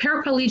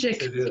paraplegic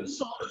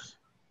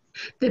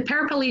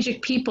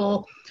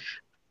people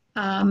that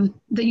are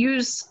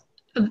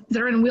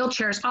in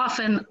wheelchairs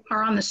often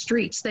are on the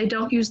streets. They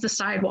don't use the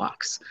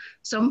sidewalks.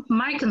 So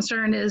my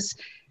concern is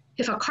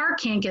if a car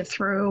can't get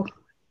through,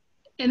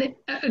 and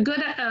a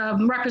good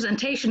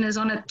representation is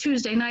on a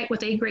Tuesday night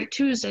with 8 Great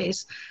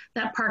Tuesdays,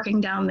 that parking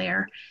down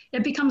there,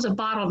 it becomes a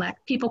bottleneck.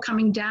 People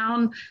coming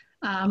down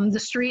the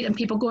street and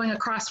people going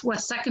across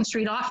West 2nd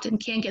Street often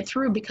can't get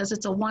through because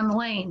it's a one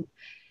lane.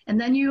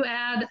 And then you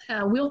add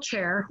a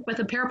wheelchair with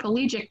a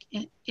paraplegic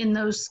in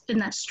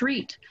that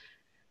street.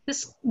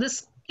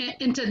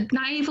 And to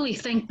naively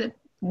think that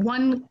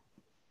one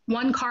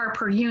car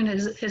per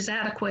unit is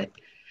adequate,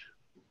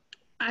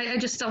 I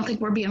just don't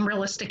think we're being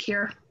realistic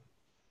here.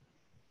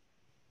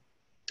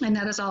 And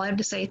that is all I have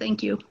to say.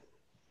 Thank you.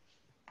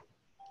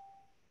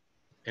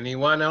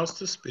 Anyone else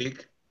to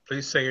speak?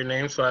 Please say your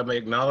name so I may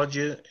acknowledge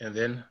you and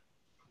then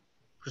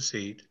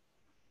proceed.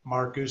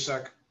 Mark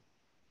Gusak.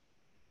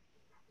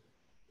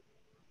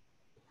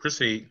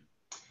 Proceed.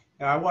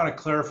 I want to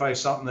clarify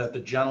something that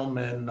the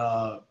gentleman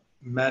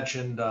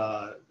mentioned,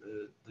 the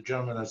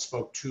gentleman that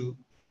spoke two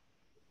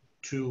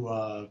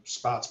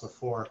spots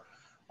before.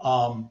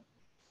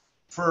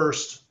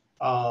 First,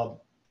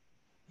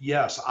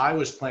 yes, I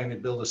was planning to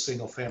build a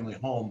single family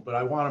home, but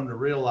I want him to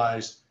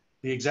realize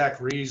the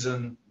exact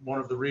reason, one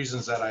of the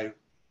reasons that I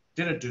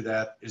didn't do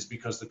that is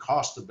because the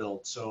cost to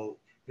build. So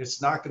it's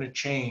not going to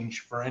change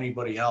for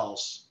anybody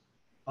else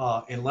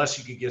unless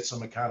you could get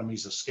some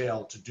economies of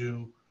scale to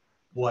do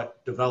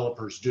what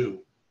developers do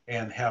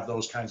and have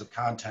those kinds of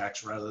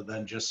contacts rather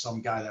than just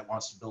some guy that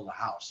wants to build a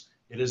house.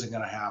 It isn't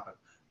going to happen.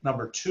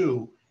 Number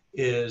two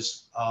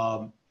is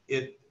I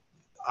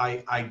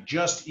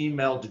just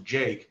emailed to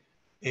Jake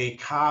a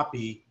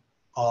copy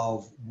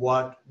of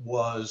what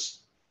was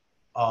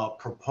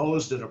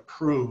proposed and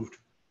approved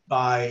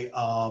by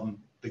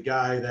the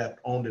guy that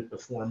owned it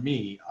before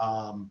me.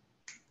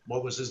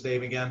 What was his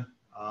name again?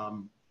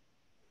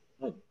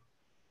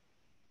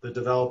 The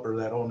developer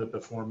that owned it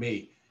before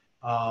me.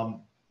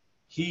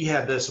 He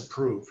had this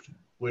approved,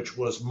 which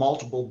was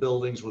multiple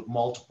buildings with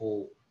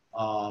multiple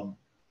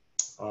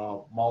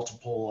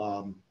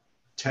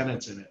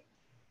tenants in it.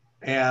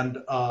 And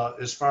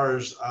as far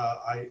as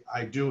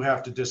I do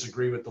have to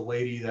disagree with the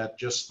lady that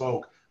just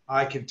spoke.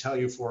 I can tell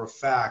you for a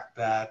fact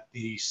that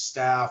the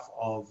staff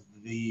of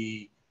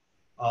the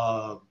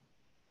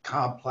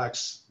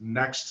complex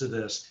next to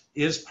this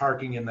is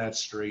parking in that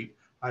street.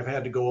 I've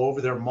had to go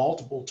over there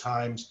multiple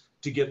times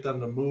to get them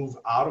to move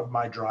out of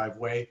my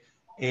driveway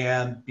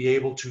and be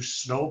able to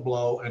snow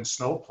blow and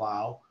snow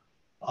plow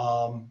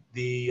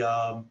the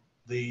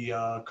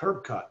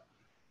curb cut.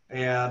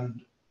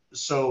 And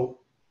so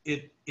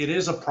it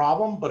is a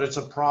problem, but it's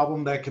a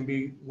problem that can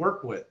be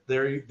worked with.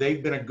 They've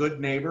been a good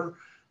neighbor.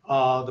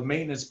 The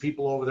maintenance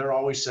people over there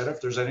always said, if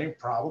there's any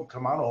problem,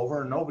 come on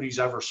over, and nobody's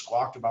ever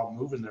squawked about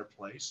moving their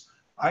place.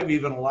 I've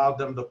even allowed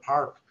them to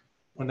park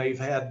when they've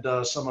had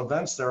some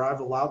events there.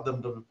 I've allowed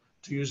them to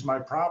use my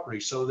property.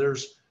 So there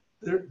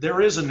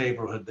is a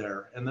neighborhood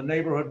there, and the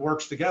neighborhood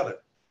works together.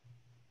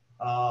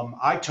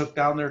 I took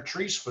down their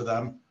trees for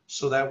them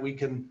so that we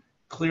can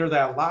clear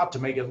that lot to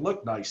make it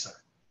look nicer.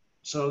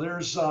 So there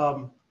is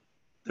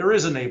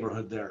a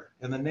neighborhood there,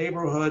 and the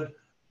neighborhood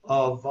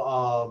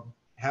of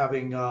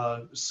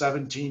having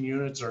 17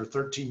 units or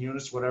 13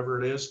 units, whatever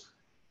it is,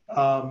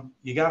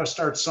 you got to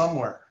start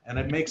somewhere, and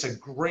it makes a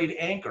great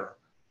anchor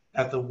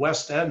at the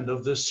west end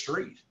of this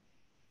street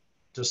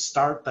to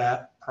start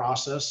that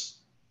process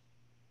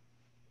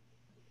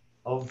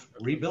of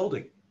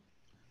rebuilding.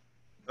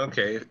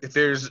 Okay, if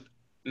there's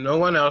no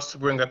one else to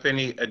bring up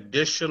any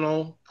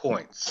additional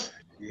points,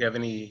 you have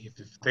any,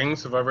 if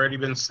things have already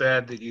been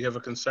said that you have a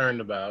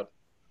concern about,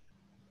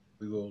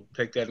 we will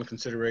take that in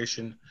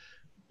consideration.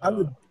 I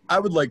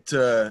would like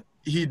to,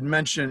 he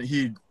mentioned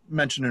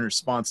in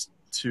response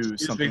to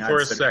Excuse something me for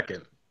I a said.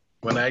 second.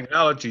 When I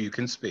acknowledge you, you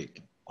can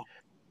speak.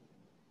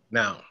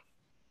 Now,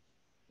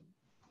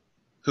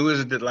 who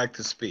is it that'd like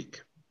to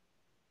speak?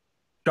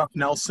 Chuck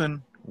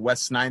Nelson,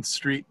 West 9th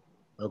Street.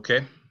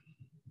 Okay.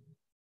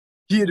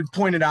 He had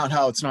pointed out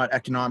how it's not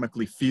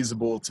economically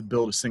feasible to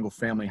build a single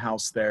family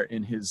house there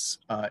in his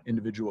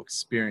individual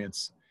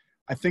experience.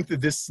 I think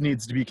that this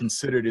needs to be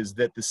considered is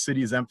that the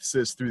city's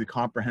emphasis through the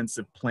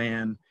comprehensive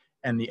plan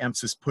and the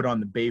emphasis put on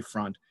the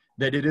bayfront,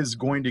 that it is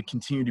going to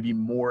continue to be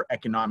more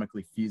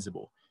economically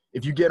feasible.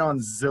 If you get on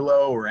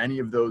Zillow or any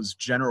of those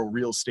general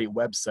real estate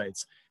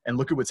websites and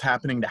look at what's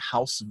happening to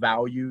house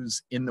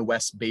values in the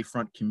West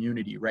Bayfront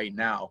community right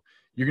now,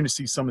 you're going to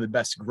see some of the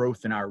best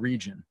growth in our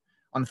region.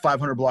 On the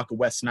 500 block of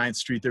West 9th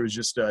Street, there was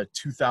just a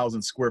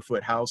 2,000 square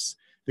foot house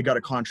that got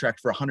a contract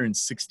for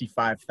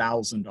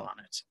 $165,000 on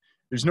it.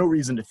 There's no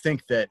reason to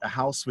think that a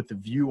house with a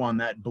view on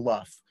that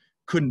bluff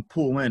couldn't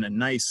pull in a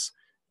nice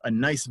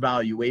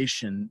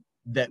valuation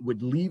that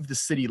would leave the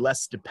city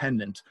less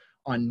dependent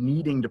on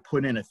needing to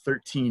put in a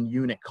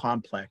 13-unit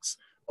complex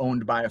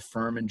owned by a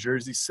firm in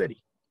Jersey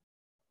City.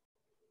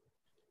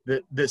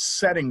 The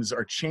settings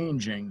are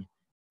changing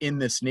in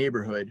this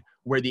neighborhood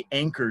where the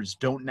anchors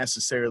don't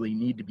necessarily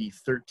need to be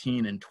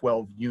 13 and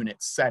 12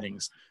 unit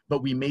settings,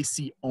 but we may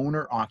see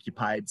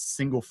owner-occupied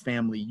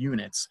single-family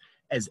units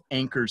as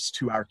anchors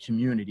to our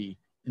community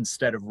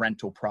instead of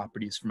rental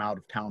properties from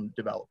out-of-town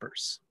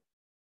developers.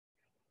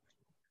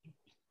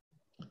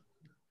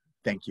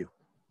 Thank you.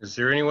 Is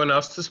there anyone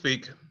else to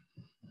speak?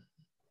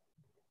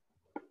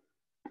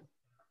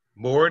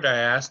 Board, I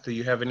ask, do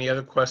you have any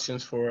other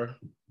questions for?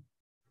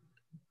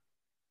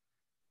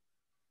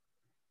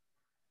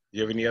 Do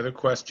you have any other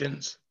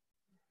questions?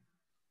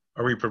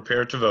 Are we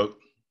prepared to vote?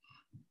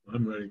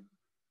 I'm ready.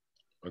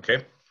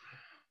 Okay.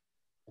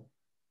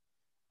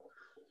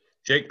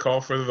 Jake,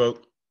 call for the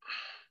vote.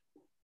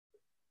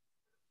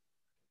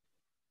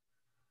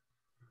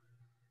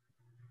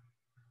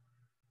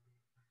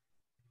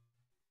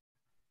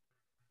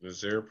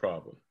 Is there a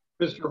problem?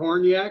 Mr.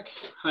 Horniak,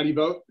 how do you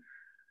vote?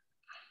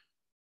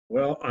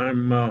 Well,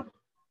 I'm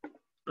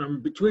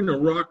between a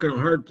rock and a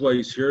hard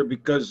place here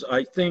because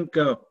I think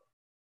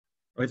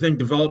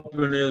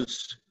development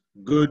is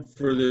good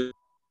for the,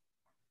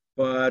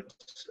 but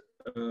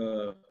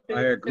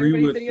I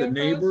agree with the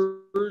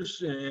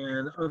neighbors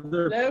and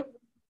other. Hello? Is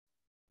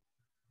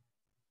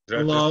that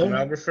Hello? the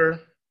stenographer?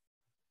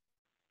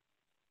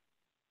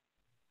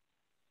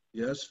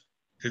 Yes.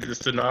 Did the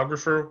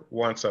stenographer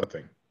want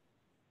something?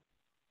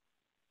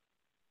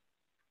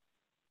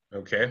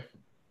 Okay.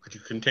 Could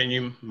you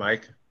continue,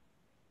 Mike?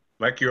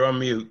 Mike, you're on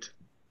mute.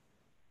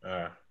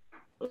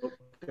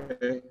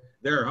 Okay.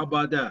 There, how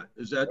about that?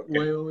 Is that the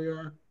way we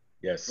are?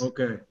 Yes.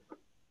 Okay.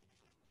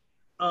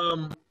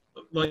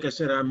 Like I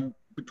said, I'm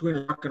between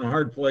a rock and a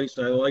hard place.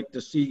 I like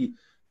to see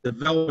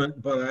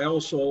development, but I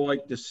also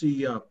like to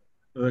see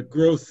the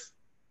growth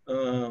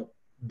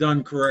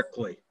done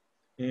correctly.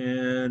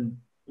 And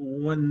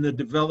when the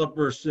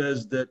developer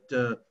says that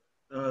the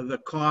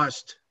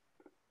cost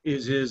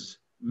is his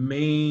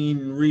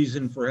main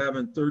reason for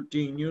having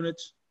 13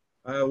 units,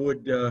 I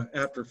would,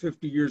 after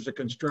 50 years of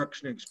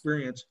construction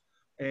experience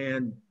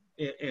and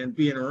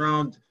being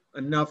around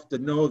enough to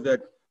know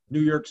that New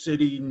York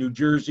City, New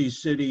Jersey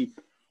City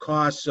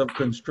costs of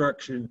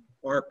construction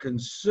are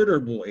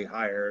considerably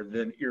higher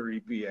than Erie,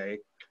 PA.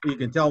 You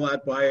can tell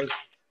that by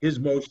his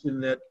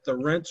motion that the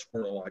rents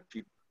were a lot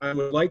cheaper. I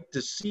would like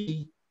to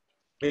see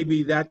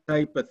maybe that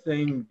type of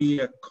thing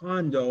be a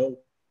condo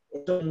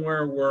or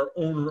somewhere where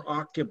owner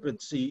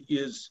occupancy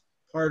is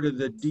part of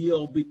the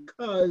deal,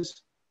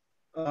 because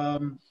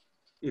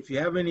if you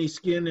have any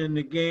skin in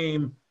the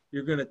game,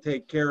 you're going to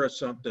take care of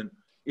something.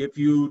 If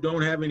you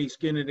don't have any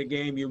skin in the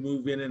game, you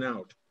move in and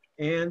out.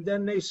 And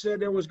then they said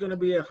there was going to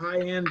be a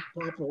high-end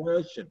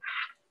population.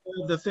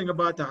 Well, the thing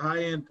about the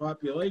high-end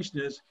population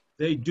is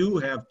they do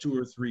have 2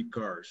 or 3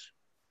 cars,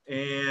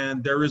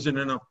 and there isn't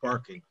enough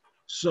parking.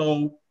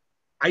 So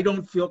I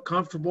don't feel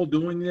comfortable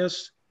doing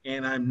this,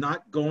 and I'm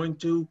not going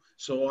to.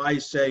 So I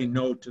say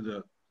no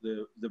to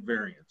the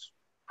variance.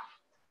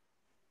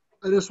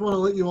 I just want to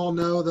let you all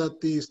know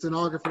that the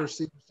stenographer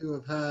seems to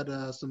have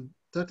had some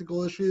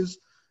technical issues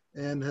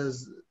and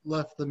has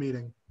left the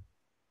meeting.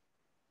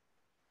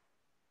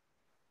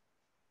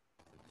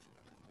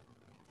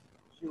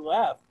 She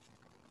left.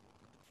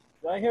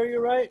 Did I hear you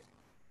right?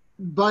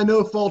 By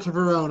no fault of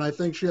her own. I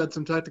think she had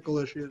some technical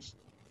issues.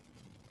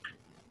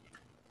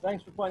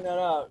 Thanks for pointing that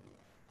out.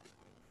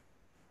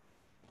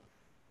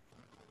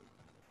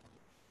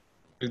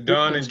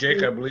 Don and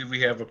Jake, I believe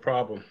we have a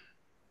problem.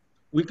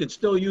 We could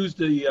still use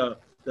the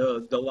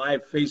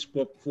live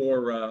Facebook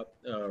for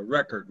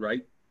record,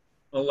 right?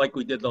 Like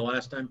we did the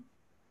last time.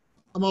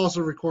 I'm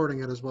also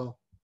recording it as well.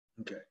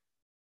 Okay.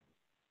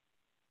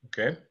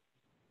 Okay.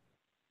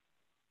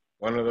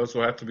 One of those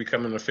will have to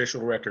become an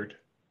official record.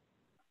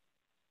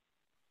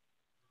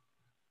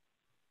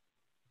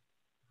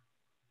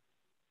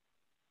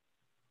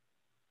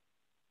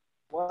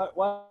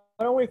 Why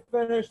don't we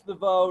finish the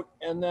vote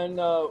and then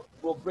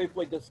we'll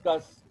briefly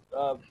discuss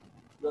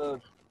the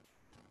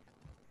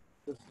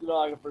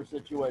stenographer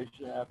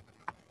situation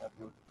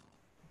after.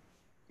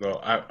 Well,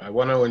 I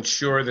want to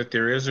ensure that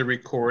there is a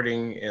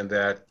recording and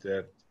that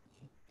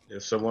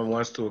if someone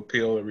wants to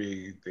appeal,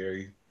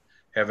 they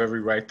have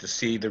every right to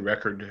see the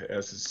record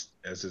as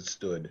it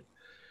stood.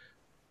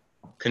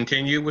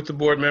 Continue with the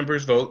board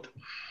members' vote.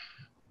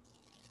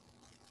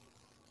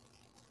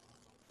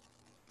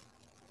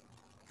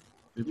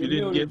 If you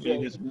didn't get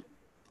me,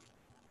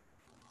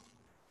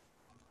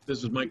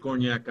 this is Mike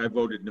Gorniak. I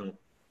voted no.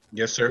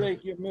 Yes, sir.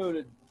 Jake, you're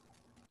muted.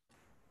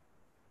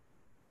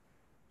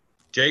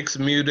 Jake's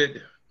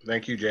muted.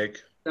 Thank you,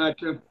 Jake.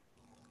 Gotcha.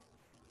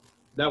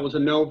 That was a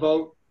no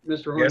vote,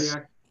 Mr. Horniak? Yes.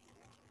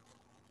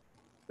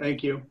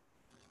 Thank you.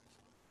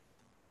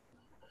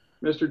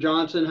 Mr.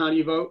 Johnson, how do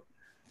you vote?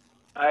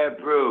 I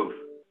approve.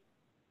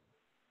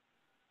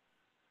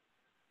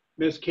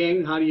 Ms.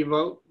 King, how do you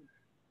vote?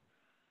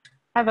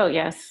 I vote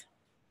yes.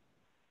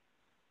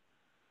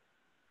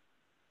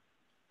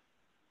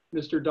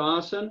 Mr.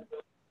 Dawson?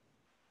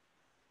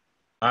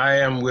 I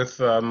am with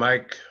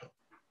Mike.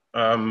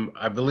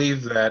 I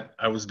believe that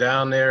I was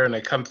down there and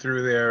I come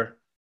through there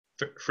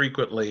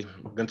frequently.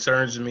 What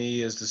concerns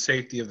me is the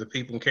safety of the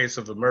people in case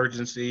of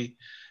emergency,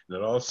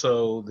 and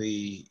also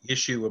the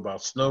issue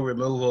about snow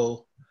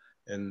removal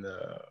and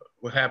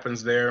what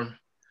happens there.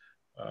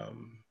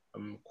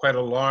 I'm quite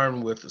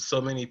alarmed with so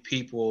many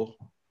people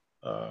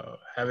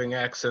having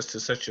access to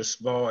such a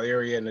small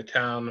area in the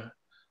town,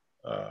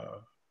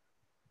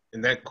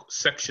 in that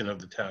section of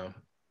the town.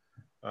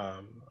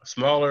 A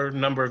smaller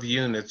number of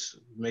units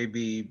may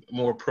be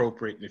more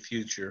appropriate in the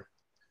future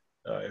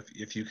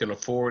if you can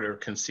afford or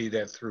can see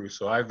that through.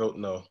 So I vote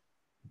no.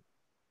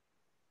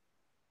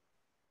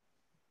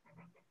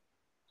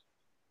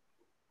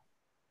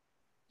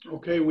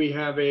 Okay, we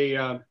have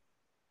a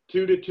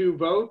 2-2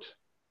 vote,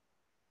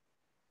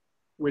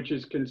 which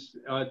is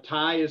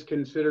tie is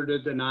considered a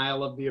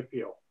denial of the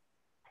appeal.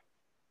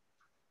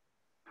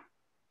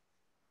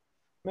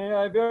 May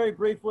I very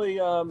briefly,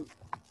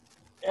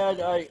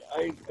 Ed, I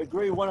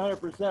agree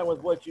 100%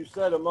 with what you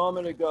said a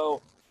moment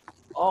ago.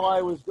 All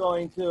I was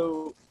going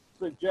to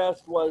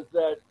suggest was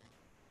that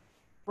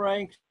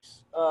Frank's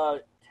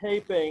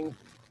taping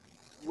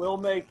will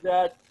make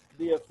that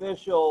the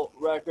official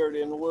record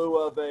in lieu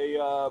of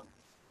a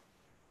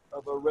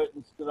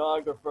written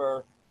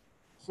stenographer,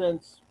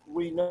 since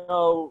we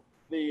know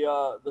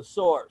the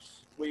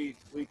source. We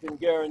can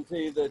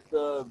guarantee that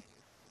the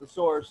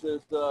source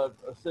is a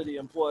city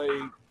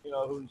employee,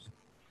 who's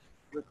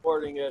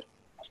recording it,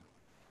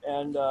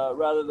 and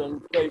rather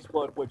than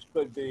Facebook, which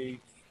could be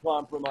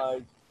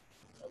compromised.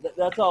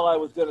 That's all I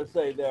was going to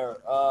say there.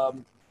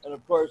 And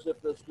of course,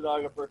 if the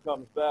stenographer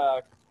comes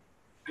back,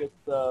 get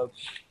the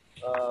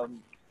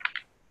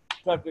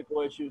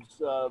technical issues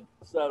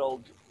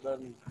settled,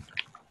 then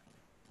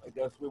I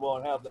guess we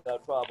won't have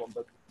that problem.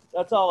 But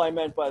that's all I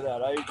meant by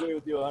that. I agree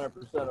with you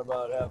 100%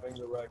 about having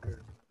the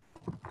record.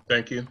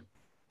 Thank you.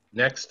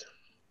 Next.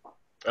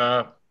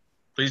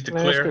 Please Can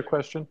I ask declare. a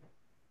question?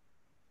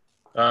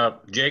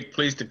 Jake,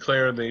 please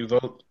declare the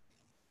vote.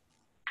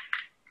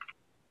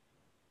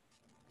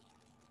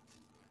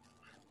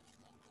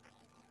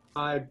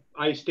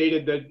 I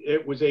stated that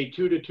it was a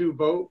 2-2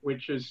 vote,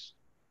 which is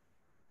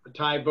a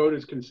tie vote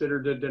is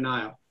considered a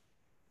denial.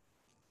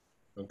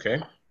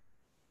 Okay.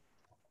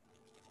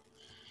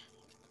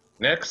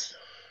 Next.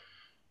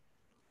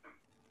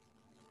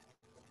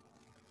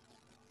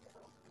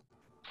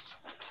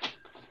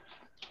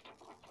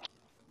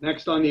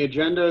 Next on the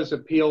agenda is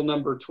appeal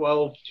number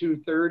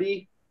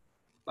 12230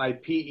 by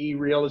PE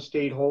Real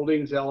Estate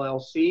Holdings,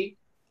 LLC,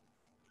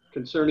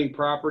 concerning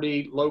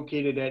property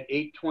located at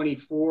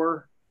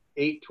 824,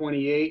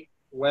 828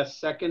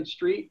 West 2nd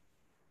Street,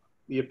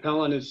 The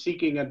appellant is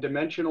seeking a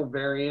dimensional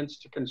variance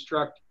to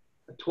construct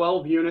a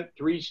 12-unit,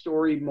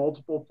 3-story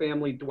multiple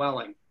family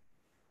dwelling.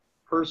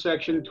 Per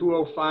section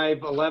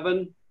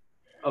 20511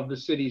 of the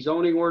city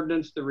zoning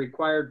ordinance, the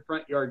required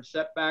front yard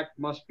setback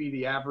must be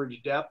the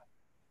average depth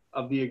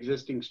of the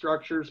existing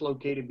structures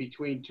located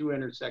between 2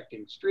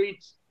 intersecting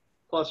streets,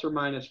 plus or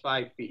minus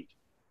 5 feet.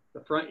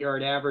 The front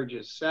yard average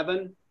is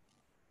 7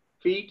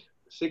 feet,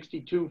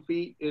 62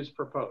 feet is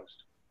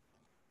proposed.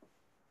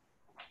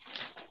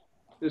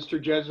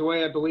 Mr.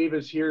 Jesue, I believe,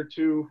 is here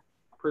to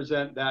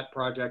present that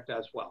project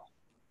as well.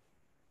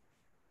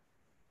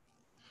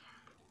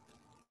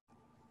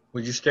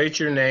 Would you state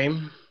your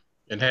name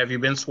and have you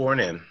been sworn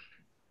in?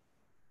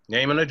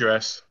 Name and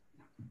address.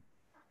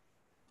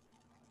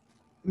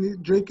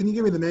 Jake, can you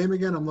give me the name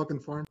again? I'm looking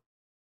for him.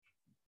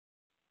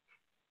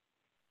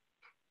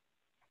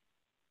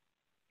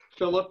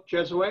 Philip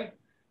Jesue.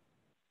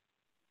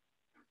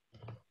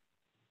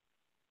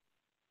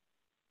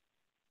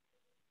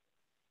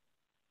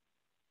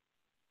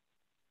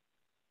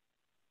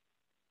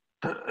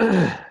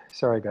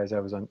 Sorry, guys, I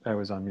was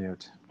on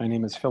mute. My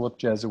name is Philip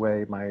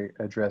Jesue. My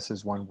address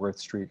is 1 Worth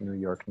Street, New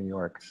York, New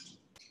York.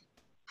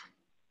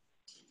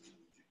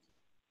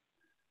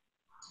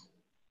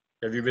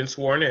 Have you been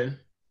sworn in?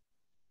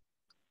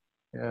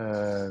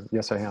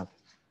 Yes, I have.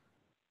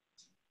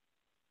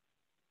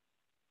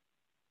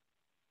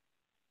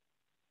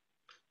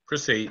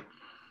 Proceed.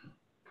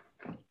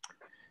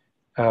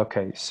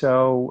 Okay,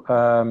 so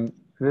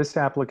this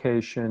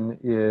application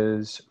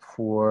is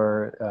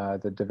for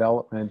the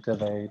development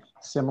of a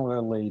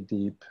similarly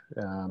deep,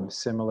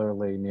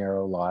 similarly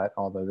narrow lot,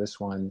 although this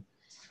one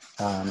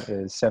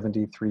is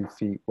 73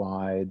 feet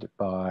wide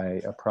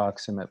by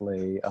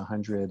approximately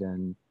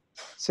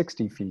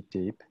 160 feet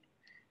deep.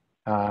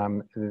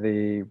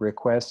 The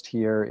request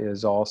here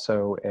is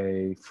also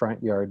a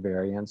front yard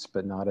variance,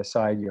 but not a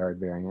side yard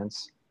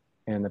variance.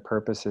 And the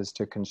purpose is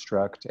to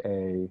construct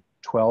a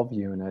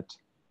 12-unit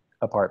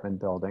apartment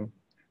building.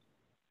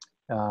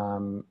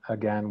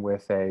 Again,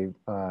 with a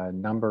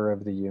number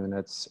of the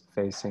units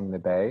facing the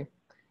bay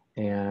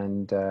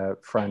and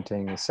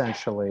fronting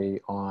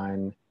essentially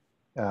on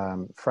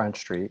Front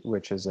Street,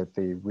 which is at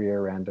the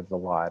rear end of the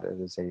lot. It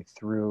is a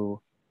through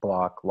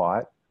block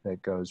lot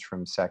that goes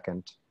from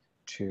 2nd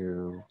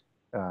to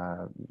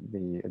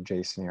the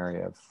adjacent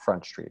area of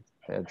Front Street,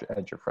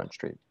 edge of Front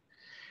Street.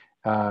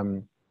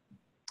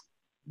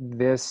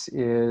 This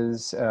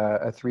is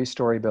a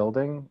 3-story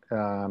building.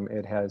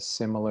 It has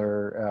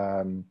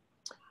similar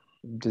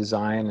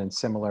design and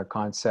similar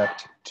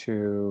concept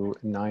to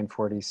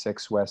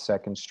 946 West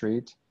 2nd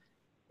Street.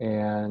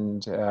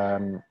 And,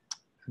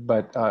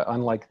 but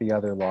unlike the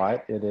other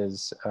lot, it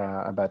is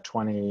about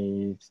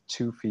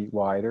 22 feet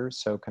wider,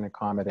 so can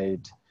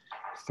accommodate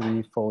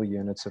 3 full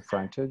units of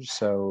frontage,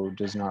 so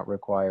does not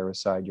require a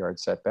side yard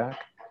setback.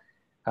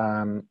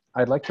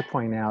 I'd like to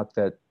point out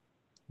that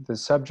the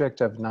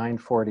subject of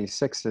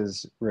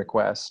 946's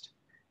request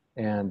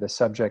and the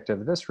subject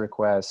of this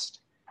request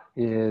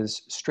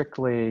is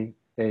strictly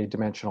a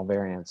dimensional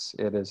variance.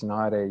 It is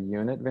not a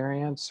unit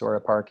variance or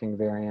a parking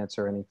variance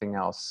or anything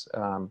else.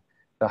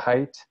 The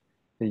height,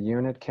 the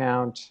unit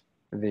count,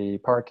 the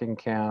parking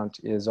count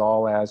is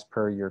all as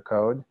per your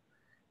code.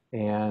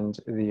 And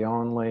the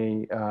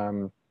only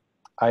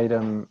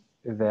item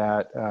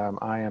that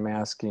I am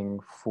asking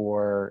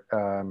for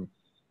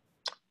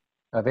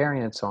a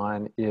variance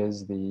on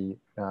is the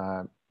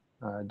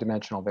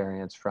dimensional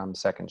variance from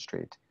 2nd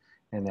Street.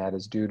 And that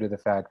is due to the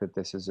fact that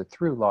this is a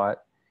through lot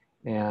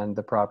and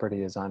the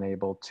property is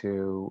unable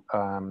to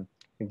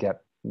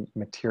get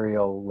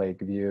material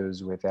lake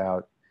views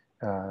without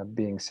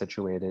being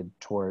situated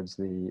towards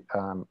the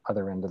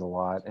other end of the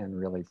lot and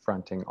really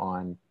fronting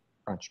on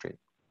Front Street.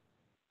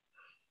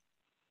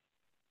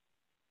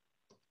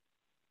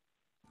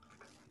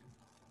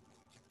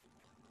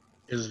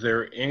 Is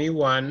there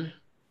anyone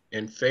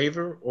in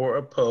favor or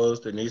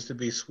opposed that needs to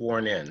be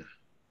sworn in?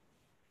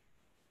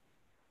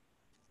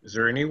 Is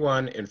there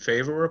anyone in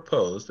favor or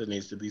opposed that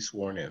needs to be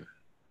sworn in?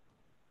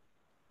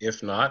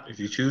 If not, if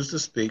you choose to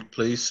speak,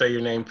 please say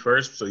your name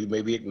first so you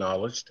may be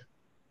acknowledged.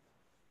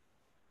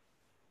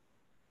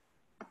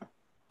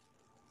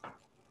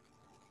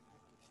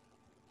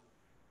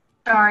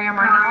 Daria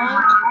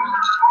Marnella,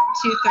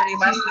 230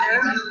 West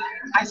 3rd.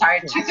 I'm sorry,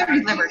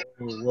 230 Liberty.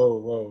 Whoa,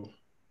 whoa.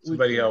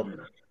 Somebody help me.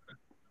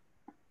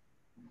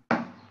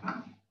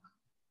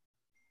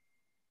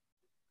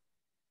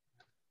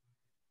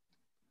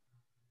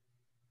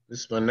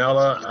 Ms.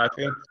 Manella, I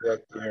think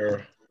that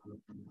your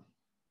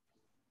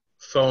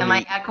phone... Am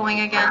I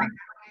echoing again?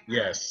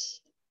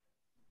 Yes.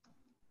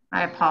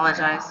 I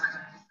apologize.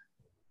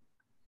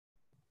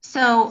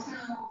 So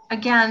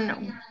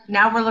again,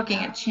 now we're looking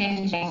at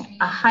changing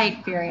a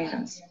height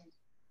variance.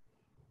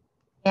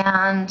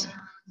 And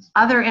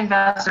other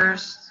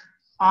investors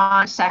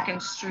on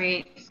 2nd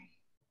Street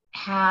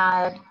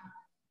had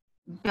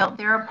built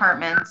their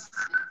apartments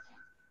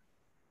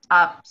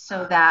up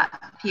so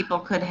that people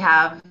could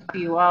have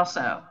view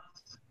also.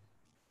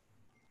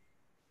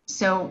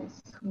 So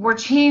we're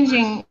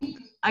changing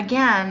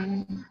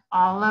again,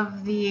 all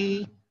of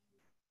the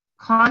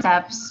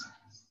concepts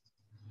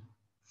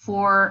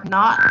for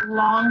not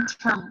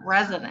long-term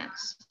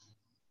residents.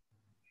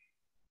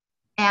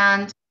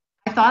 And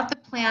I thought the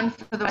plan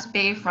for the West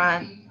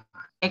Bayfront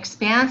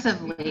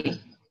expansively,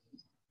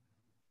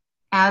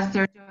 as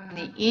they're doing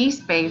the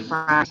East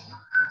Bayfront,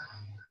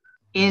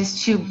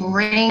 is to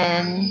bring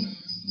in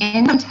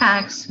income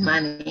tax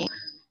money,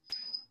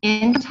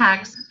 income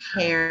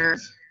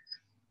taxpayers,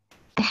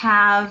 to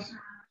have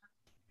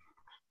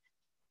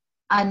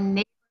a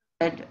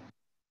neighborhood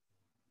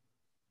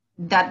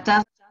that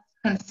doesn't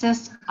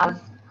consist of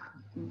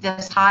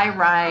this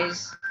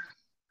high-rise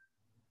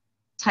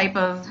type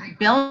of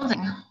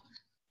building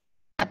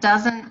that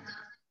doesn't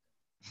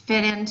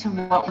fit into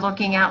what we're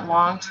looking at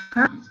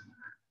long-term.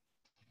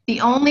 The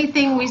only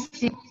thing we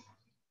see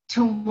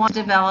to want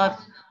to develop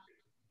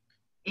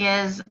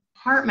is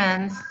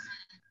apartments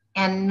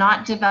and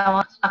not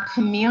develop a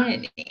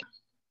community.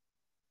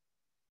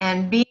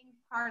 And being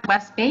part of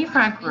West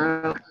Bayfront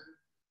Group,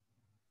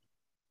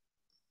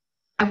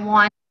 I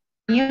want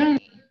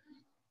community.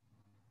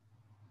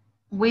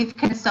 We've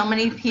convinced so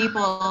many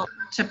people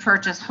to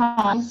purchase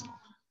homes,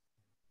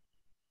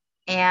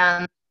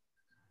 and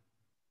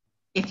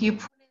if you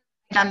put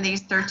on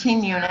these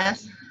 13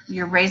 units,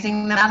 you're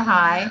raising them that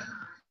high.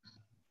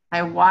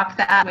 I walk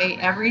that way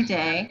every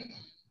day.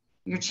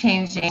 You're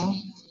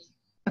changing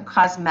the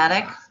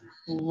cosmetic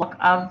look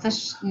of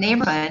the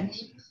neighborhood,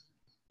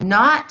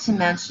 not to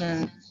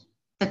mention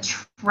the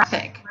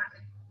traffic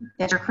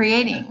that you're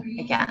creating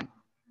again.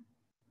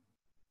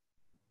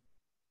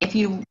 If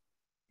you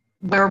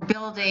were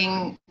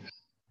building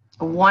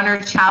one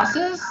or two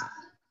houses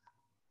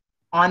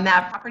on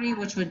that property,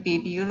 which would be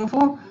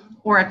beautiful,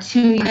 or a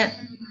 2-unit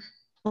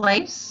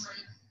place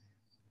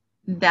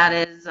that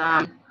is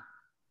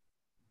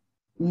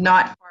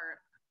not far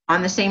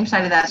on the same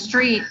side of that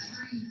street,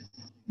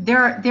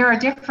 there are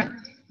different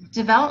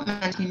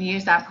developments you can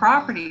use that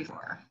property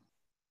for.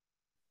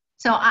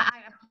 So I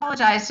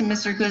apologize to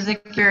Mr.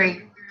 Guzik,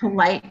 very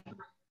polite,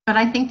 but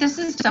I think this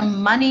is a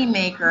money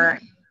maker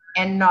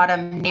and not a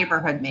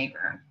neighborhood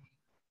maker.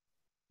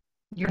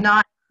 You're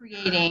not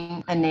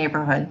creating a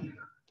neighborhood.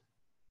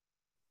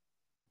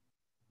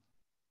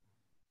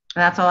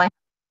 That's all I have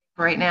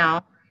right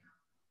now.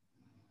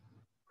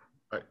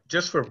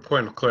 Just for a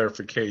point of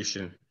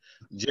clarification,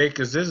 Jake,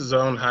 is this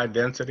zone high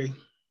density?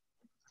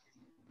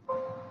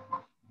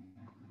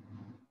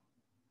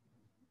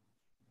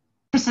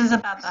 This is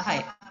about the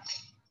height.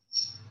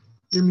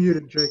 You're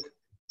muted, Jake.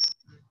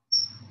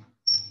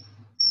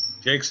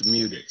 Jake's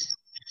muted.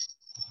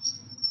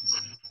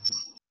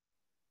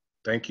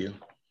 Thank you.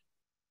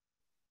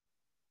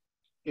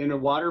 In a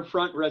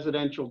waterfront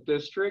residential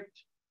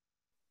district,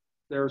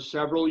 there are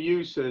several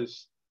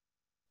uses.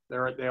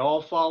 They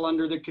all fall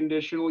under the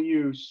conditional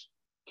use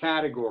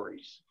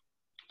categories.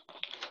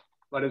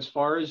 But as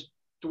far as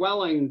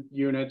dwelling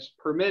units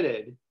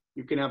permitted,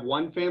 you can have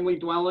 1-family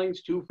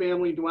dwellings,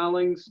 2-family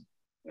dwellings,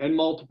 and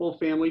multiple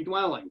family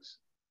dwellings.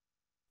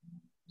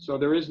 So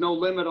there is no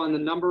limit on the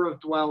number of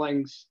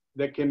dwellings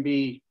that can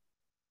be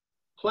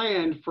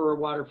planned for a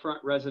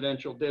waterfront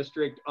residential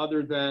district,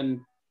 other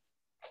than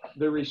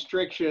the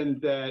restriction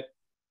that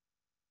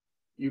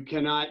you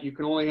can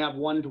only have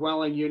 1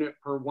 dwelling unit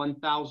per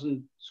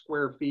 1,000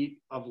 square feet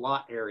of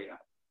lot area.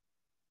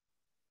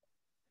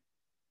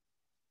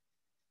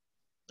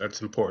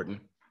 That's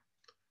important.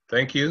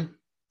 Thank you.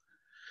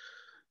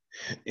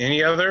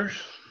 Any other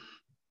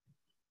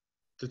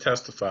to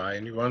testify?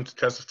 Anyone to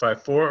testify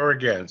for or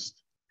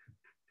against?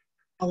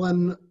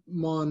 Alan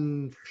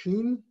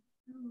Monchine.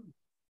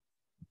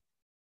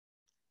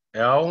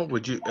 El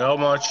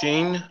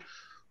Marchin,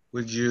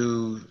 would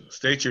you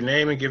state your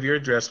name and give your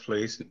address,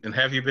 please? And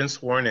have you been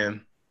sworn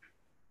in?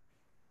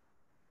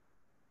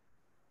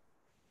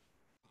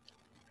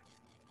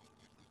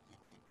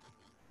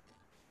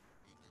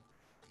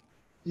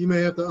 You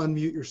may have to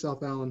unmute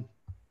yourself, Alan.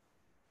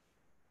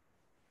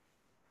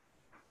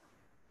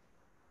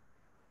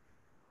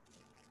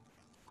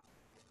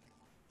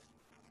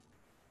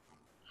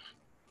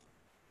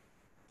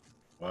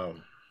 Wow.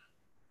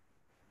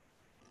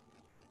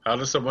 How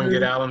does someone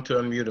get Alan to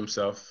unmute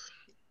himself?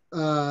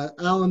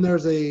 Alan,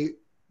 there's a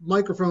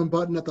microphone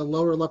button at the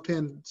lower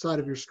left-hand side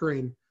of your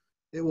screen.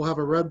 It will have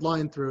a red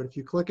line through it. If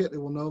you click it, it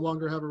will no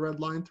longer have a red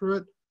line through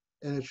it,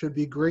 and it should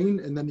be green,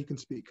 and then you can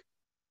speak.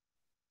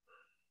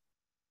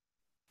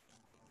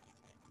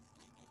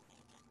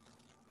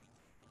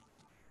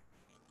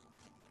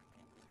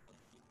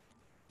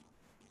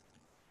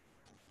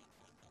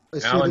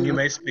 Alan, you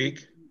may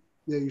speak.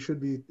 Yeah, you should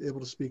be able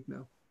to speak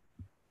now.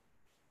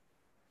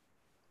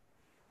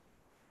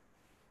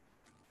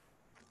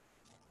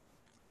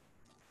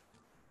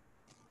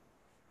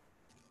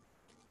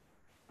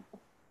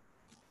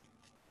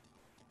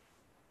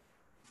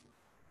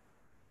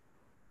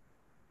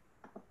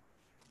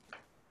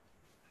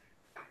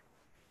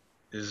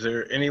 Is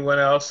there anyone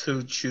else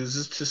who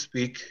chooses to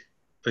speak?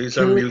 Please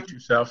unmute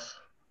yourself.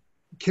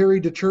 Carrie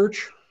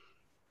DeChurch.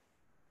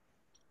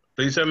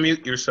 Please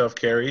unmute yourself,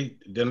 Carrie.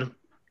 Then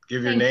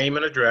Give your Thank you. name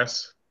and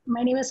address.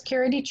 My name is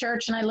Carrie D.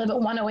 Church, and I live at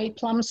 108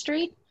 Plum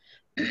Street.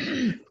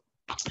 And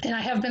I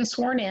have been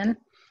sworn in.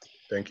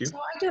 Thank you. So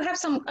I do have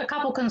a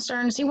couple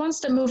concerns. He wants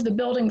to move the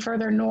building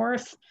further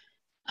north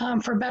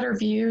for better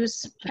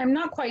views. I'm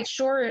not quite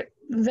sure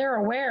they're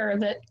aware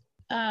that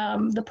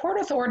the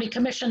Port Authority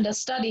commissioned a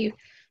study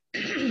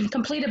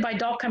completed by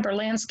Dahlkemper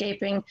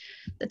Landscaping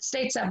that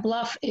states that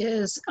bluff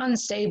is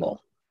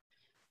unstable.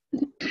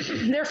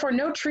 Therefore,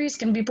 no trees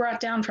can be brought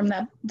down from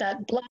that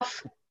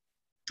bluff.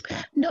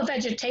 No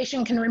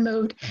vegetation can be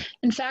removed.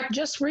 In fact,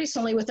 just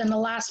recently, within the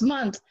last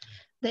month,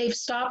 they've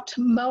stopped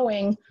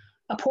mowing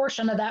a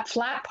portion of that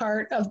flat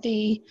part of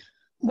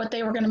what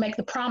they were going to make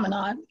the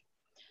promenade.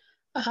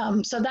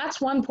 So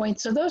that's one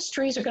point. So those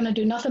trees are going to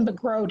do nothing but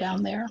grow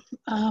down there.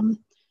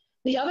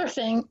 The other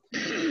thing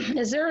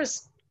is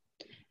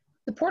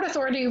the Port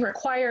Authority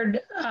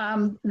required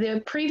one of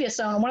the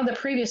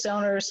previous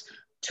owners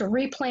to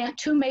replant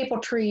 2 maple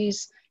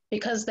trees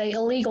because they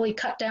illegally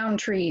cut down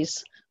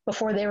trees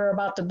before they were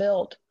about to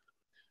build.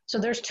 So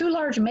there's 2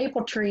 large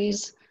maple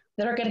trees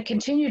that are going to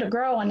continue to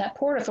grow on that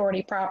Port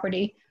Authority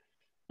property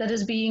that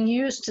is being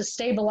used to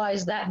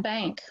stabilize that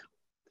bank.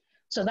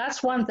 So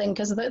that's one thing,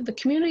 because the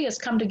community has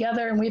come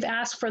together and we've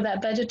asked for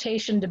that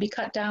vegetation to be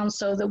cut down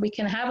so that we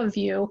can have a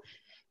view,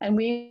 and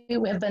we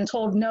have been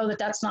told no,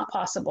 that's not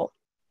possible.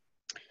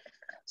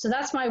 So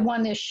that's my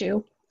one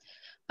issue.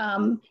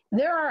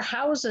 There are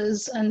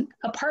houses and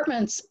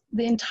apartments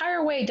the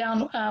entire way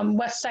down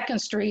West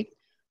 2nd Street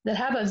that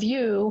have a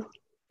view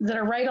that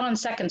are right on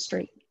 2nd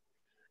Street.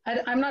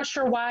 I'm not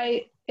sure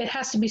why it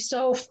has to be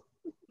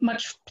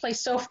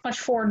placed so much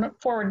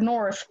forward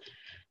north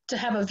to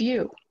have a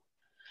view.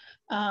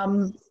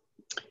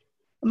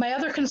 My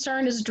other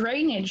concern is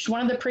drainage.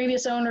 One of the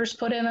previous owners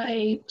put in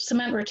a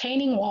cement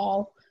retaining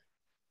wall.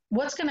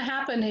 What's going to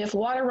happen if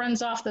water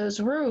runs off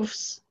those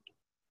roofs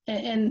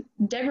and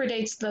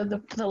degrades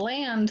the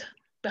land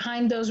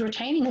behind those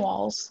retaining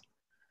walls?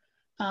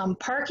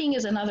 Parking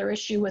is another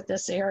issue with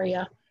this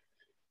area.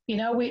 You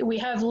know, we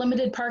have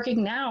limited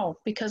parking now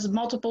because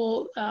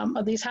multiple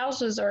of these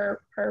houses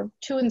are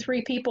 2 and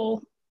 3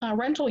 people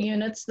rental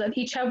units that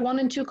each have 1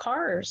 and 2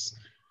 cars.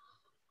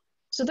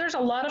 So there's a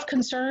lot of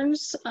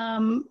concerns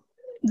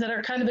that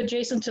are kind of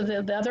adjacent to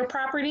the other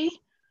property.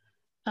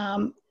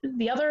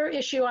 The other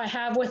issue I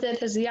have with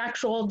it is the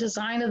actual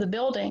design of the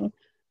building.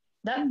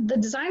 The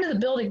design of the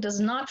building does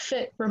not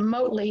fit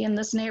remotely in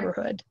this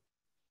neighborhood.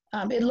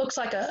 It looks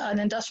like an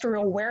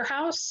industrial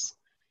warehouse.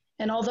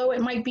 And although it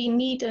might be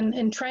neat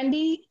and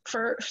trendy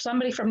for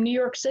somebody from New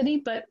York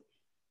City, but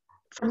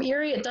from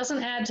Erie, it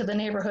doesn't add to the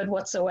neighborhood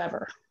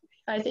whatsoever.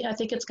 I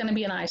think it's going to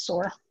be an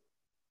eyesore.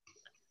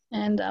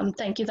 And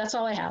thank you. That's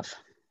all I have.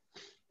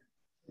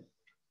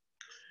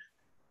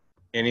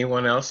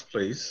 Anyone else,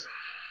 please?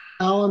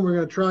 Alan, we're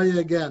going to try you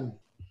again.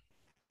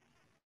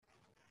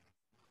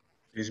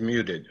 He's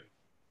muted.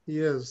 He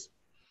is.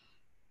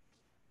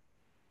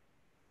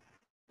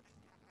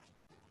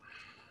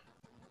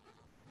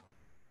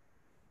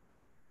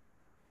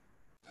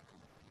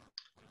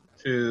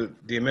 The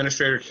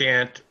administrator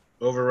can't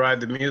override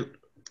the mute.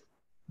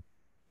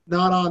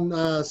 Not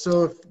on,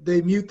 so if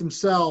they mute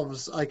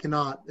themselves, I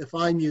cannot. If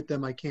I mute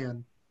them, I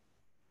can.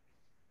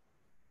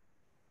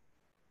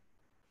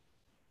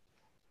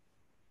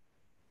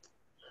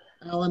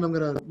 Alan, I'm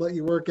going to let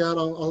you work out.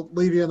 I'll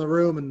leave you in the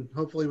room and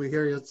hopefully we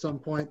hear you at some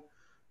point.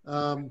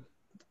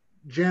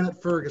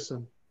 Janet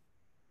Ferguson.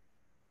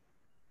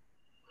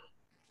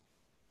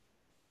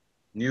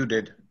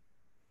 Muted.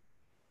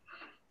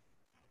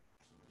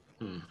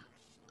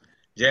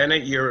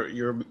 Janet,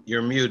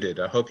 you're muted.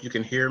 I hope you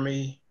can hear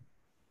me.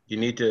 You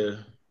need to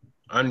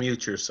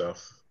unmute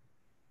yourself.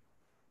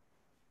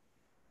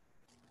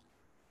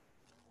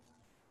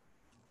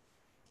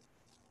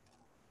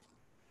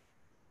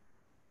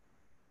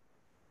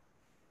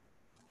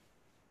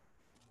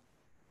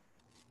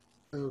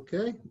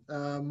 Okay,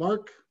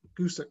 Mark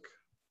Gusick.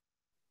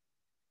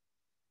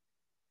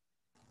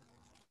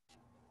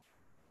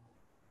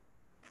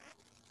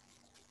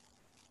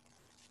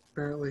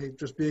 Apparently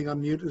just being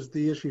on mute is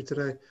the issue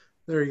today.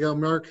 There you go,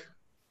 Mark.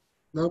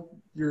 Nope,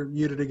 you're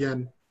muted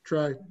again.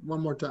 Try one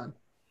more time.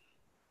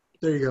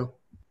 There you go.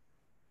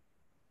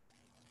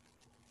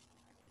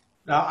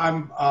 Now,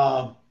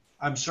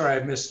 I'm sorry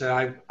I missed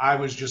it. I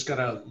was just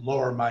gonna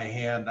lower my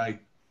hand. I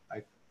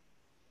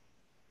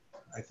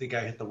think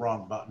I hit the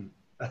wrong button.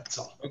 That's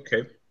all.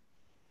 Okay.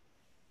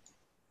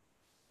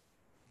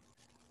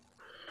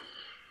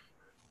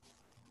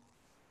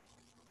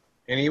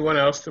 Anyone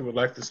else that would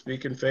like to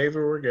speak in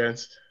favor or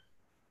against?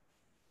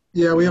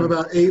 Yeah, we have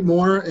about 8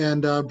 more,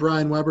 and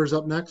Brian Weber's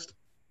up next.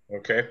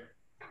 Okay.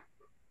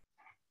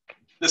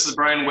 This is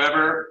Brian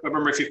Weber, Weber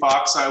Murphy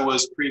Fox. I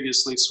was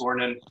previously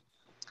sworn in.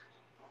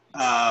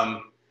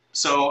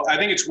 So I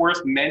think it's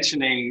worth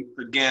mentioning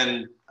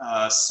again,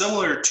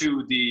 similar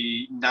to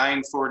the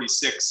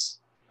 946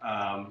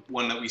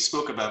 one that we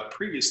spoke about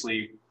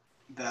previously,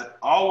 that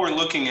all we're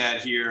looking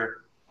at here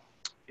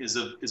is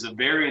a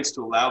variance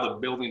to allow the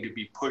building to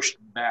be pushed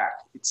back.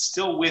 It's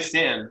still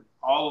within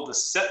all of the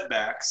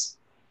setbacks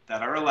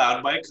that are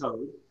allowed by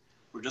code.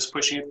 We're just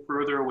pushing it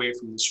further away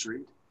from the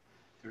street.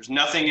 There's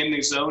nothing in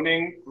the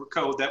zoning or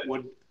code that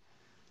would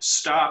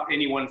stop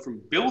anyone from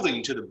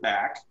building to the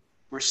back.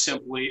 We're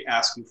simply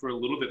asking for a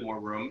little bit more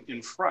room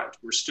in front.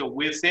 We're still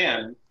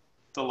within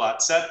the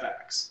lot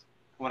setbacks.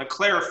 I want to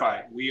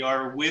clarify, we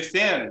are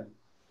within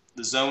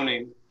the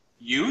zoning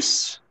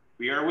use.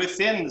 We are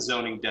within the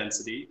zoning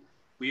density.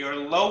 We are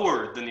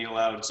lower than the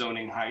allowed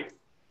zoning height.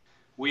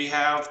 We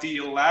have the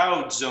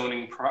allowed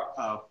zoning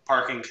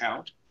parking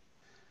count.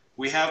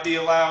 We have the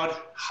allowed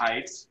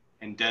height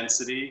and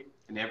density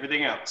and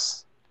everything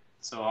else.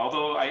 So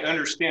although I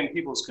understand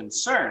people's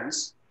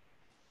concerns,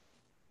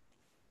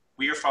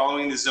 we are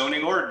following the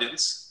zoning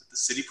ordinance that the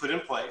city put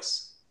in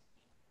place.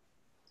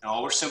 And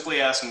all we're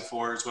simply asking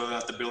for is whether or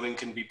not the building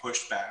can be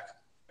pushed back.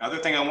 Another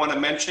thing I want to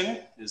mention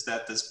is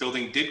that this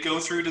building did go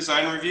through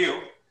design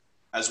review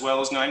as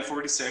well as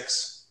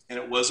 946, and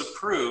it was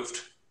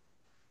approved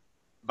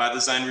by the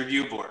design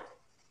review board.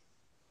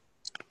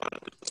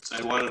 So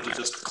I wanted to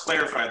just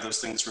clarify those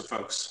things for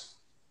folks.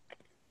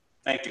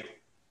 Thank you.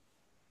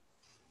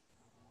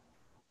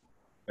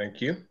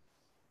 Thank you.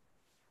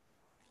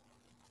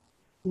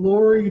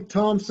 Lori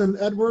Thompson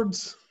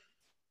Edwards.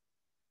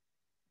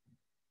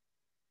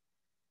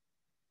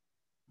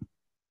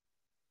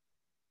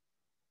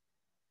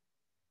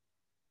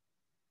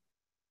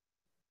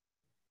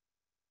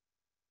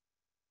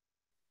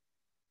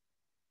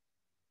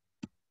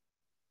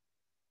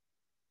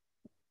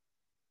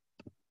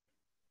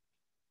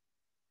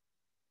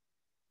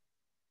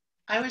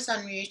 I was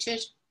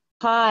unmuted.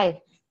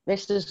 Hi,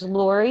 this is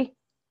Lori.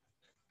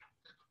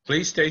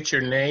 Please state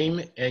your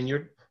name and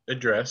your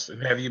address,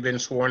 and have you been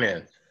sworn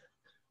in?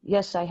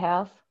 Yes, I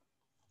have.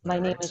 My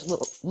name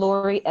is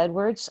Lori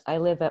Edwards. I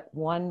live at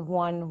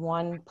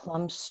 111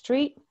 Plum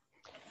Street.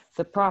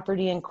 The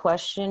property in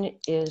question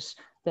is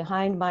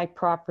behind my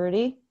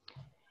property,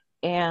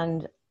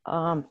 and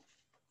my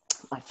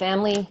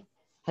family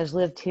has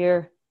lived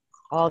here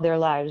all their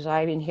lives.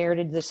 I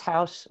inherited this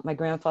house. My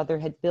grandfather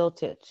had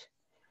built it.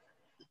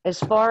 As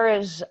far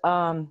as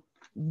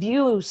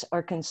views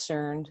are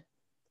concerned,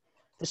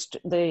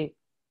 the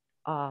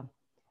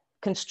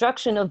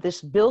construction of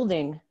this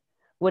building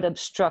would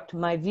obstruct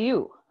my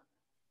view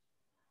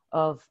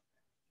of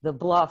the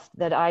bluff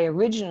that I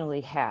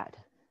originally had.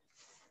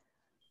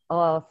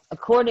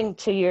 According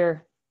to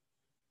your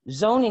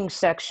zoning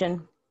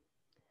section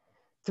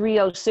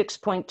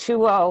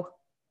 306.20,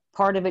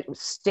 part of it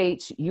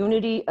states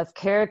unity of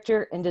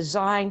character and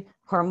design,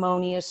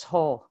 harmonious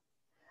whole.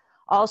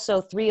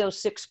 Also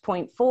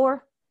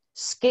 306.4,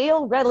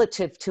 scale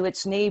relative to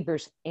its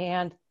neighbors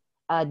and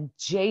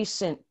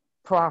adjacent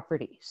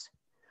properties,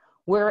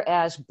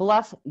 whereas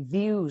bluff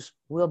views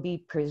will be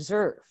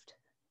preserved.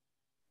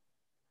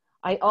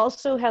 I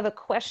also have a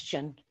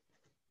question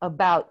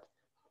about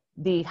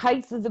the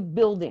height of the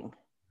building.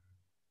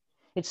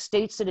 It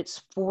states that it's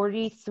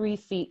 43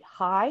 feet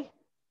high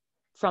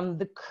from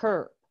the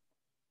curb.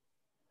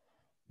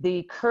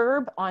 The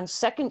curb on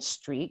 2nd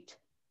Street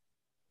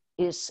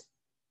is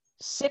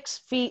 6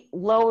 feet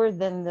lower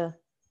than the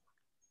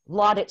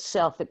lot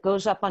itself. It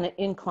goes up on an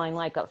incline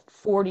like a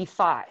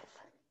 45.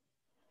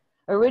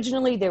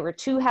 Originally, there were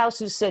 2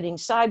 houses sitting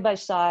side by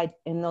side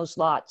in those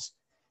lots,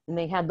 and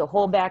they had the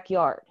whole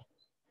backyard.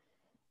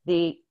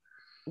 The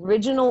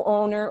original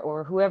owner,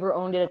 or whoever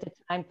owned it at the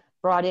time,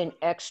 brought in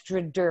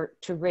extra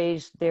dirt to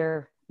raise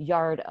their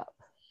yard up.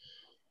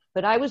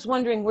 But I was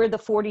wondering where the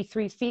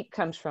 43 feet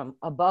comes from,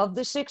 above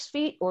the 6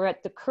 feet or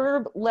at the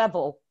curb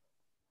level,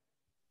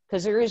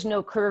 because there is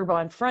no curb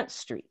on Front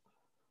Street.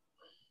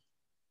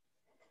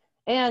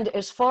 And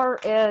as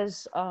far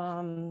as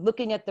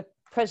looking at the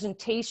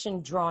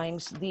presentation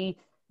drawings, the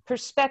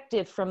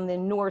perspective from the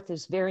north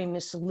is very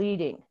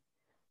misleading.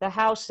 The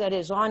house that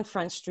is on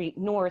Front Street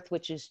North,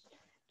 which is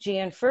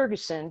Jan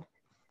Ferguson,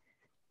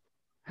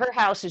 her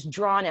house is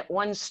drawn at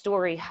 1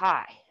 story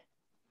high,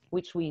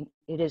 which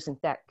it isn't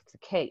that the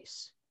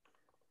case.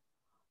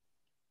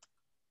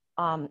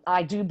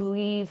 I do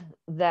believe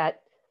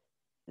that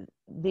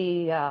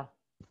the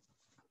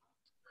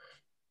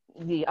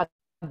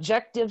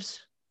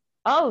objectives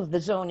of the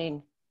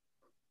zoning,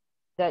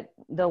 that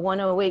the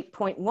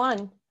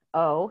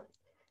 108.10,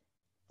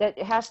 that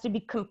it has to be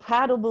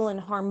compatible and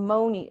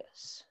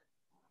harmonious.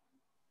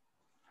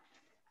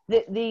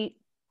 The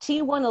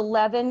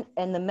T111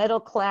 and the metal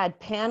clad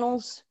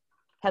panels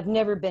have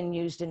never been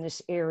used in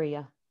this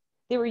area.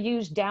 They were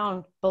used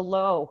down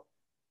below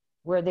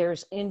where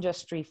there's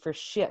industry for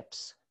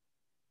ships.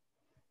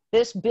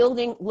 This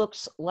building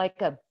looks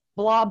like a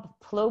blob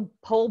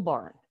pole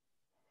barn,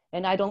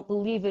 and I don't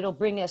believe it'll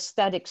bring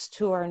aesthetics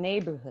to our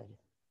neighborhood.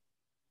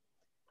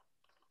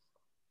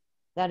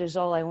 That is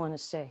all I want to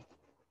say.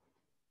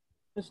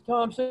 Ms.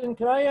 Thompson,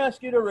 can I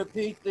ask you to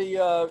repeat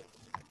the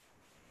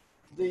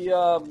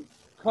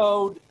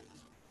code,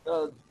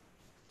 the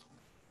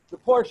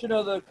portion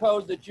of the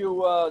code that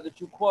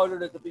you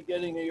quoted at the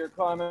beginning of your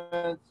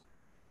comments?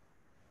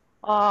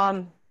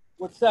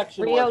 What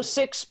section was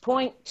it?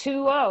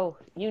 306.20,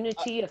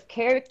 unity of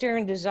character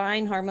and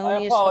design, I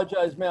harmonious.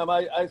 apologize, ma'am.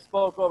 I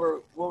spoke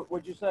over,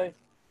 what'd you say?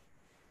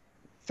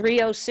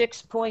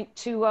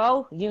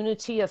 306.20,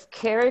 unity of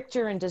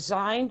character and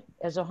design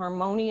as a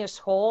harmonious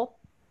whole.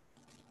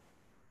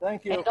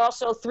 Thank you. And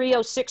also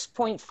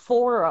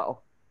 306.40,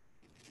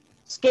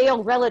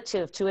 scale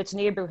relative to its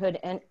neighborhood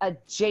and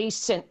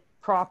adjacent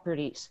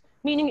properties.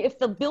 Meaning if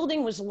the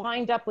building was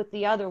lined up with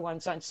the other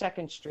ones on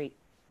 2nd Street,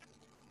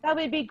 that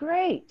would be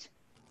great.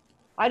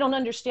 I don't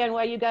understand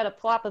why you got to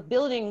plop a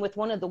building with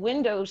one of the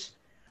windows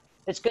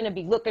that's going to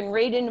be looking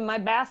right into my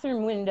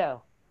bathroom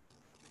window.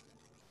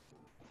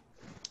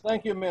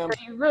 Thank you, ma'am.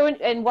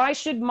 And why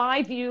should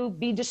my view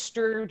be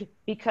disturbed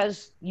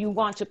because you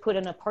want to put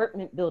an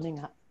apartment building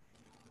up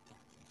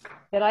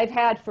that I've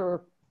had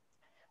for,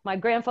 my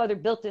grandfather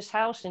built this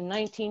house in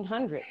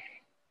 1900.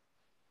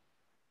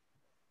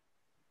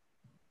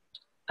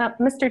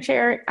 Mr.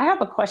 Chair, I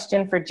have a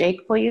question for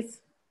Jake,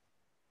 please,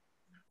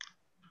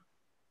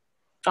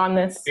 on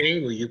this.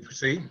 Okay, will you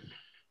proceed?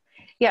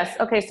 Yes,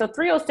 okay, so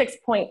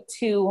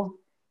 306.20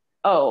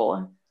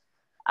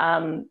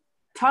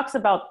 talks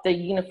about the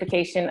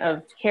unification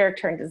of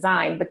character and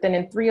design, but then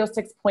in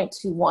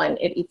 306.21,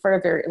 it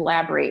further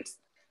elaborates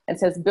and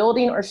says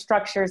building or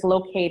structures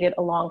located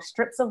along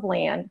strips of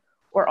land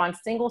or on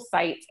single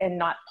sites and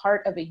not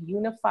part of a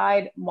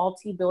unified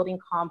multi-building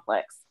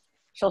complex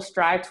shall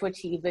strive to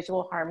achieve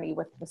visual harmony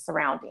with the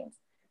surroundings.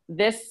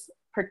 This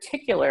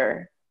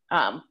particular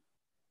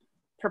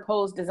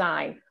proposed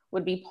design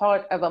would be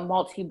part of a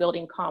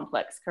multi-building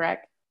complex,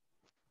 correct?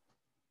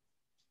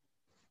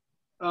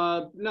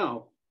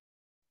 No,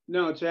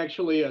 it's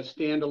actually a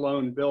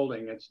standalone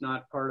building. It's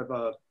not part of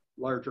a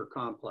larger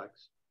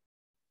complex.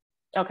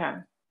 Okay.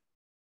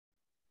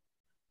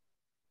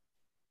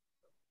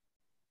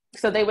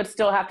 So they would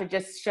still have to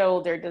just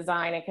show their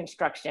design and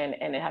construction,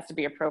 and it has to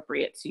be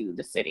appropriate to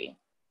the city.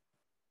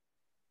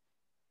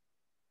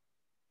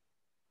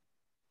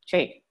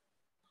 Jake.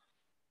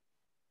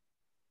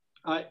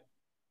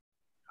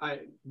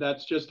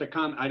 That's just a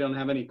comment. I don't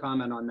have any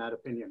comment on that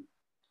opinion.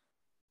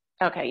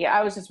 Okay, yeah,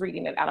 I was just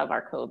reading it out of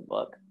our code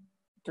book,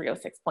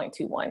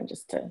 306.21,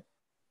 just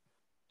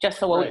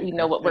so Right. we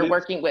know what we're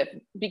working with.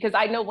 Because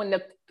I know when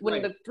the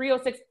Right.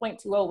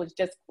 306.20 was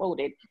just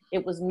quoted,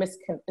 it was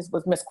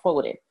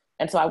misquoted.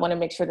 And so I want to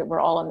make sure that we're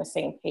all on the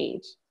same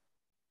page.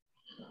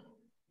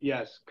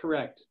 Yes,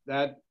 correct.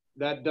 That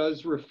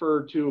does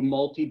refer to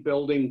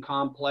multi-building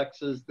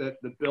complexes, that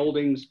the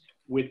buildings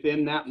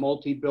within that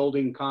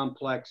multi-building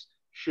complex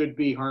should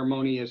be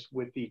harmonious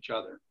with each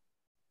other.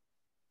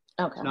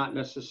 Okay. It's not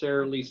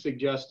necessarily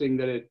suggesting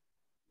that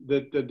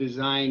the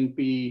design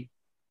be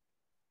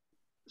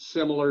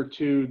similar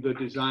to the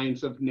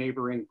designs of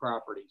neighboring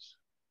properties.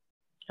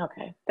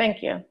 Okay,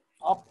 thank you.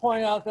 I'll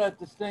point out that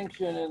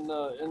distinction in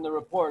the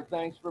report.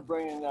 Thanks for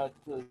bringing that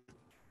to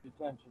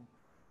attention.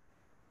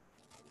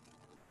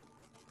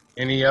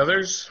 Any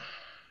others?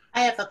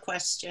 I have a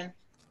question.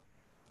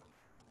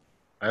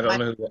 I don't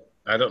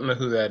know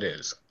who that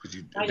is. Could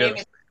you? My name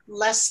is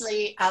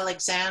Leslie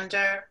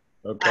Alexander.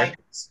 Okay. I've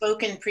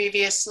spoken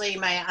previously.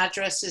 My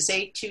address is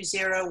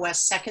 820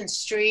 West 2nd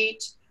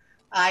Street.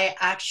 I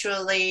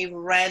actually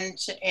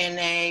rent in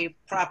a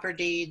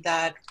property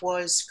that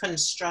was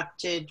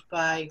constructed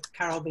by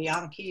Carol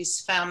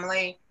Bianchi's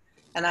family,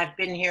 and I've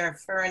been here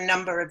for a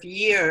number of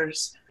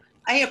years.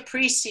 I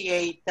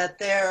appreciate that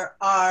there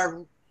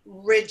are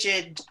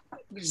rigid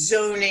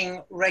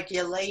zoning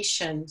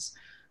regulations.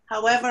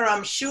 However,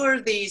 I'm sure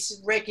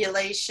these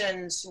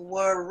regulations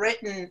were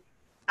written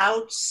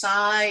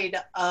outside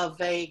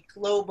of a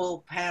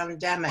global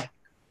pandemic.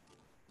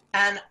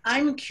 And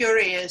I'm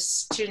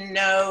curious to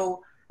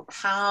know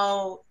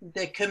how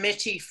the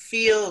committee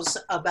feels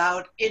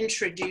about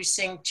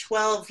introducing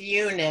 12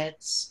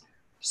 units,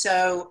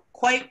 so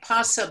quite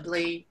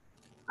possibly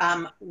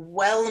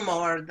well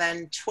more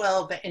than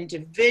 12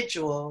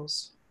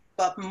 individuals,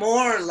 but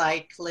more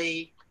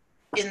likely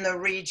in the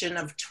region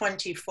of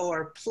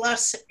 24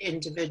 plus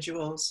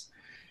individuals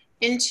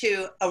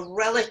into a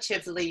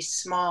relatively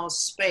small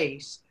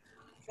space.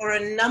 For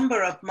a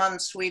number of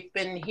months, we've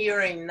been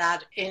hearing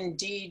that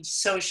indeed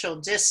social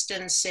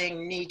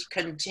distancing need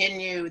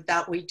continue,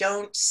 that we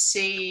don't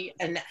see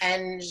an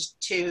end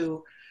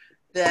to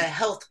the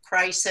health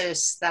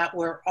crisis that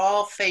we're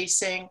all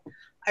facing.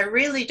 I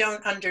really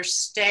don't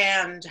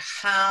understand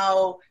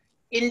how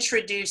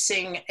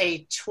introducing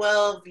a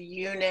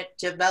 12-unit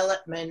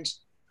development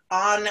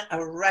on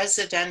a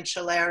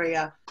residential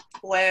area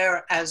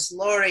where, as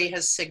Lori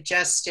has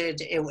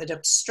suggested, it would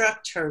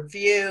obstruct her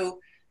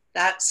view,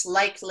 that's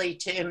likely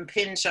to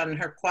impinge on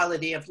her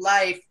quality of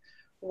life,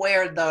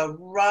 where the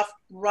rough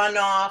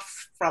runoff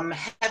from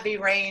heavy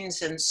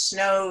rains and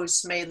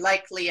snows may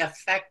likely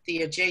affect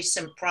the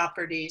adjacent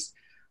properties.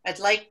 I'd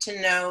like to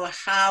know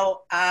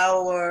how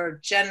our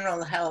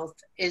general health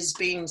is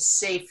being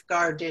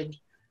safeguarded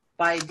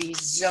by these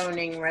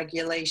zoning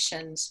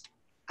regulations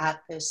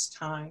at this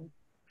time.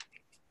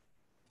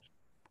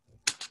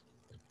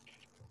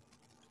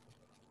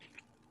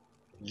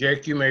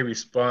 Jake, you may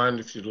respond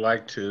if you'd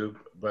like to,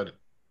 but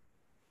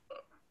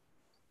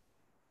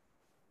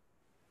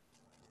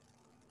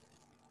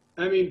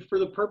I mean, for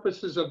the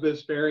purposes of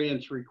this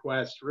variance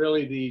request,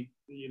 really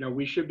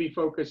we should be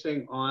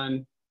focusing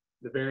on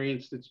the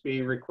variance that's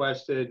being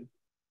requested.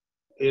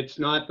 It's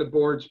not the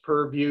board's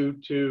purview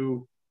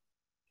to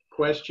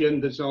question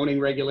the zoning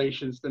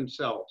regulations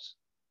themselves.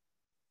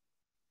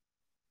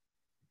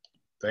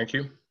 thank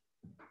you.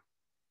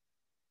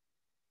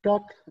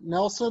 Chuck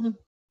Nelson.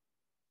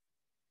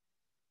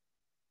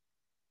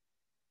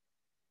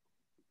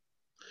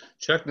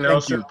 Chuck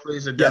Nelson,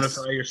 please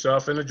identify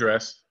yourself and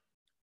address.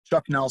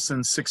 Chuck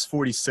Nelson,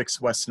 646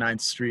 West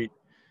 9th Street.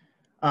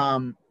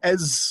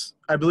 As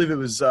I believe it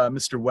was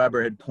Mr.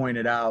 Weber had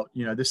pointed out,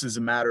 this is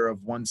a matter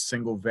of one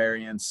single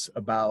variance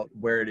about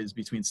where it is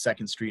between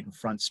 2nd Street and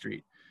Front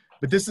Street.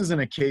 But this isn't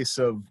a case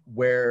of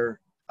where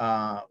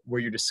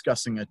you're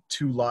discussing a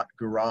 2-lot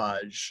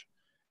garage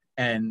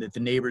and that the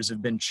neighbors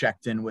have been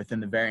checked in with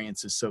and the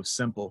variance is so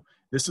simple.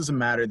 This is a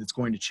matter that's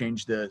going to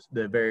change the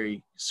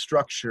very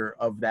structure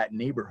of that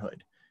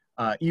neighborhood.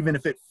 Even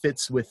if it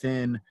fits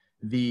within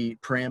the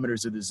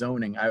parameters of the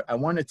zoning, I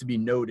want it to be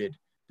noted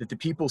that the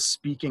people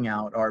speaking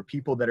out are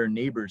people that are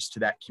neighbors to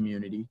that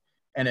community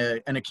and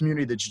a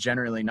community that's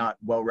generally not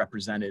well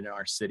represented in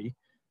our city.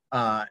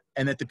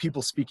 And that the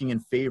people speaking in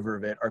favor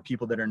of it are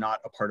people that are not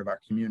a part of our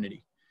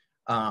community.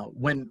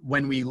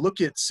 When we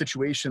look at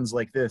situations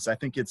like this, I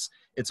think it's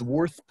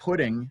worth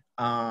putting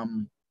our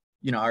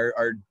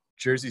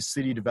Jersey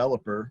City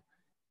developer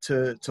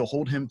to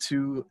hold him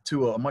to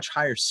a much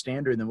higher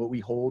standard than what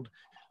we hold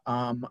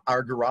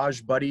our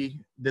garage buddy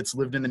that's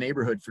lived in the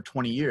neighborhood for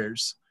 20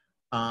 years,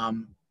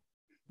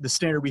 the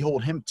standard we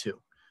hold him to.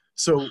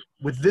 So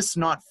with this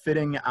not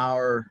fitting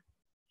a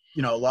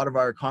lot of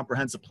our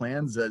comprehensive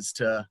plans as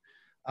to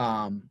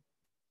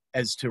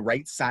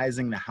right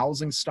sizing the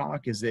housing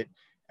stock as it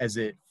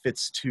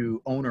fits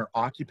to owner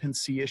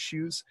occupancy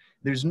issues,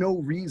 there's no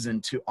reason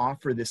to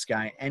offer this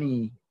guy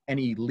any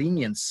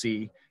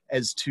leniency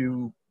as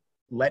to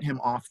let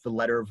him off the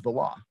letter of the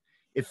law.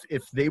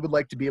 If they would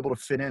like to be able to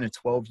fit in a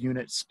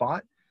 12-unit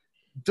spot,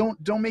 don't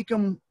make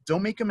them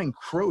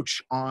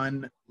encroach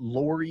on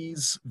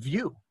Lori's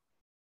view.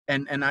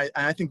 And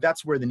I think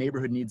that's where the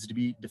neighborhood needs to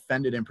be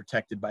defended and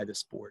protected by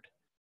this board.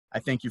 I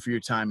thank you for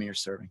your time and your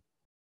serving.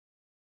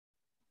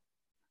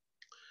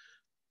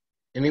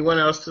 Anyone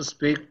else to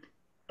speak?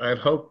 I'd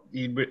hope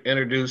you'd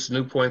introduce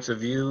new points of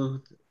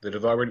view that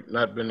have already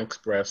not been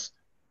expressed.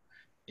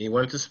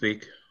 Anyone to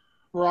speak?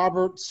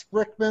 Robert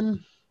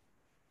Sprickman.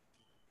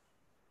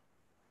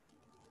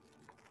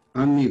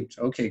 Unmute.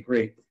 Okay,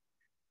 great.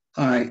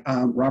 Hi,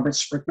 Robert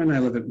Sprickman. I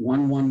live at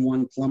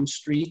 111 Plum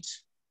Street.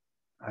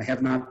 I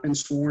have not been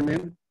sworn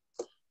in.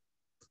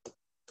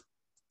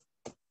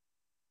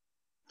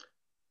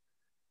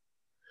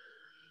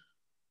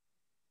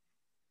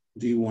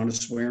 Do you want to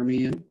swear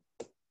me in?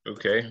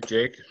 Okay,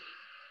 Jake.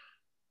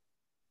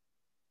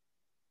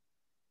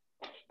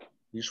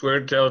 You swear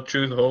to tell the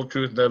truth, the whole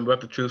truth, nothing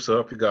but the truth, so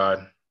help you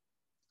God.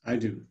 I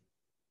do.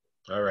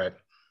 All right.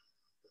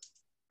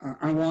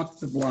 I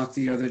walked the block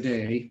the other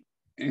day,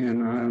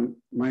 and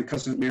my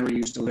cousin Mary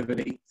used to live at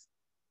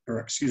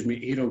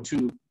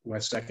 802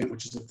 West 2nd,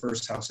 which is the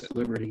first house at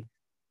Liberty.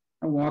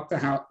 I walked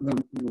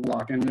the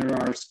block, and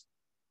there are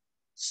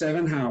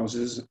 7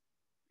 houses,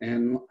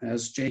 and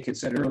as Jake had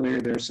said earlier,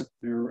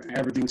 they're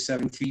averaging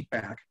 7 feet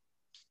back.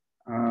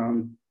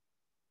 In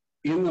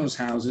those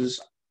houses,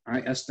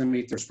 I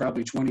estimate there's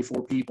probably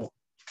 24 people,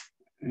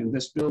 and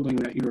this building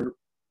that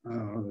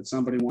that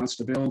somebody wants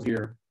to build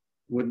here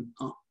would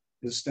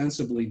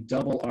ostensibly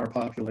double our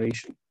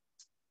population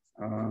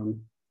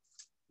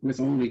with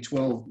only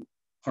 12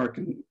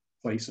 parking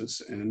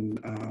places. And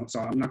so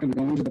I'm not going to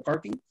go into the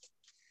parking.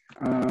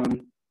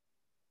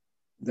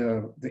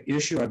 The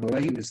issue, I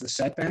believe, is the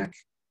setback.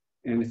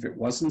 And if it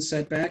wasn't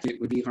setback,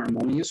 it would be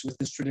harmonious with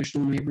this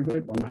traditional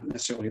neighborhood. Well, not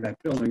necessarily that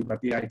building,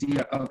 but the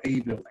idea of a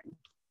building.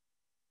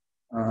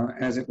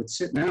 As it would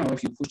sit now,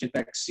 if you push it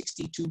back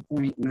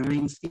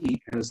 62.9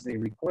 feet as they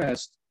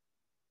request,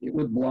 it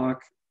would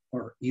block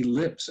or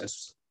ellipse,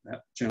 as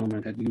that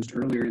gentleman had used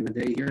earlier in the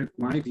day here,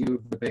 my view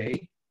of the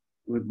bay.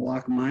 It would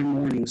block my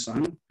morning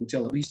sun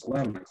until at least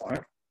 11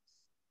 o'clock.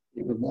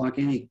 It would block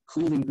any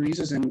cooling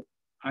breezes, and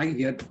I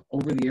get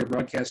over-the-air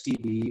broadcast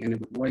TV, and it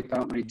would wipe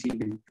out my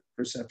TV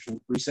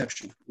reception.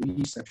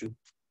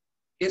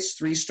 It's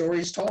 3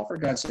 stories tall, for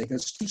God's sake.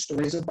 That's 2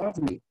 stories above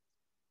me.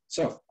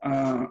 So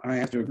I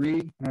have to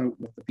agree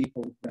with the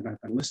people that I've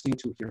been listening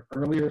to here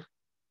earlier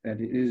that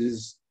it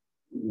is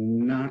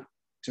not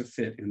to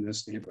fit in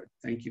this neighborhood.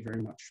 Thank you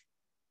very much.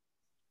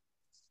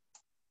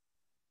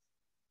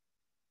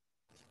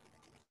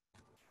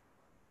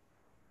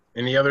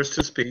 Any others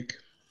to speak?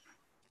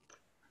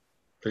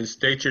 Please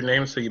state your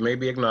name so you may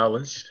be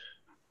acknowledged.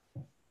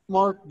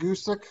 Mark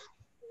Gusick.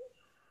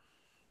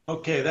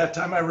 Okay, that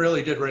time I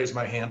really did raise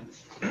my hand.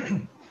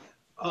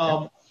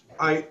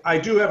 I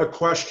do have a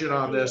question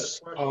on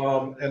this,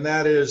 and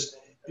that is,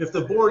 if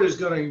the board is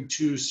going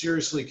to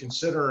seriously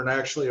consider and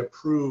actually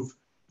approve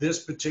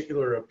this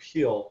particular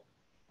appeal,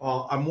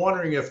 I'm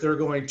wondering if they're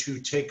going to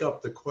take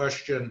up the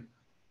question,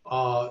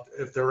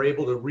 if they're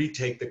able to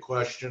retake the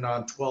question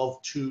on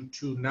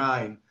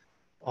 12.229,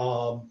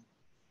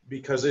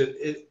 because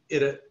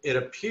it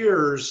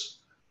appears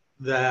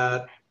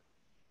that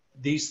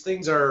these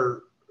things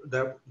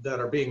that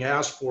are being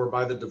asked for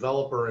by the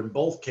developer in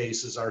both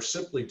cases are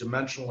simply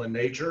dimensional in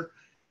nature,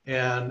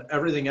 and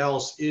everything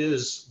else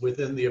is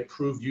within the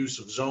approved use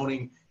of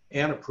zoning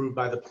and approved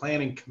by the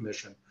Planning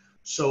Commission.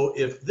 So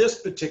if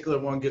this particular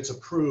one gets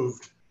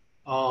approved,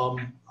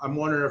 I'm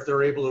wondering if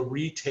they're able to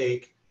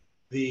retake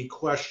the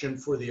question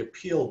for the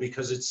appeal,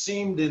 because it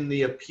seemed in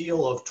the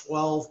appeal of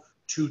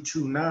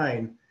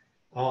 12.229,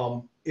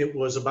 it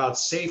was about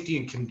safety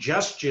and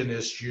congestion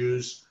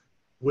issues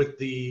with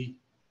the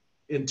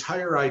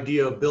entire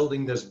idea of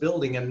building this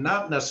building, and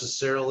not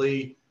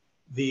necessarily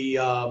the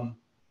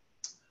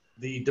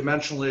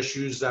dimensional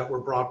issues that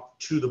were brought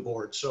to the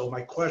board. So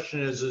my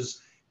question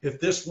is if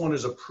this one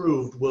is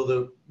approved, will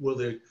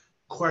the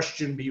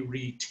question be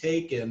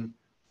retaken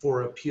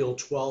for appeal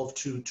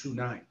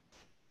 12.229?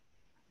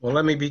 Well,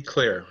 let me be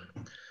clear.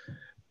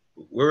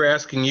 We're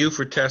asking you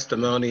for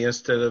testimony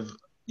instead of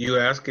you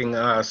asking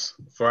us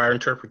for our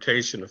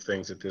interpretation of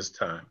things at this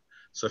time.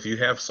 So if you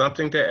have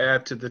something to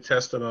add to the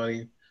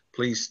testimony,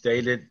 please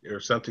state it,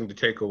 or something to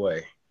take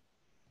away.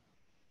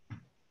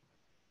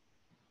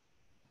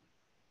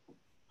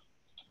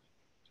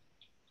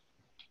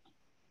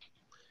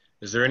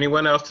 Is there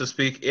anyone else to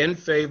speak in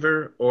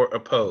favor or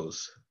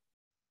oppose?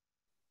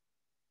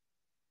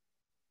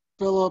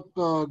 Philip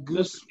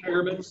Goose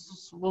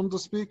wanted to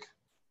speak.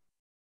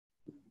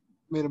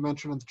 Made a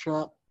mention in the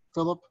chat.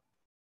 Philip?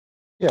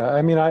 Yeah,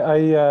 I mean, I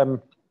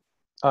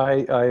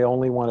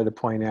only wanted to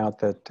point out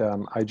that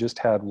I just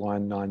had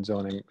one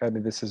non-zoning. I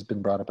mean, this has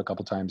been brought up a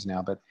couple times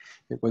now, but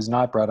it was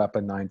not brought up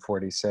in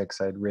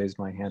 946. I'd raised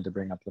my hand to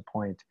bring up the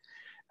point.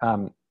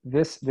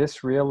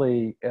 This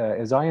really,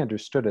 as I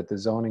understood it, the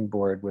zoning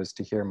board was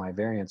to hear my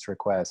variance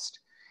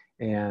request,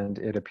 and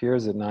it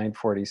appears that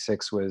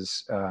 946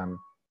 was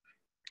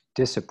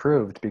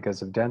disapproved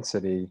because of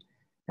density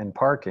and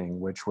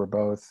parking, which were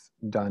both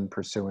done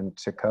pursuant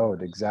to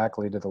code,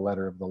 exactly to the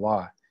letter of the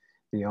law.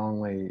 The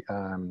only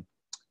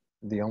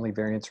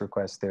variance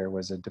request there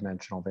was a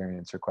dimensional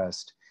variance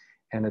request,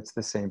 and it's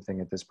the same thing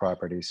at this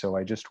property. So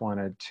I just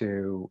wanted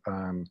to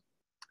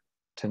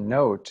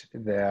note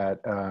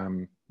that,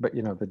 but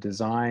you know, the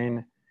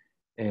design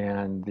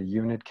and the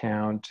unit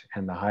count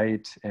and the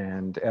height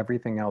and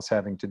everything else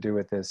having to do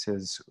with this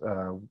is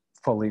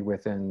fully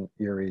within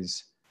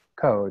Erie's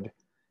code.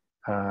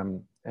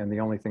 And the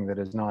only thing that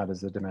is not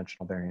is the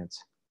dimensional variance.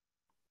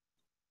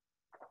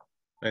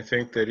 I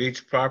think that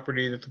each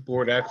property that the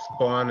board acts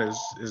upon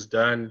is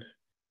done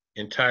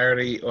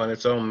entirely on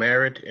its own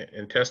merit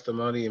and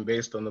testimony and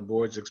based on the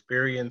board's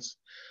experience.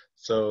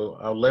 So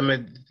I'll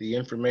limit the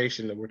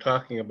information that we're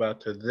talking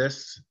about to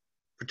this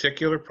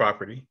particular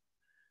property.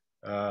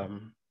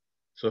 So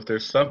if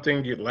there's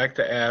something you'd like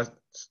to add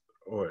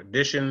or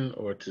addition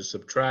or to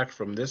subtract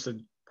from this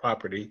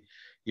property,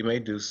 you may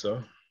do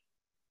so.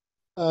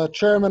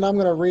 Chairman, I'm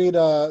going to read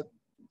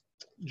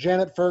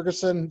Janet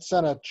Ferguson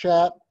sent a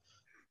chat.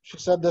 She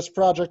said this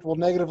project will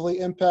negatively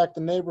impact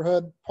the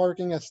neighborhood,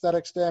 parking,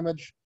 aesthetics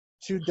damage,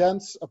 too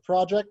dense a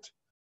project.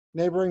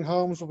 Neighboring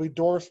homes will be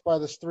dwarfed by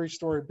this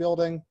 3-story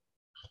building.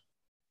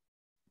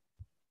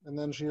 And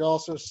then she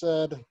also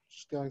said,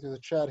 just going through the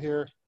chat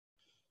here,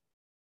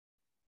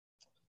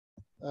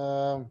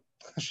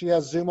 she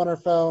has Zoom on her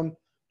phone.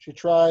 She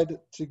tried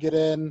to get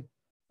in,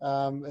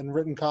 and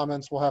written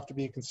comments will have to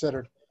be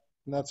considered.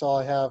 And that's all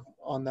I have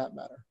on that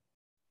matter.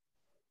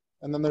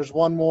 And then there's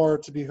one more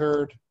to be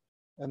heard,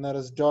 and that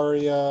is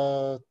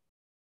Daria.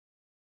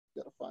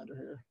 Gotta find her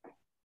here.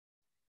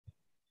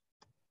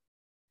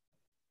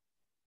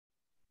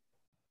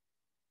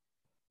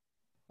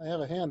 I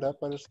have a hand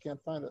up, I just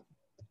can't find it.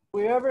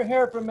 We ever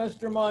hear from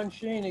Mr.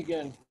 Monchine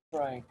again,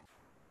 Frank?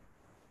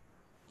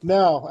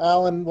 No,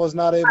 Alan was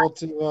not able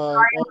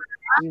to.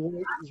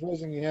 He's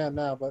raising his hand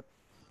now, but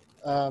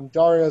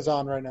Daria's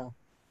on right now.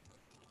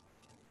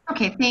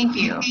 Okay, thank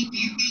you.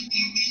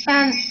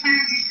 And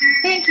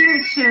thank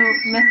you to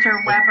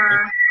Mr.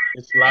 Weber.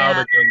 It's loud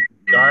again.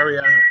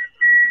 Daria,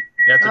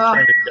 you have to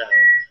turn it down.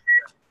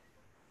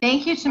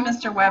 Thank you to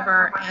Mr.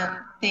 Weber, and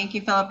thank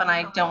you, Philip, and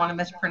I don't want to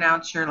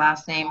mispronounce your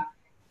last name.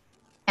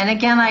 And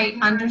again, I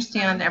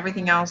understand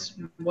everything else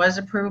was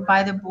approved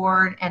by the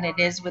board and it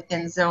is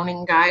within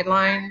zoning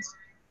guidelines.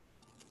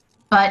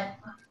 But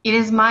it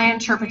is my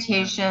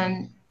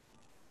interpretation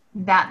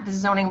that the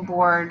zoning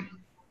board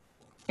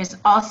is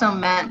also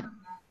meant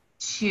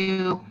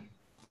to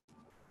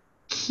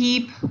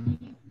keep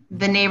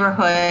the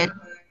neighborhood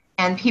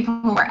and people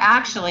who are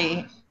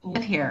actually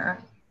live here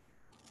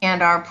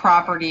and our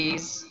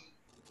properties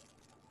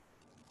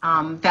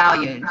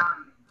valued.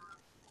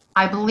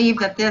 I believe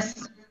that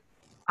this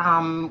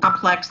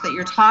complex that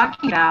you're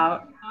talking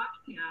about,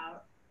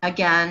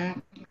 again,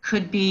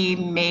 could be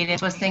made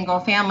into a single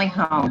family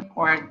home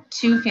or a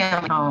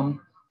 2-family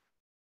home.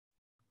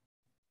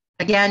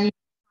 Again, you're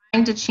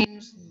trying to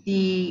change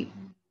the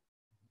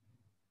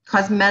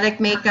cosmetic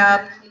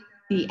makeup,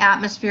 the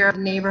atmosphere of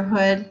the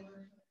neighborhood.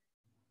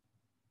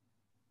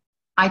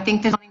 I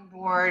think the zoning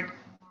board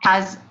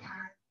has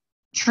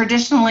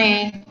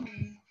traditionally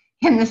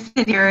in the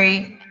city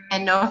area,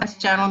 and no offense,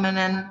 gentlemen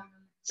and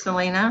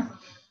Selena,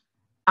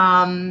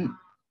 fallen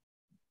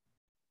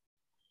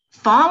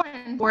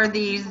for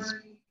these,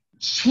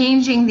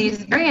 changing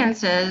these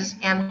variances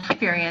and height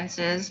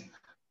variances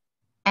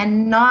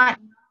and not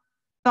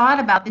thought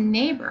about the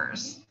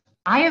neighbors.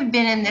 I have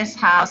been in this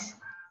house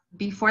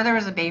before there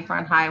was a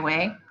Bayfront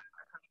Highway.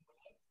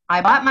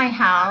 I bought my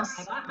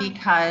house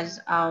because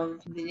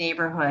of the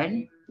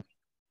neighborhood.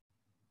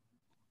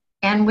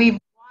 And we've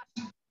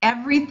watched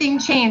everything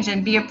change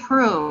and be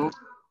approved.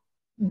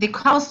 The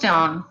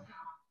cobblestone,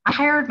 I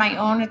hired my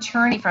own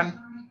attorney from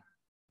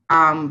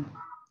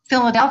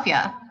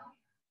Philadelphia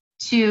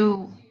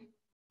to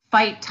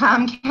fight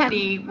Tom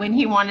Kennedy when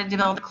he wanted to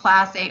build a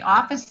Class A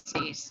office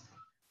space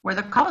where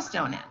the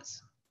cobblestone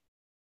is.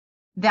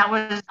 That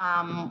was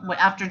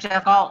after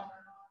Jeff Galt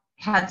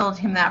had sold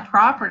him that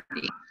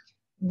property.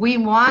 We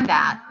won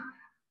that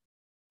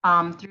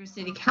through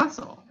city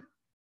council.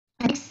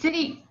 I think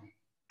city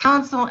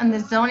council and the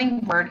zoning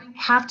board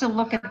have to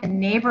look at the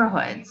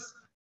neighborhoods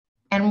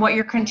and what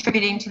you're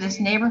contributing to this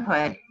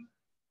neighborhood.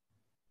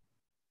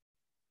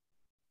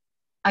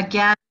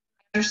 Again,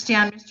 I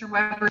understand Mr.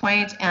 Weber's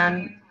point,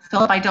 and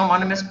Philip, I don't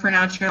want to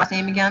mispronounce your last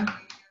name again,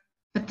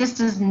 but this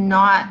does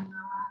not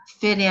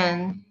fit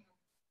in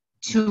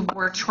to what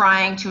we're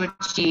trying to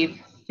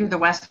achieve through the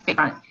West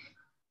Bayfront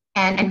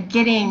and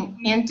getting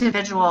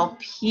individual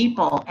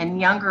people and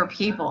younger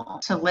people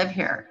to live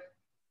here.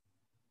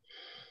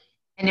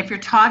 And if you're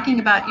talking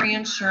about Erie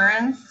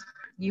Insurance,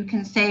 you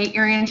can say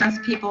Erie Insurance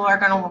people are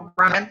going to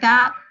run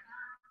that.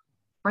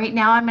 Right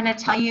now, I'm going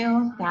to tell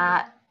you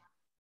that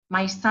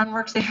my son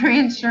works at Erie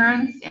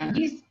Insurance, and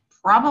he's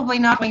probably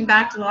not going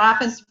back to the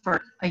office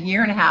for a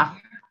year and a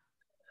half,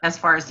 as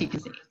far as he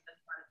can see.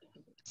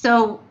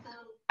 So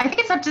I think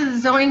it's up to the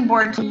zoning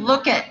board to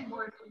look at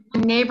the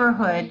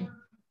neighborhood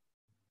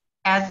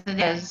as it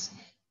is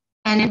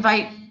and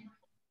invite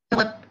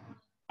Philip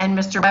and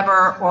Mr.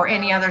 Weber or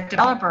any other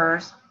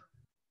developers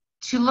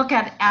to look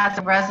at it as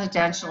a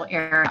residential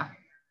area.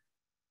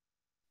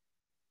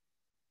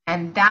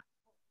 And that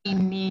we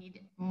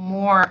need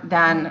more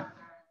than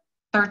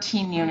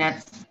 13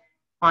 units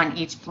on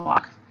each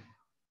block.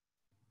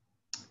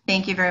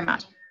 Thank you very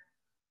much.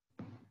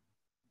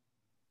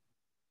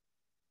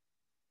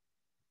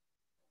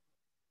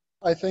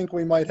 I think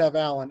we might have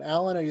Alan.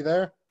 Alan, are you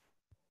there?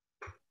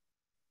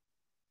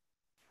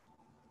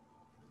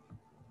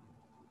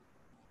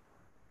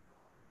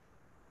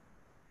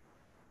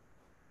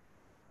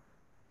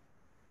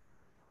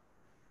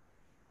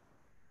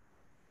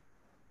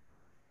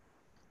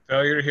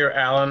 Failure to hear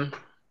Alan.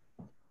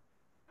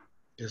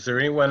 Is there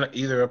anyone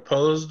either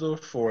opposed or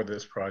for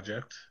this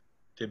project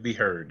to be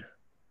heard?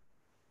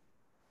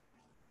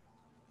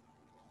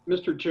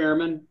 Mr.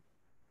 Chairman,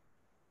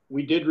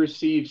 we did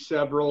receive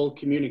several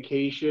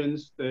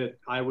communications that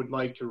I would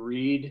like to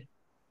read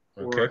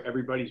for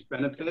everybody's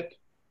benefit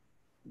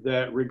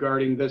that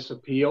regarding this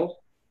appeal.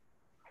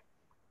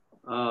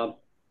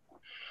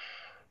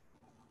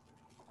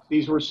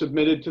 These were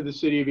submitted to the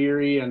City of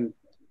Erie and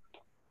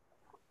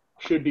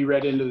should be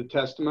read into the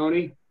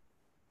testimony.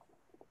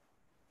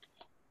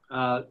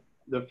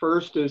 The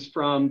first is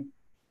from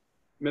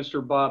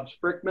Mr. Bob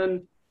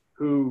Sprickman,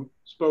 who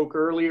spoke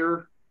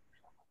earlier.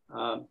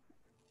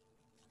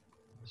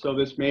 So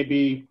this may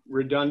be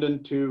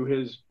redundant to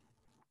his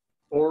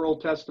oral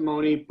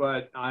testimony,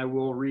 but I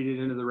will read it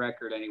into the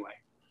record anyway.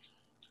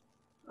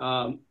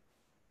 From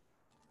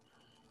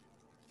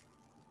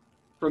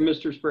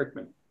Mr.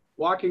 Sprickman.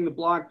 Walking the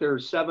block, there are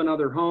 7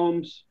 other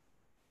homes,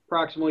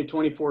 approximately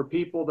 24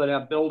 people that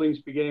have buildings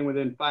beginning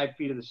within 5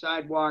 feet of the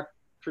sidewalk,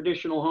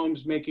 traditional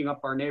homes making up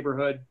our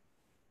neighborhood.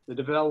 The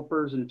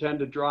developers intend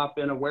to drop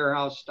in a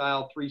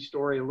warehouse-style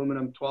 3-story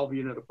aluminum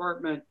 12-unit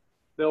apartment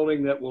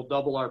building that will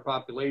double our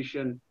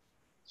population,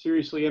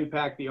 seriously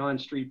impact the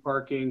on-street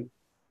parking,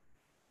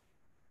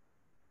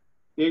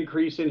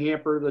 increase and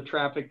hamper the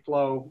traffic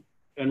flow,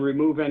 and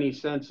remove any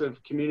sense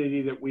of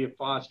community that we have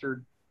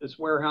fostered. This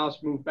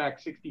warehouse moved back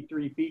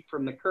 63 feet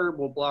from the curb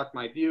will block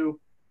my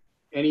view,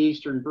 any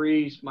eastern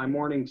breeze, my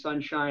morning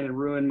sunshine, and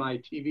ruin my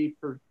TV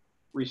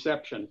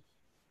reception.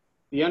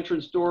 The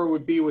entrance door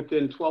would be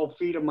within 12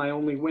 feet of my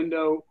only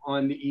window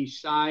on the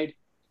east side.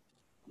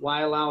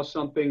 Why allow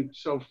something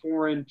so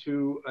foreign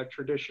to a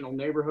traditional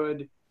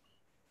neighborhood?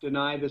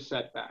 Deny the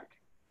setback.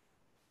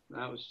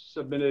 That was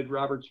submitted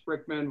Robert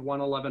Sprickman,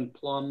 111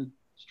 Plum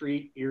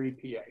Street, Erie,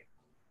 PA.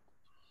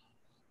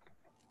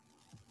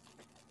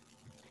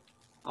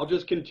 I'll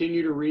just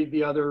continue to read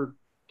the other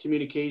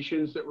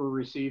communications that were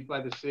received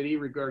by the city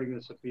regarding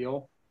this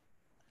appeal.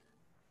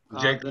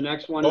 Jake, the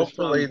next one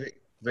hopefully is from,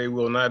 they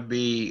will not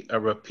be a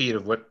repeat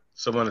of what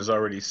someone has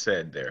already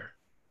said there.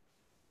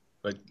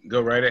 But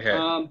go right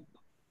ahead.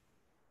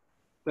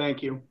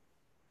 Thank you.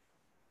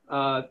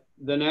 The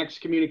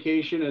next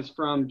communication is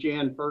from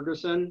Jan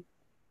Ferguson.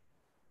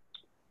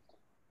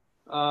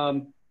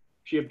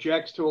 She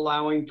objects to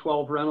allowing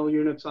 12 rental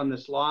units on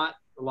this lot.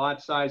 The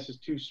lot size is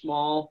too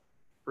small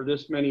for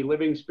this many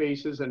living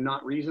spaces and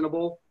not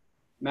reasonable.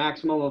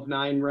 Maximum of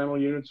 9 rental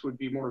units would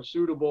be more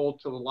suitable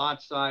to the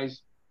lot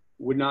size,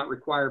 would not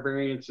require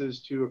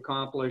variances to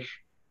accomplish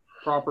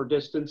proper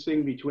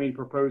distancing between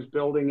proposed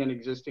building and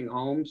existing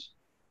homes.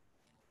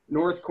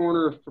 North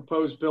corner of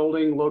proposed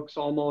building looks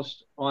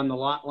almost on the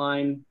lot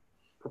line.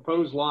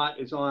 Proposed lot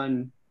is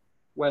on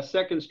West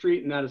 2nd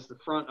Street, and that is the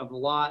front of the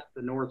lot.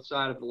 The north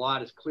side of the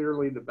lot is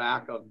clearly the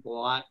back of the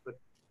lot, but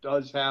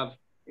does have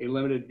a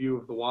limited view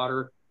of the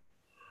water.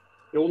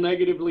 It will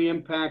negatively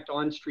impact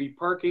on-street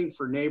parking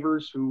for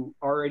neighbors who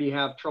already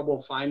have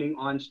trouble finding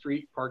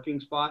on-street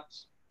parking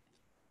spots.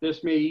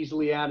 This may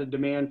easily add a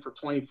demand for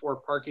 24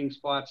 parking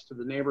spots to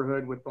the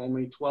neighborhood with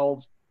only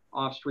 12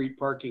 off-street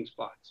parking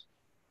spots.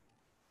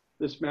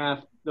 This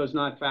math does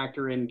not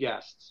factor in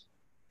guests.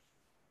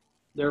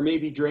 There may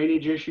be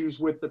drainage issues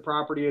with the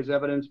property as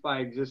evidenced by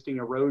existing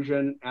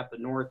erosion at the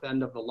north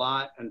end of the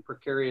lot and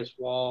precarious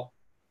wall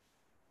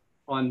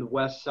on the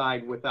west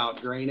side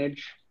without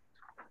drainage.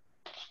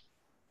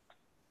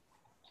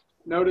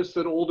 Notice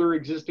that older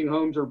existing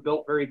homes are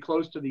built very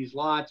close to these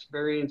lots.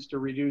 Variance to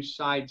reduce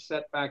side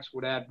setbacks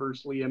would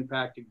adversely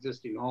impact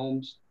existing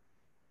homes.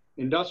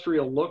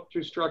 Industrial look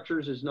to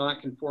structures is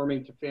not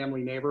conforming to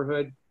family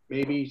neighborhood.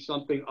 Maybe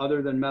something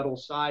other than metal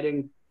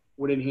siding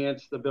would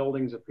enhance the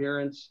building's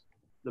appearance.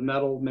 The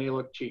metal may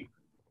look cheap.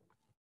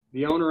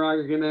 The owner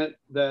argument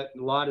that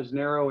the lot is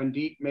narrow and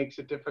deep makes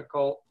it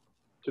difficult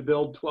to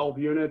build 12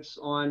 units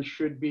on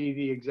should be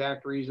the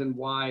exact reason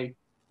why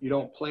you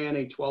don't plan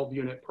a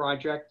 12-unit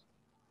project.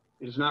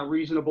 It is not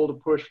reasonable to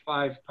push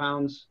 5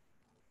 pounds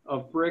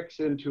of bricks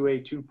into a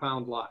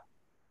 2-pound lot.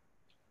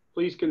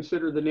 Please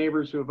consider the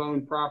neighbors who have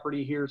owned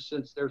property here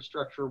since their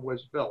structure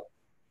was built.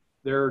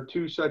 There are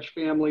 2 such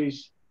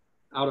families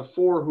out of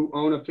 4 who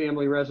own a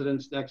family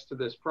residence next to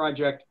this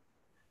project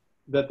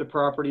that the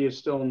property is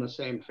still in the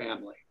same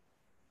family.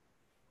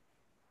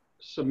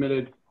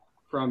 Submitted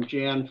from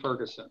Jan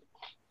Ferguson.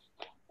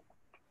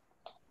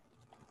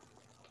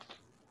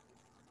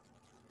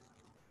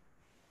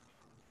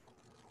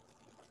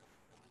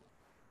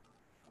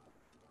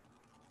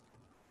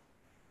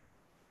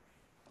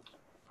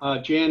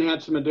 Jan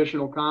had some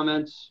additional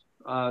comments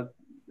that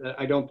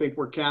I don't think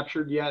were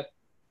captured yet.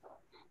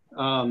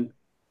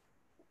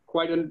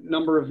 Quite a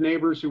number of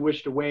neighbors who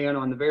wish to weigh in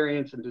on the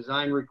variance and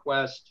design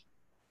request.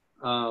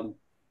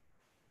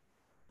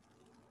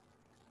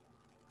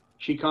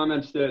 She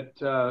comments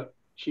that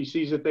she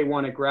sees that they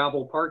want a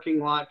gravel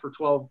parking lot for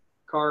 12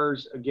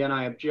 cars. Again,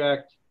 I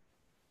object.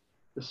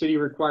 The city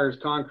requires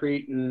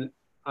concrete and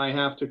I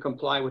have to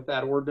comply with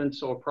that ordinance,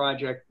 so a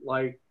project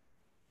like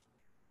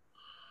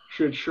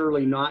should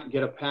surely not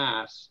get a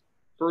pass.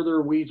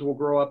 Further weeds will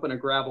grow up in a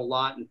gravel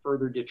lot and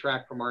further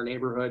detract from our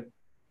neighborhood.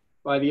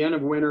 By the end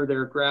of winter,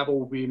 their gravel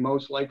will be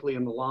most likely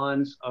in the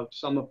lawns of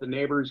some of the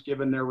neighbors,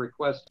 given their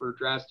request for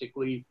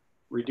drastically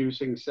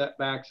reducing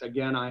setbacks.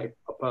 Again, I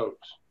oppose.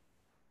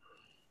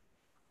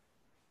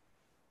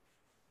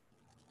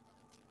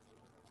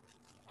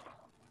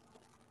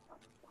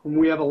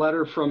 We have a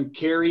letter from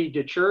Carrie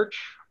DeChurch.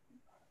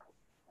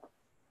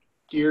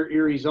 Dear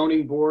Erie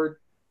Zoning Board,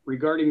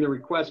 regarding the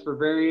request for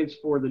variance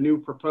for the new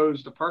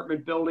proposed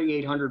apartment building,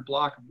 800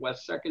 block of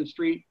West 2nd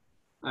Street,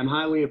 I'm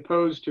highly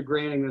opposed to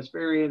granting this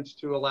variance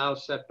to allow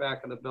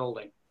setback of the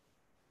building.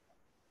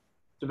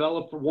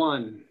 Developer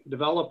 1,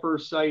 developer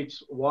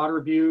cites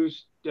water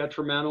views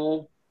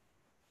detrimental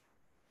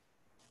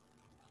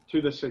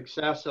to the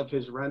success of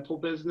his rental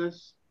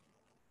business.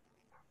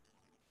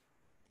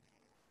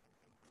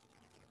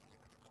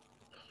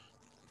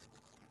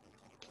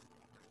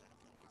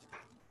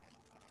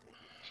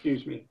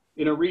 Excuse me.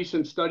 In a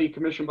recent study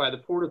commissioned by the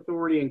Port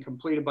Authority and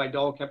completed by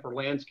Dahlkemper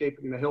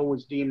Landscaping, the hill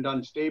was deemed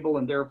unstable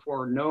and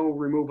therefore no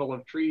removal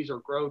of trees or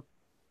growth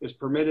is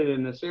permitted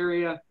in this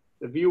area.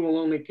 The view will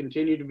only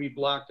continue to be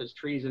blocked as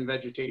trees and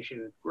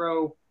vegetation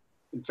grow.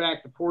 In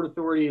fact, the Port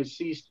Authority has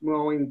ceased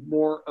mowing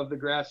more of the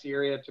grassy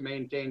area to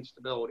maintain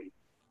stability.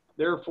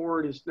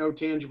 Therefore, it is no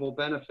tangible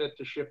benefit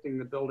to shifting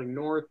the building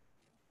north.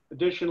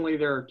 Additionally,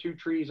 there are 2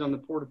 trees on the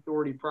Port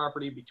Authority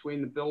property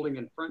between the building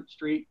and Front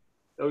Street.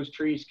 Those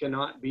trees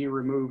cannot be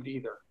removed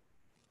either.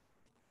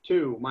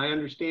 2, my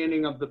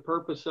understanding of the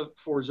purpose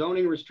for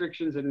zoning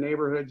restrictions in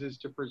neighborhoods is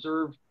to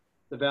preserve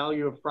the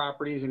value of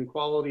properties and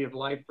quality of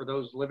life for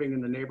those living in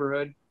the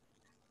neighborhood.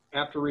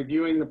 After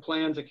reviewing the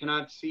plans, I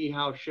cannot see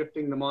how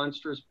shifting the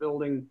monstrous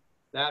building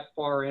that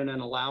far in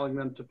and allowing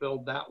them to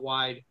build that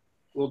wide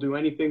will do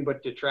anything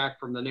but detract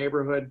from the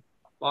neighborhood,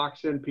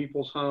 box in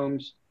people's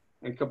homes,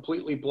 and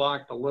completely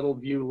block the little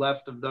view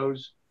left of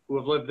those who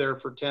have lived there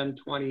for 10,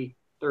 20,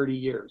 30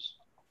 years.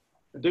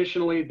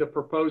 Additionally, the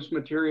proposed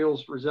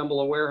materials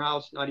resemble a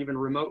warehouse, not even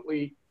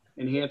remotely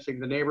enhancing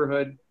the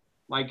neighborhood.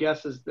 My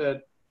guess is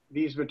that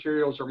these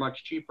materials are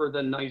much cheaper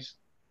than nice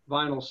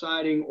vinyl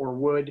siding or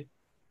wood.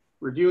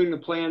 Reviewing the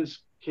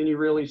plans, can you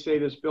really say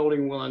this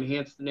building will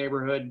enhance the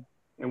neighborhood?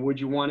 And would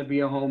you want to be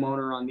a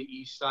homeowner on the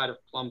east side of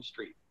Plum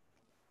Street?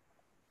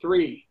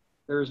 3,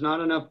 There's not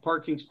enough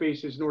parking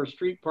spaces nor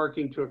street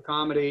parking to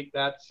accommodate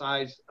that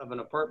size of an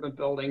apartment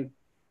building.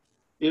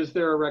 Is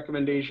there a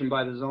recommendation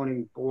by the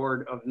zoning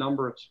board of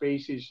number of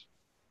spaces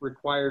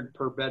required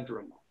per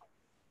bedroom?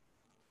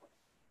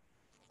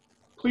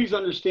 Please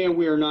understand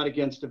we are not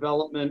against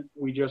development.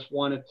 We just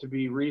want it to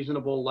be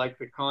reasonable, like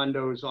the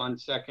condos on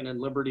Second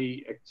and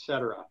Liberty,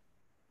 etc.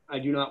 I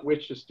do not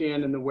wish to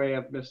stand in the way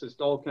of Mrs.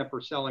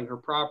 Dahlkemper selling her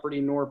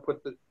property, nor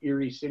put the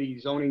Erie City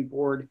Zoning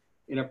Board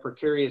in a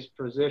precarious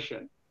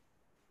position.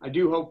 I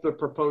do hope the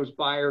proposed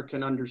buyer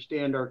can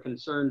understand our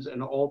concerns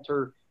and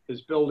alter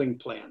his building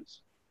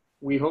plans.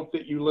 We hope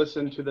that you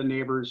listen to the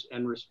neighbors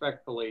and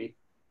respectfully,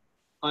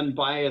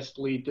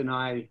 unbiasedly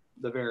deny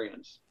the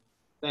variance.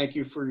 Thank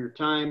you for your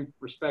time.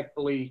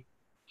 Respectfully,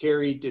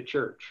 Carrie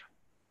DeChurch.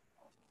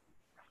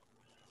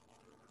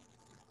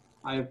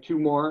 I have two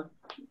more.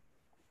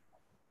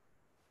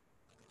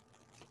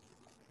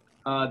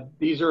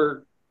 These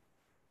are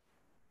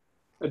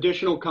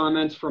additional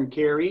comments from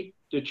Carrie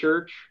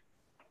DeChurch.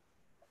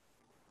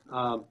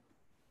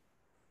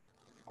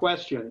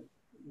 Question: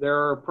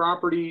 there are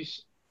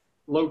properties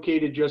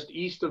located just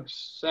east of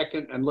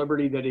Second and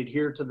Liberty that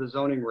adhere to the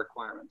zoning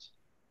requirements.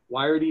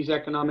 Why are these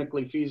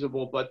economically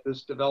feasible, but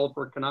this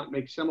developer cannot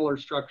make similar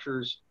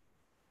structures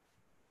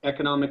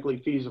economically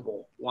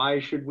feasible? Why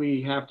should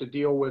we have to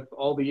deal with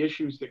all the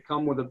issues that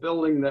come with a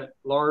building that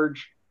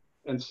large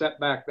and set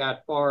back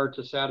that far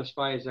to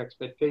satisfy his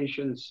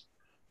expectations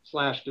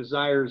 /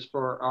 desires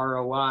for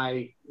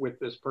ROI with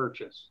this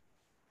purchase?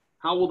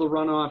 How will the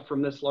runoff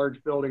from this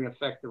large building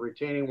affect the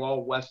retaining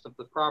wall west of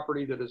the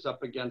property that is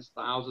up against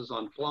the houses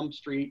on Plum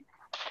Street?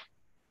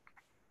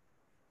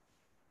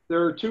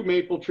 There are 2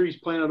 maple trees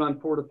planted on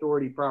Port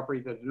Authority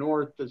property to the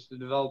north. Does the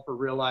developer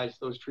realize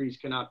those trees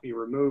cannot be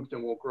removed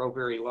and will grow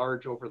very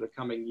large over the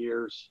coming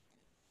years?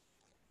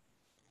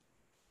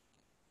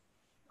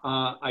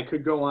 I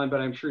could go on,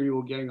 but I'm sure you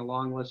will get a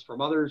long list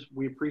from others.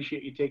 We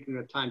appreciate you taking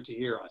the time to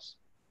hear us.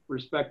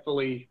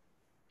 Respectfully,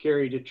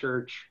 Carrie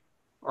DeChurch,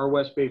 our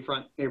West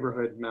Bayfront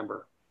neighborhood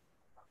member.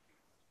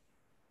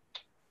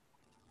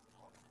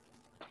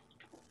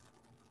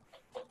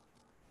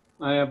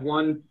 I have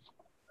one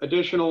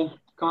additional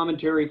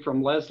commentary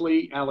from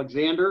Leslie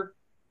Alexander.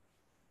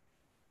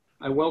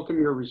 I welcome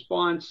your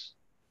response.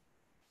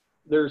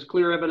 There's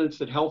clear evidence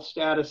that health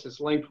status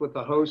is linked with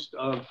a host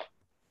of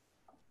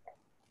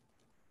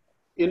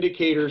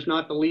indicators,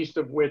 not the least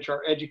of which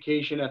are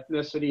education,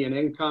 ethnicity, and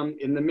income.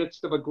 In the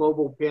midst of a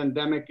global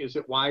pandemic, is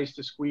it wise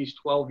to squeeze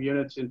 12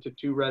 units into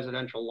 2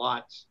 residential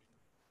lots?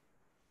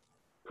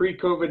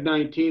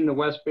 Pre-COVID-19, the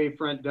West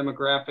Bayfront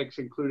demographics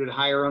included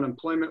higher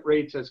unemployment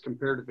rates as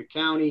compared to the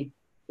county,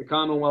 the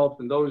Commonwealth,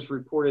 and those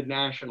reported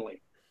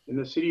nationally. In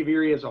the city of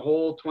Erie as a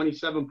whole,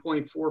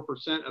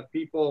 27.4% of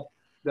people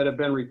that have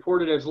been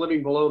reported as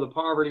living below the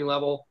poverty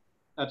level.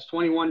 That's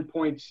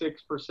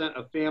 21.6%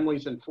 of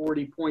families and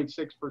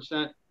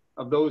 40.6%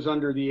 of those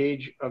under the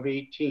age of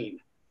 18.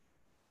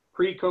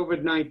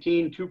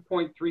 Pre-COVID-19,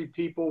 2.3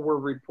 people were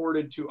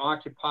reported to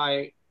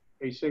occupy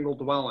a single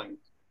dwelling.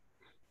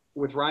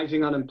 With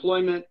rising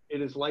unemployment, it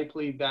is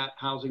likely that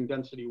housing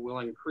density will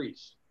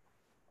increase.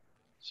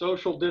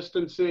 Social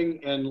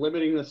distancing and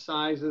limiting the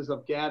sizes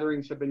of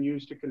gatherings have been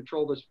used to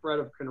control the spread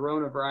of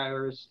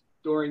coronavirus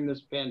during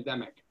this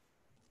pandemic.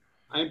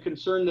 I am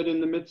concerned that in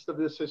the midst of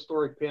this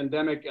historic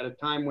pandemic, at a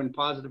time when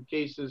positive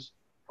cases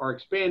are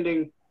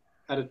expanding,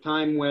 at a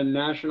time when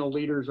national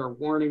leaders are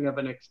warning of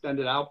an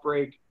extended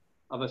outbreak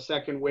of a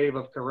second wave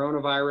of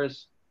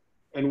coronavirus,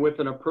 and with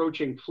an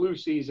approaching flu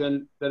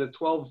season, that a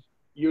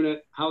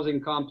 12-unit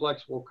housing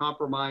complex will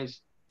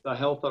compromise the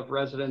health of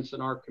residents in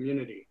our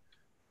community.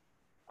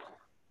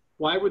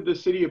 Why would the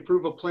city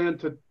approve a plan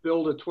to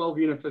build a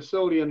 12-unit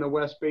facility in the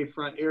West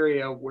Bayfront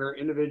area where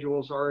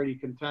individuals already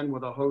contend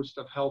with a host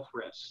of health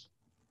risks?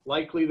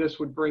 Likely this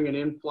would bring an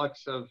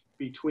influx of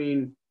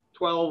between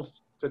 12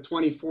 to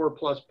 24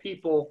 plus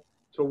people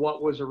to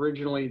what was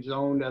originally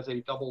zoned as a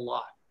double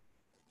lot.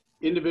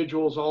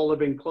 Individuals all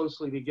living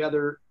closely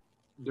together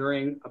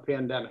during a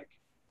pandemic.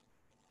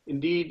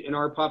 Indeed, in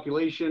our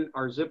population,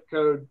 our zip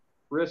code,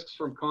 risks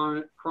from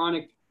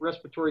chronic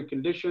respiratory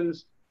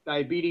conditions,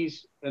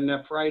 diabetes, and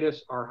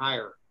nephritis are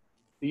higher.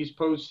 These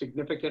pose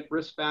significant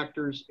risk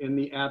factors in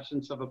the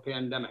absence of a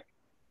pandemic.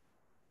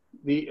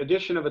 The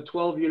addition of a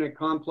 12-unit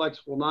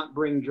complex will not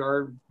bring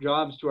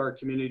jobs to our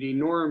community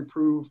nor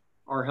improve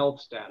our health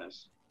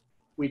status.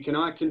 We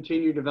cannot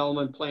continue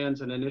development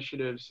plans and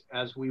initiatives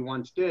as we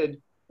once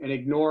did and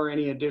ignore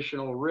any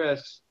additional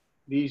risks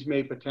these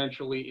may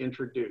potentially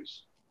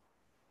introduce.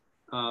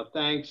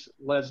 Thanks,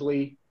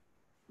 Leslie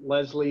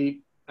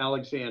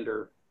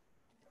Alexander,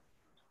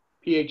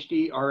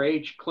 PhD,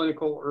 RH,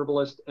 clinical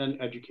herbalist, and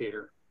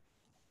educator.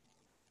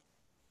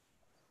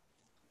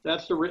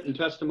 That's the written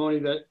testimony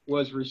that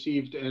was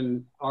received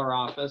in our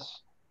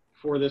office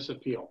for this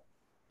appeal.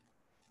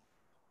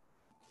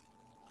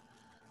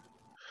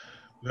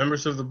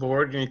 Members of the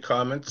board, any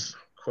comments,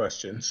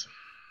 questions?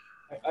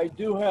 I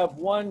do have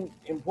one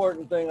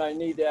important thing I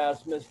need to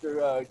ask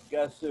Mr.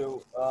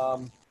 Gesu.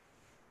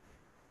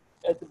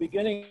 at the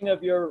beginning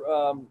of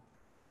your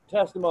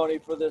testimony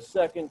for this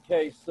second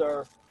case,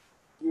 sir,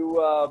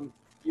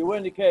 you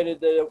indicated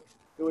that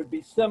it would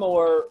be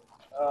similar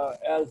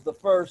as the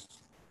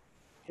first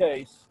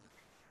case,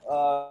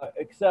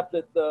 except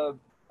that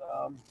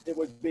it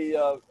would be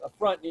a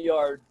front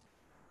yard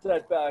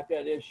setback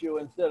at issue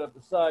instead of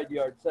the side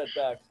yard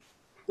setbacks.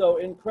 So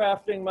in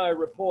crafting my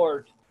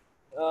report,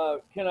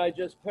 can I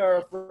just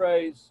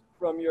paraphrase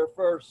from your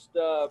first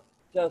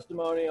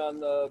testimony on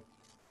the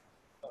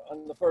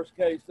first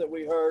case that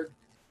we heard,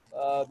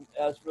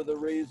 as for the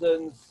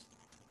reasons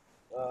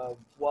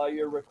why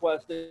you're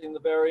requesting the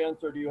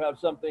variance, or do you have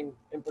something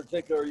in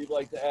particular you'd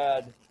like to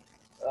add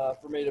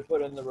for me to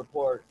put in the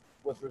report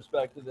with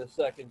respect to this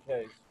second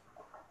case?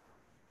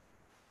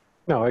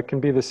 No, it can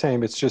be the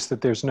same. It's just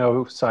that there's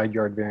no side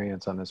yard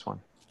variance on this one.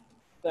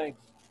 Thanks.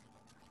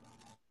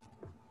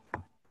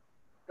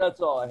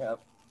 That's all I have.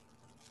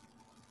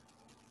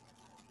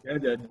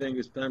 Yeah, I think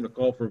it's time to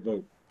call for a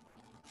vote.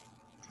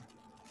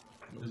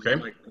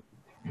 Okay.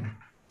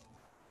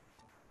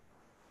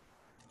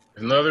 If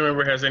another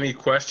member has any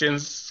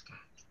questions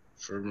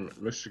for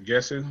Mr.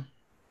 Gesu?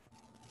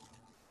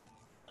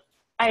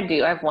 I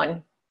do. I have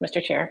one,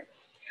 Mr. Chair.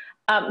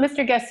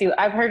 Mr. Gesu,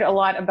 I've heard a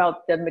lot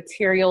about the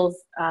materials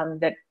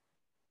that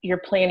you're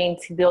planning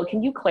to build.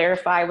 Can you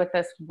clarify with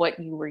us what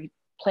you were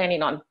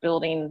planning on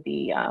building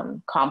the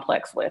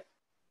complex with?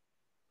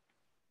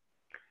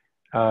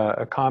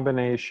 A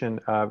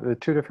combination of the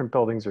two different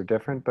buildings are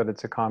different, but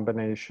it's a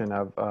combination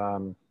of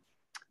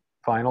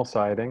vinyl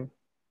siding,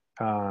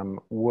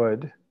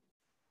 wood,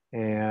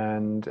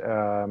 and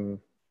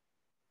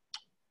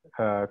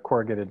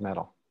corrugated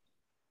metal.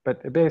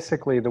 But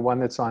basically, the one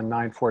that's on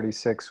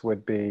 946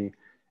 would be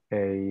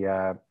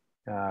a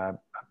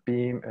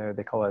beam,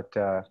 they call it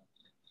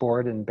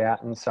board and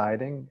batten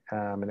siding,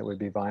 and it would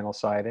be vinyl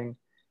siding.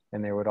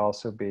 And there would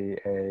also be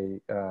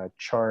a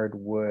charred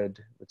wood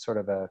with sort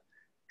of a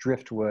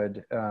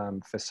driftwood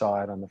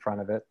facade on the front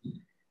of it.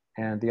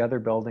 And the other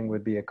building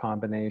would be a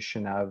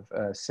combination of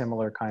a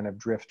similar kind of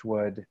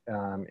driftwood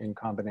in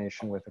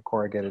combination with a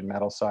corrugated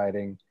metal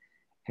siding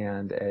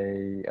and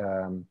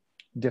a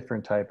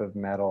different type of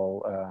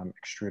metal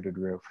extruded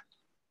roof.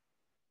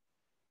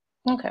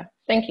 Okay,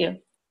 thank you.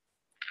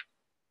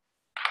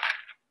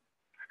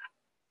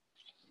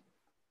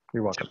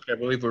 You're welcome. I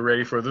believe we're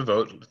ready for the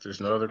vote. If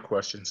there's no other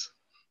questions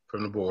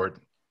from the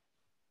board.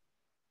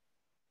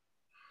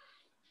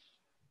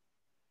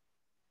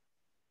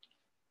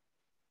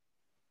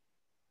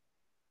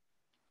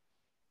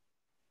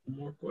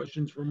 More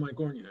questions from Mike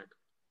Horniak.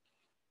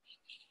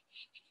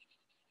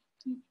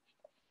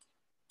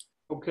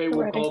 Okay,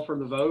 we'll call for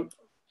the vote.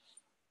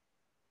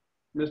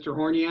 Mr.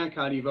 Horniak,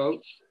 how do you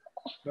vote?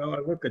 Well, I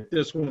look at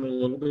this one a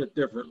little bit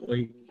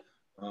differently.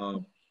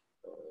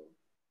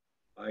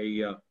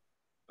 I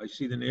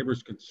see the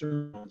neighbor's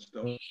concern on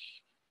stuff.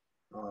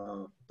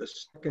 The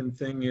second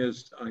thing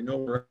is, I know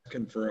we're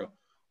asking for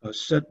a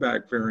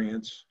setback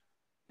variance,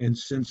 and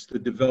since the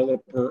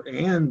developer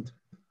and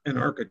an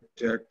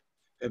architect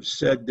have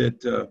said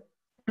that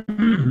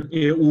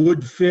it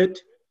would fit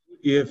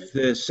if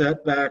the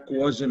setback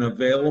wasn't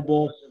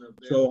available.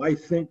 So I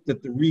think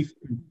that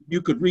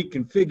you could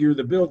reconfigure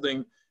the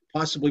building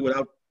possibly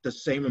without the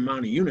same amount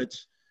of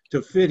units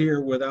to fit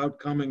here without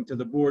coming to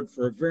the board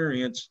for a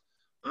variance.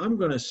 I'm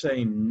going to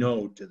say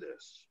no to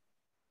this.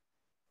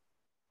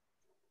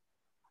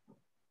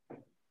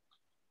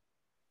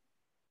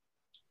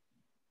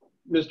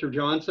 Mr.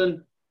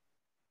 Johnson?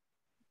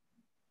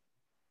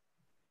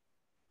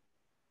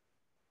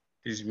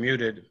 He's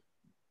muted.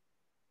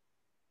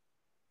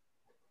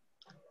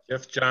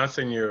 Jeff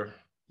Johnson, you're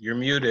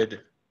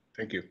muted.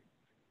 Thank you.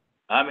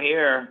 I'm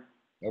here.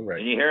 All right.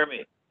 Can you hear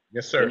me?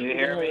 Yes, sir. Can you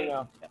hear me?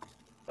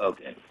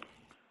 Okay.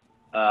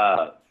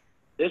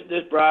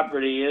 This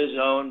property is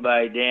owned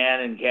by Dan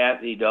and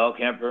Kathy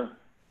Dahlkemper. Is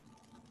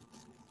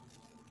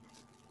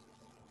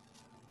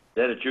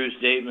that a true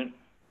statement?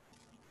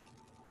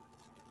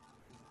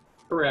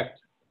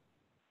 Correct.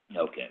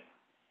 Okay.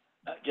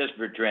 Just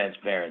for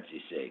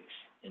transparency's sakes.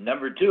 And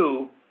number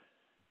two,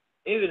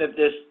 even if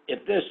this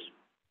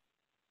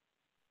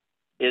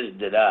is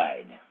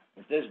denied,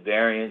 if this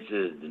variance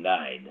is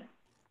denied,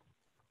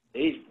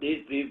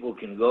 these people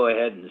can go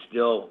ahead and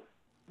still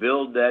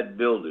build that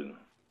building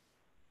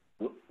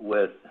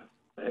without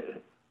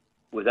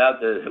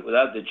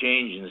the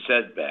change in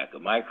setback.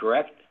 Am I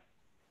correct?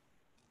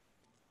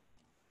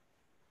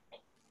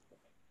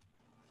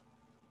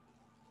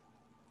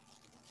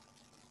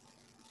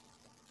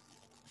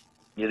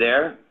 You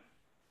there?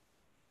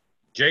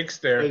 Jake's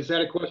there. Is that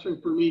a question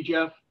for me,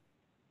 Jeff?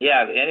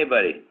 Yeah,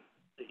 anybody.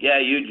 Yeah,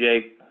 you,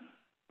 Jake.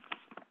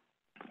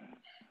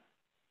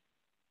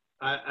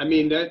 I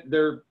mean,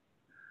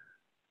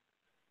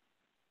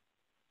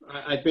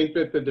 I think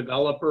that the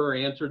developer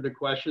answered the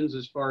questions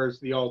as far as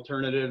the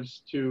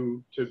alternatives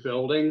to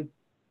building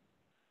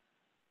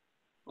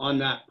on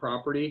that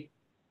property.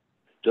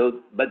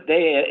 So, but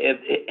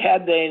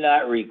had they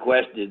not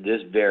requested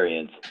this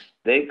variance,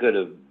 they could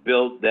have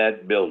built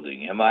that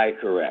building. Am I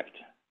correct?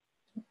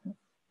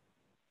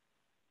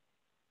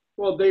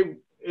 Well,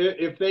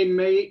 if they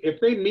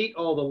meet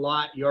all the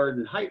lot, yard,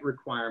 and height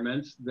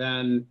requirements,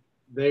 then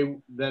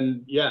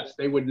yes,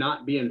 they would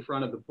not be in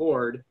front of the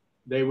board.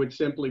 They would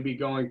simply be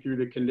going through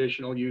the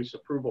conditional use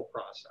approval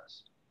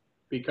process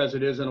because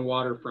it isn't a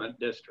waterfront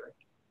district.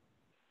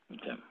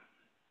 Okay.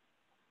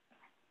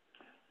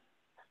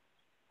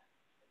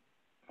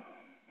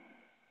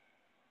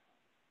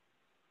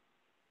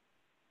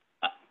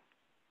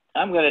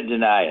 I'm going to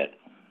deny it.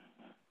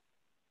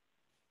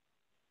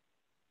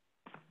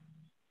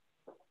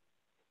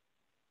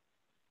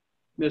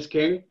 Ms.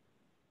 King?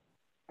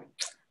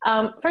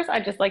 First,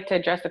 I'd just like to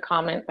address a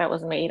comment that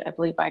was made, I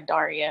believe, by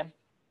Daria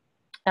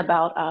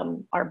about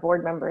our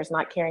board members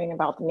not caring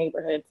about the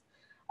neighborhoods.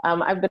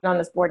 I've been on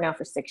this board now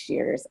for 6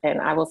 years,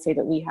 and I will say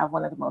that we have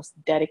one of the most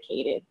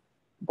dedicated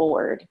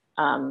board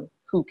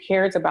who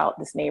cares about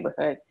this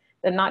neighborhood,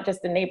 and not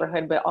just the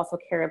neighborhood, but also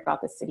care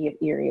about the city of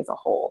Erie as a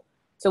whole.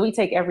 So we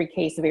take every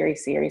case very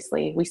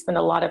seriously. We spend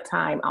a lot of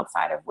time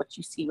outside of what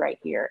you see right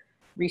here,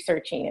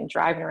 researching and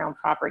driving around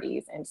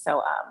properties. And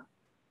so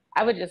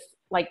I would just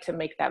like to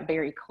make that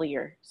very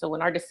clear. So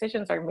when our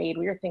decisions are made,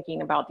 we are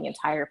thinking about the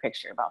entire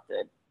picture, about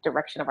the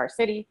direction of our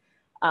city,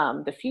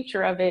 the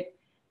future of it,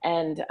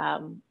 and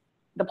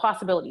the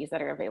possibilities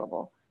that are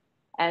available.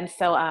 And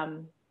so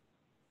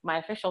my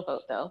official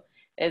vote, though,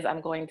 is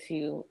I'm going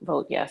to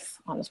vote yes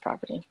on this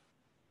property.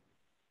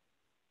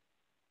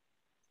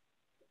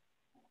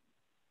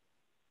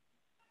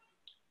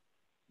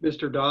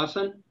 Mr.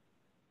 Dawson?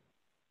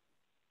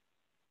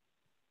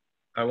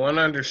 I want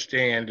to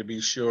understand, to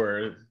be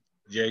sure,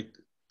 Jake,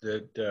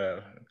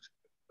 that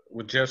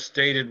what Jeff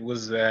stated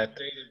was that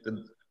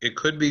it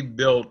could be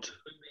built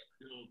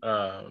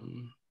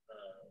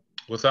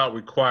without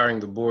requiring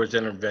the board's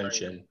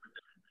intervention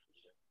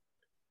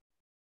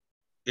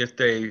if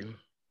they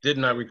did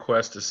not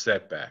request a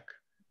setback.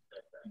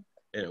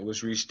 And it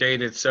was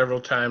restated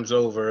several times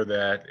over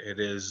that it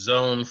is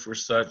zoned for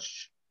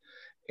such,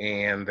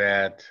 and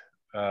that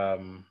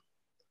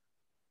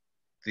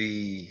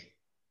the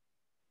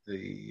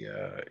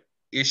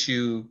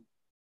issue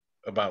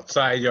about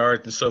side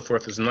yards and so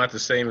forth is not the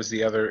same as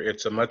the other.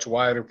 It's a much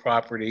wider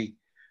property.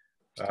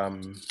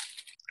 I'm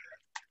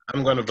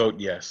going to vote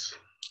yes.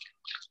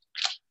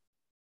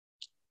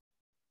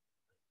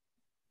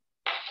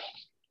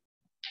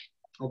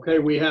 Okay,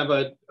 we have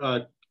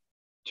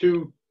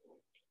two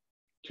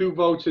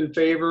votes in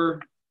favor,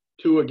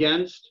 2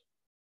 against.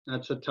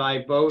 That's a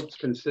tie vote. It's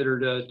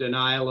considered a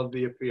denial of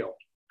the appeal.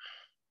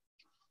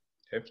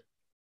 Okay.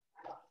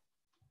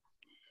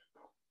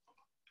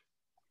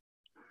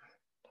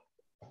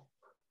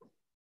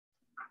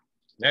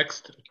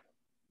 Next,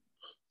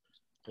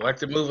 I'd like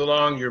to move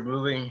along. You're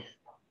moving.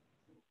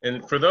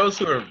 And for those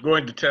who are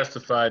going to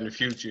testify in the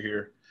future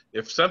here,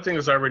 if something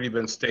has already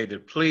been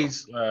stated,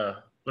 please,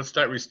 let's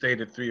not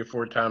restate it 3 or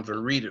 4 times or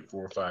read it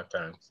 4 or 5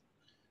 times.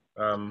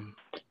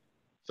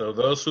 So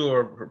those who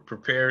are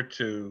prepared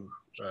to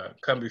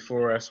come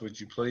before us, would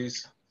you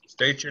please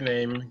state your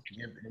name,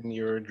 give in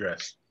your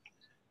address.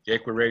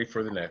 Jake, we're ready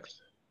for the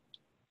next.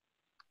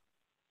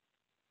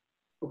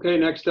 Okay,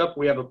 next up,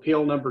 we have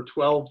appeal number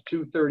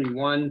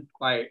 12-231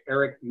 by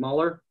Eric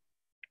Muller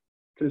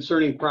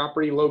concerning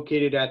property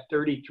located at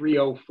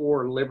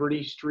 3304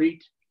 Liberty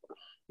Street.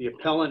 The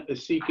appellant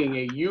is seeking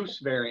a use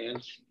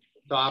variance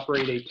to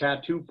operate a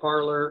tattoo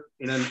parlor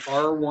in an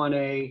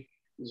R1A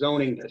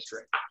zoning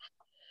district.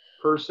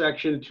 Per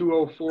section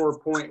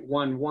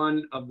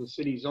 204.11 of the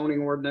city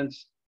zoning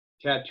ordinance,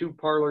 tattoo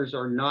parlors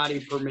are not a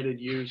permitted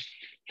use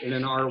in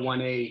an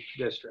R1A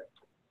district.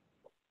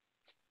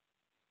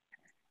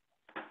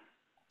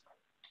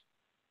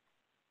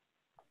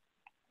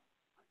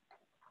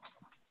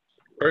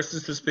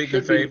 Persons to speak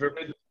in favor,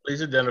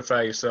 please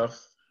identify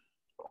yourself.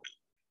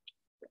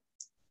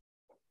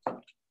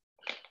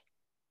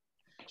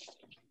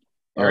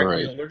 All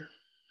right.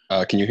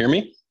 Can you hear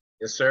me?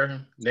 Yes, sir.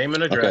 Name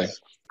and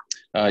address.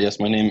 Okay. Yes,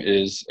 my name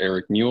is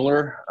Eric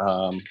Mueller.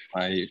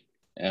 I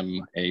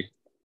am a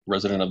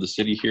resident of the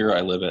city here.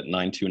 I live at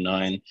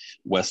 929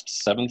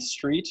 West 7th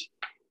Street.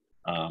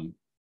 And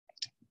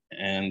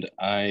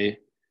I'm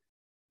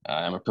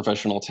a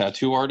professional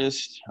tattoo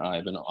artist.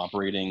 I've been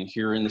operating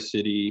here in the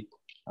city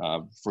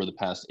for the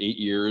past 8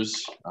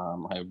 years.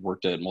 I've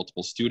worked at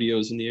multiple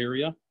studios in the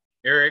area.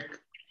 Eric,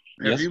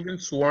 have Yes? you been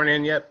sworn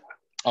in yet?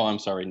 Oh, I'm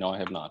sorry. No, I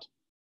have not.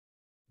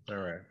 All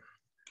right.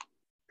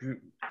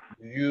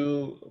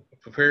 You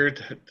prepared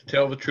to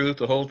tell the truth,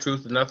 the whole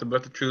truth, and nothing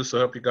but the truth, so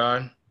help you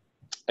God?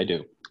 I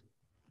do.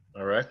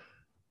 All right.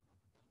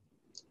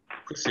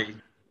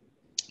 Proceed.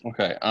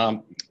 Okay.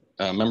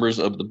 Members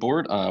of the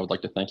board, I would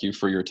like to thank you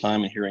for your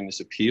time in hearing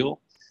this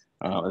appeal.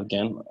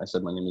 Again, I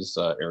said my name is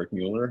Eric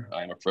Mueller.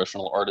 I'm a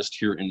professional artist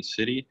here in the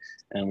city,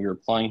 and we are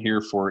applying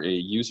here for a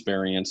use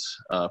variance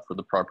for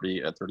the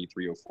property at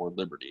 3304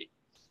 Liberty.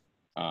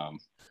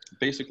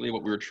 Basically,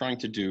 what we were trying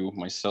to do,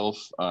 myself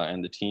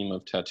and the team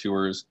of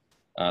tattooers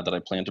that I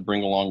plan to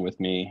bring along with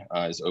me,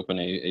 is open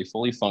a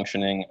fully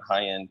functioning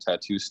high-end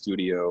tattoo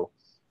studio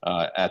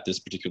at this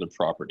particular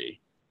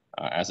property.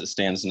 As it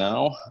stands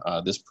now,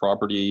 this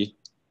property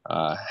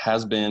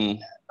has been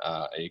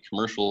a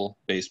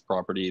commercial-based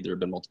property. There have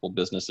been multiple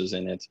businesses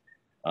in it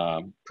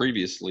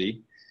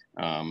previously,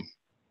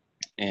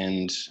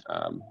 and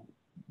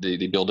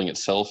the building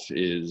itself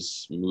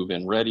is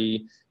move-in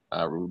ready.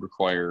 Would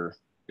require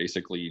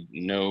basically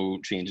no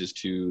changes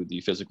to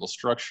the physical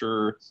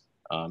structure.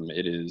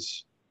 It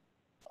is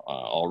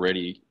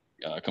already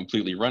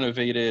completely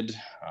renovated.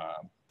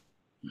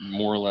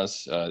 More or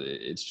less,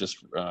 it's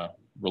just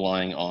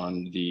relying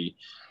on the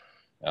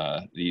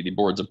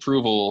board's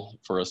approval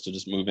for us to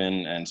just move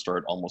in and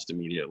start almost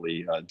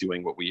immediately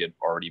doing what we had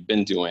already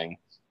been doing,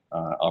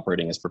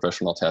 operating as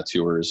professional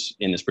tattooers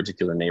in this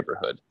particular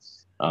neighborhood.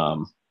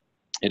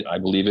 I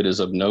believe it is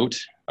of note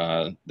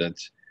that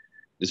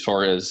as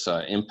far as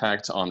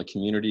impact on the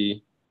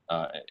community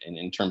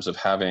in terms of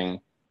having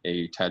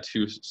a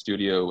tattoo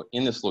studio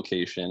in this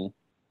location,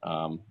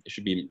 it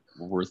should be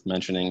worth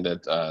mentioning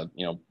that,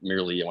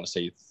 merely, I want to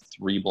say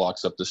 3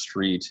 blocks up the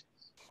street,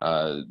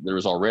 there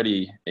was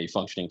already a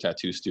functioning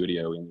tattoo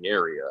studio in the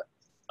area.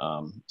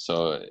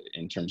 So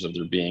in terms of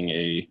there being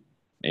a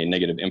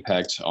negative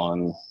impact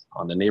on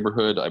the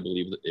neighborhood, I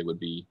believe that it would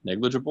be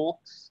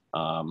negligible.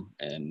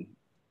 And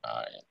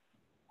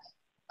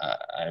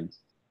I'm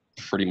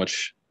pretty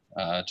much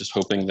just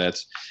hoping that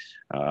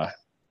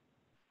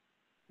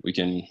we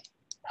can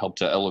help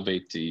to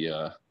elevate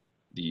the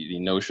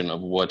notion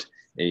of what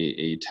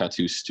a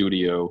tattoo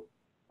studio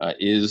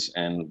is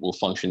and will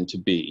function to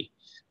be.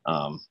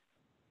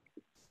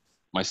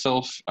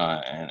 Myself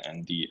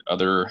and the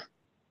other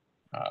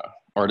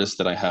artists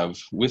that I have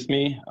with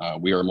me,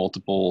 we are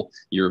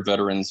multiple-year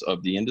veterans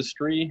of the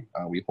industry.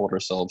 We hold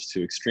ourselves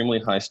to extremely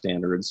high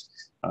standards,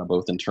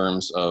 both in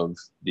terms of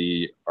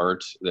the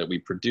art that we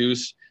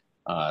produce,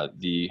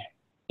 the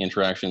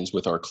interactions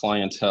with our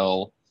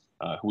clientele,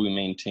 who we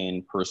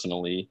maintain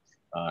personally,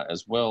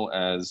 as well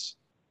as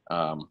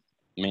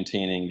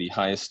maintaining the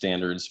highest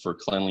standards for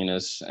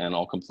cleanliness and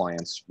all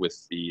compliance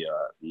with the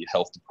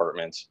health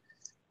department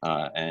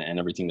and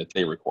everything that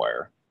they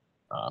require.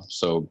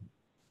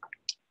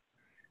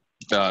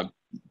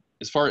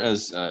 As far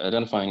as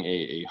identifying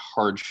a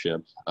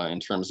hardship in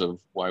terms of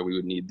why we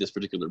would need this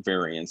particular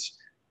variance,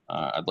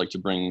 I'd like to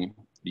bring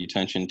the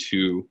attention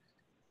to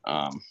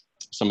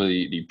some of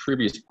the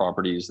previous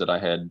properties that I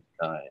had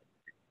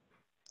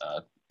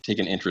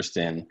taken interest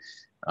in,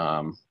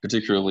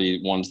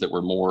 particularly ones that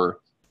were more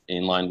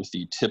in line with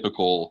the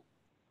typical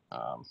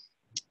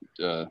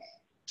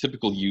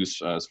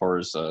use as far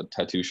as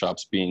tattoo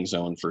shops being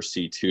zoned for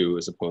C2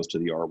 as opposed to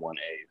the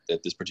R1A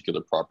that this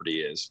particular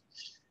property is.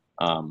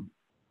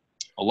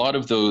 A lot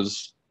of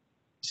those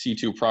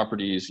C2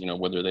 properties,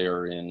 whether they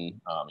are in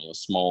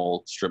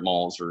small strip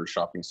malls or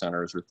shopping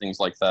centers or things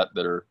like that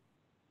that are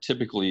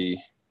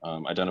typically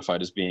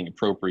identified as being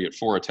appropriate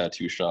for a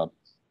tattoo shop,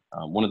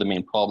 one of the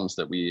main problems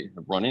that we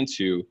have run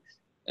into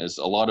is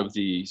a lot of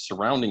the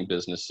surrounding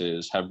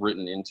businesses have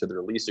written into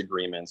their lease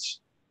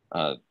agreements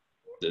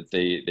that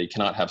they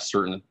cannot have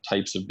certain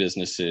types of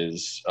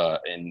businesses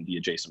in the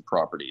adjacent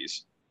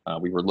properties.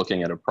 We were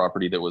looking at a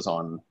property that was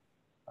on,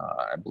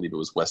 I believe it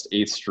was West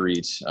 8th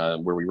Street,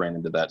 where we ran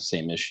into that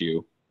same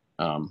issue.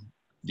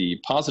 The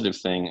positive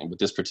thing with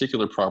this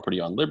particular property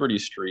on Liberty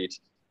Street,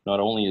 not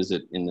only is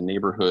it in the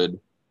neighborhood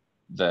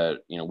that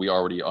we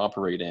already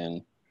operate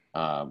in,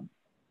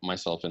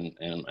 myself and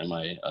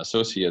my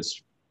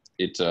associates,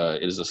 it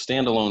is a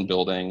standalone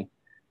building.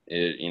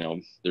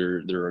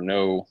 There are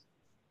no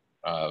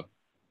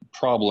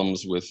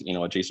problems with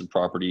adjacent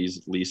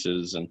properties,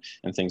 leases, and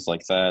things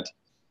like that.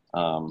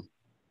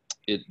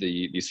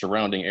 The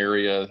surrounding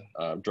area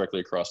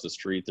directly across the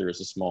street, there is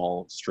a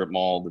small strip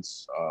mall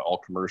that's all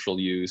commercial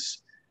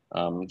use.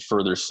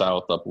 Further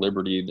south up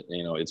Liberty,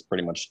 it's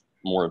pretty much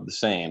more of the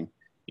same,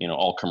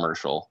 all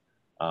commercial.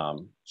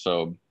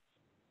 So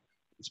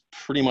it's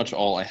pretty much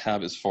all I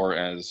have as far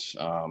as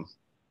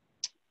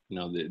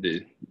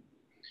the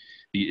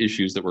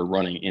issues that we're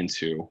running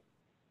into.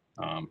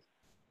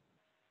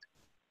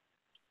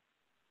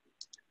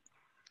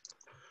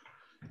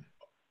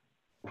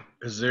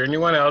 Is there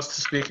anyone else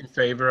to speak in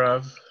favor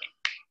of?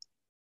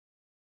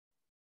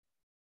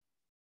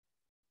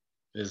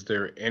 Is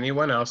there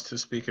anyone else to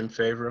speak in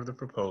favor of the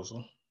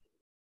proposal?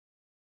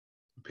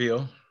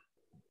 Appeal?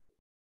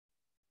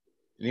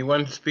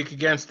 Anyone to speak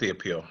against the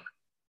appeal?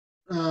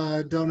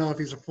 I don't know if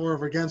he's a for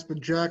or against,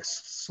 but Jack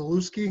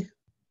Saluski?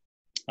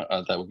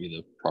 That would be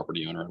the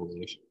property owner, I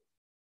believe.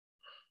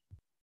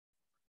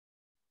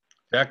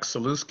 Jack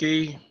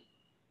Saluski?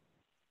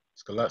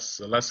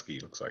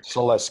 Zaleski, looks like.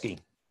 Zaleski.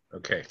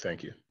 Okay,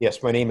 thank you.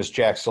 Yes, my name is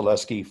Jack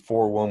Zaleski,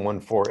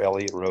 4114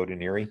 Elliott Road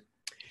in Erie.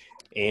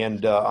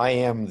 And I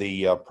am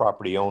the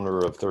property owner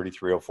of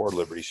 3304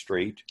 Liberty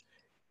Street.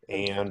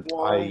 And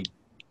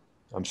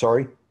I'm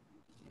sorry?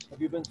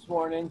 Have you been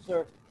sworn in,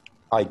 sir?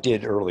 I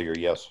did earlier,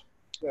 yes.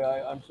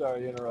 Okay, I'm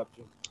sorry to interrupt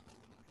you.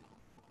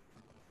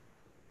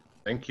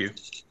 Thank you.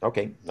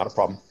 Okay, not a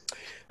problem.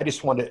 I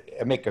just wanted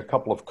to make a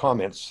couple of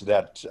comments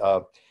that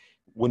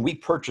when we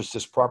purchased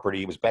this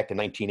property, it was back in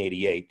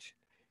 1988,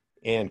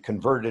 and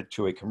converted it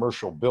to a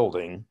commercial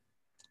building.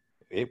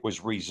 it was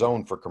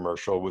rezoned for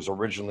commercial. It was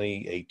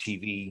originally a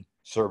TV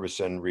service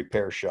and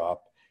repair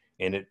shop,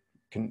 and it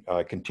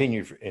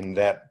continued in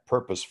that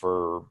purpose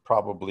for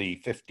probably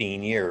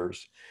 15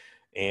 years.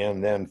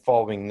 And then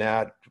following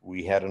that,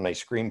 we had an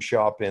ice cream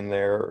shop in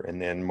there,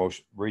 and then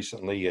most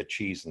recently a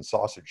cheese and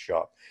sausage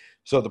shop.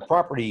 So the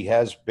property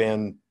has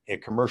been a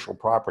commercial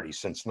property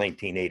since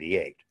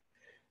 1988.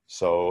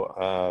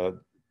 So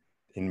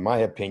in my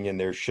opinion,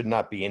 there should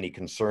not be any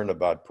concern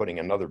about putting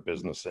another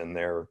business in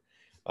there.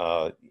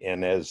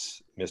 And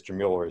as Mr.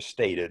 Mueller has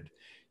stated,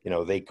 you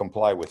know, they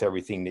comply with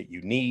everything that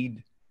you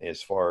need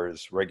as far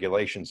as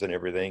regulations and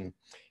everything,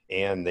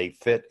 and they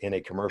fit in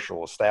a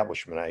commercial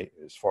establishment,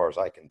 as far as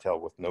I can tell,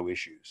 with no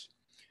issues.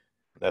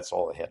 That's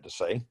all I had to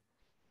say.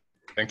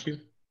 Thank you.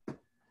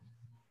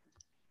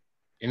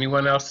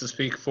 Anyone else to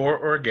speak for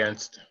or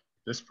against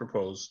this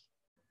proposed?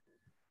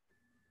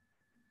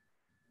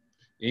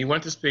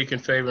 Anyone to speak in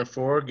favor,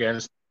 for or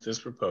against this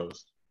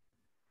proposed?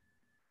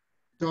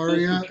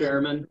 Daria. Mr.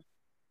 Chairman.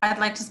 I'd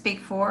like to speak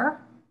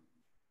for.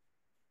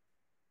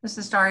 This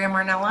is Daria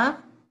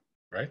Marnella.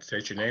 Right,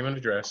 state your name and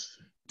address.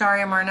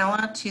 Daria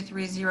Marnella,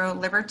 230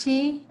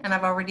 Liberty, and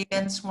I've already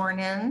been sworn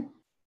in.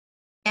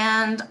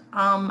 And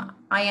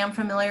I am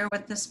familiar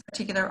with this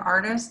particular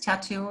artist,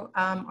 tattoo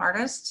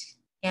artist,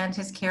 and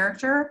his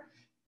character.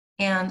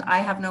 And I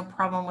have no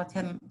problem with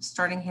him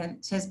starting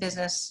his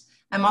business.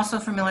 I'm also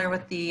familiar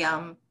with the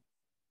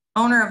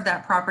owner of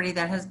that property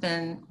that has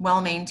been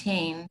well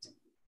maintained.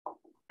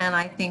 And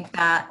I think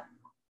that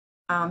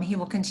he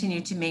will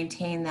continue to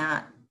maintain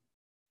that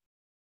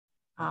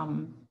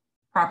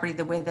property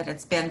the way that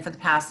it's been for the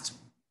past,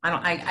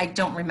 I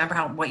don't remember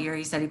what year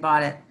he said he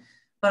bought it,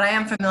 but I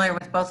am familiar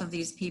with both of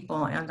these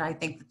people, and I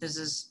think that this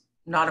is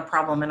not a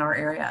problem in our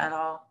area at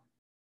all.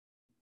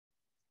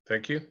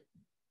 Thank you.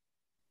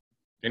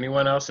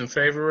 Anyone else in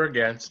favor or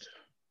against?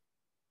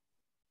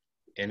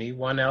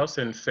 Anyone else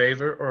in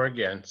favor or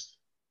against?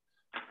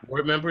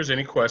 Board members,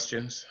 any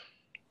questions?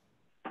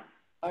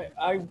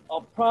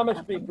 I'll promise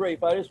to be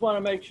brief. I just want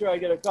to make sure I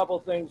get a couple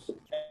things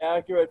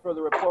accurate for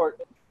the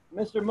report.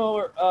 Mr.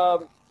 Mueller,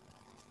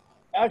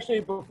 actually,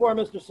 before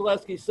Mr.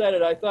 Selesky said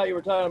it, I thought you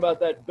were talking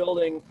about that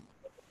building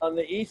on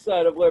the east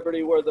side of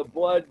Liberty where the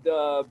blood,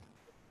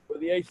 where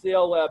the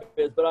ACL lab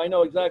is, but I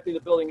know exactly the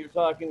building you're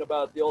talking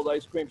about, the old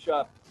ice cream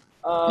shop.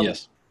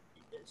 Yes.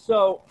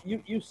 So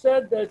you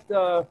said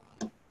that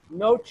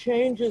no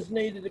changes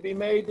needed to be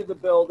made to the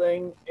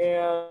building,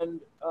 and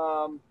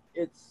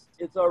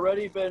it's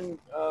already been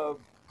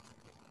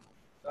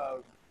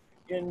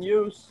in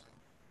use.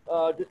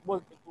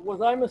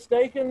 Was I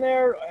mistaken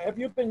there? Have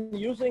you been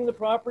using the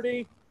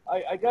property?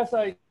 I guess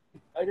I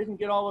didn't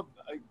get all of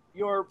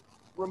your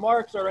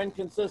remarks are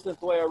inconsistent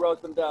the way I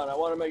wrote them down. I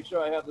want to make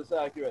sure I have this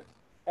accurate.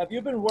 Have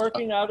you been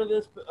working out of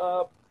this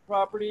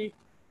property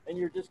and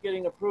you're just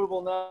getting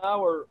approval now,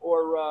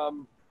 or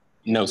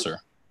no, sir.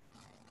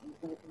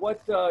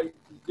 What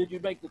did you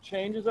make the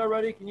changes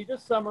already? Can you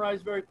just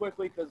summarize very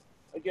quickly? Because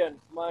again,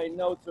 my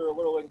notes are a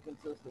little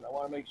inconsistent. I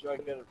want to make sure I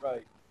get it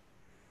right.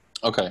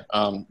 Okay,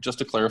 just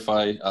to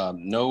clarify,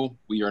 no,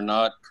 we are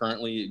not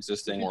currently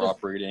existing or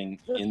operating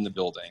in the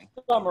building.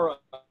 Summarize.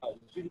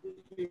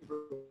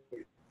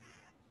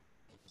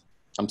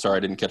 I'm sorry, I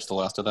didn't catch the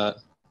last of that.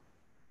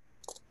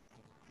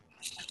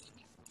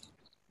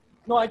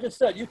 No, I just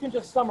said, you can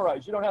just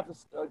summarize. You don't have to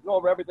go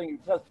over everything you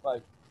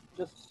testified.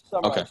 Just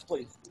summarize, okay.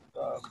 Please.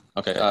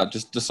 Okay,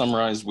 just to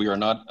summarize, we are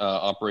not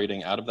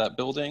operating out of that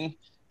building.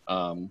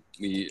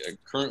 We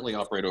currently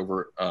operate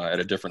over at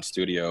a different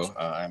studio.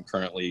 I'm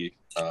currently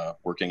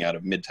working out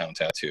of Midtown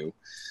Tattoo.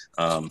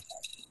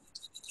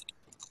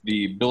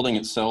 The building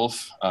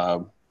itself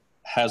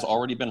has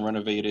already been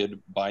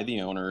renovated by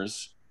the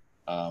owners.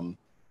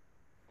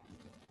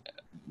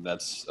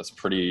 That's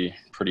pretty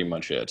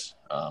much it.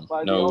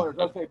 By the owners.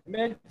 Okay,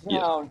 Midtown.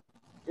 Yeah.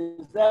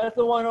 Is that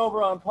the one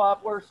over on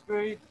Poplar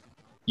Street?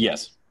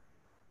 Yes.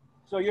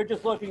 So you're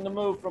just looking to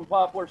move from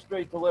Poplar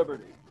Street to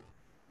Liberty?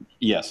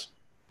 Yes.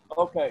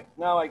 Okay,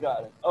 now I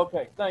got it.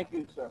 Okay, thank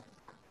you, sir.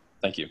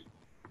 Thank you.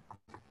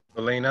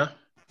 Elena?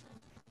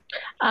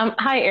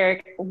 Hi,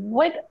 Eric.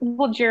 What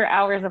would your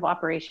hours of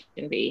operation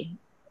be?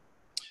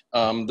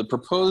 The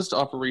proposed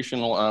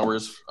operational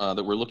hours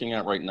that we're looking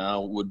at right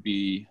now would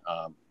be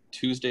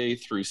Tuesday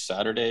through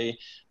Saturday,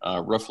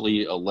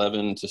 roughly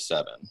 11 to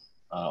 7,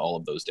 all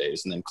of those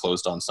days, and then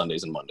closed on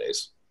Sundays and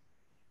Mondays.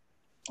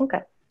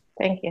 Okay,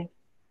 thank you.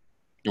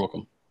 You're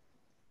welcome.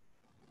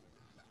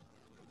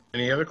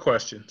 Any other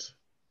questions?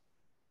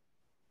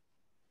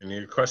 Any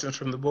other questions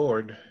from the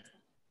board?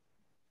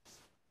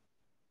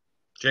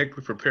 Jake,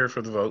 we prepared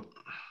for the vote.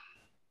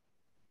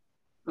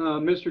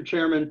 Mr.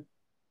 Chairman,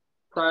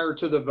 prior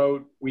to the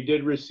vote, we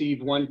did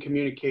receive one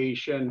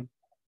communication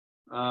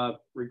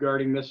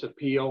regarding this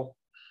appeal.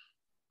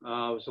 It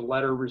was a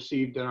letter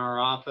received in our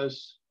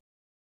office.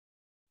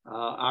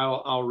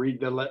 I'll read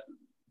the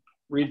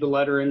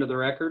letter into the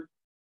record.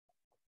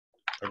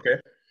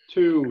 Okay.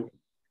 To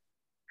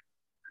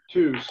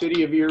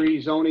City of Erie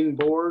Zoning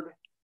Board,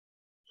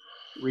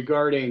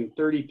 regarding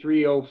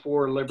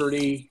 3304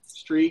 Liberty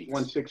Street,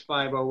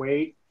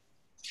 16508.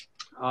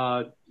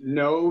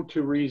 No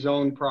to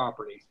rezone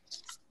property.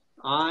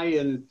 I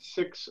and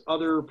 6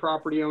 other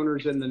property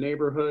owners in the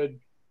neighborhood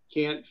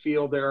can't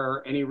feel there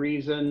are any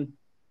reason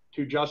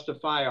to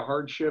justify a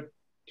hardship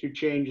to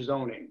change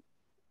zoning.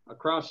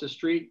 Across the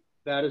street,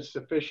 that is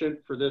sufficient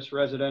for this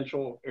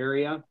residential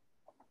area.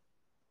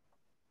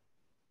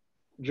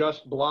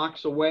 Just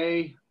blocks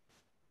away,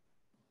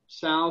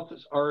 south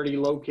is already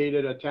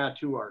located a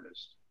tattoo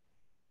artist.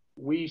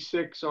 We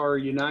 6 are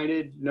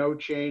united, no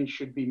change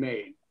should be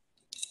made.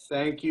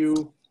 Thank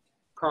you,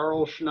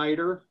 Carl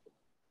Schneider.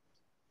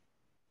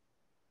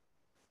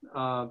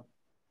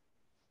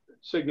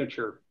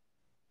 Signature.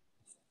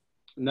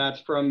 And that's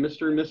from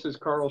Mr. and Mrs.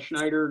 Carl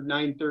Schneider,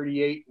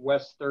 938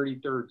 West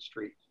 33rd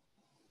Street.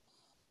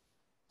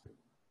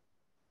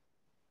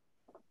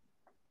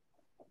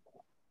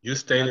 You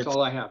stated That's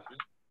all I have.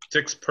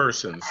 6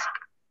 persons.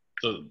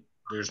 So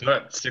there's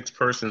not 6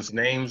 persons'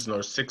 names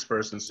nor 6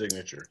 persons'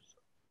 signatures.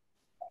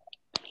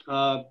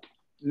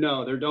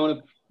 No, there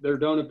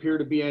don't appear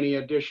to be any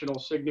additional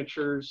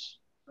signatures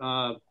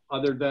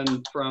other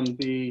than from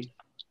the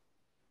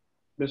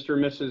Mr.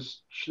 and Mrs.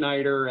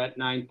 Schneider at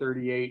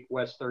 938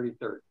 West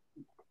 33rd.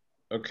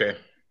 Okay.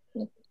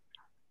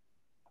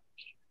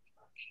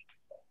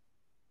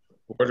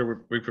 What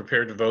are we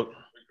prepared to vote?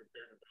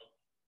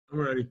 I'm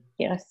ready.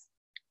 Yes.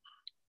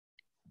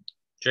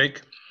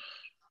 Jake?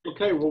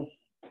 Okay, we'll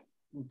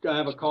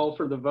have a call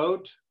for the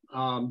vote.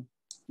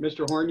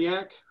 Mr.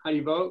 Horniak, how do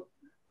you vote?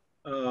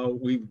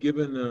 We've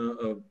given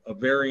a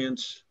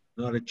variance,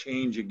 not a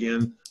change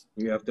again.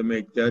 We have to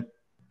make that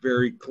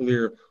very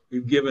clear.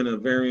 We've given a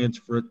variance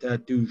for a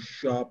tattoo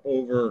shop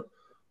over,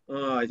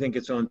 I think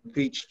it's on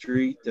Peach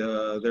Street.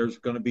 There's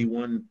going to be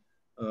one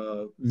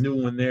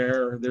new one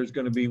there. There's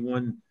going to be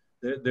one,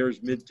 there's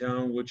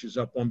Midtown, which is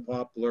up on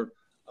Poplar.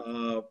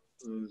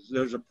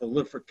 There's a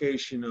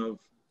proliferation of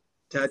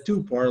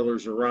tattoo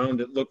parlors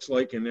around, it looks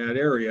like, in that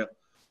area.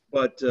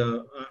 But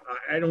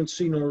I don't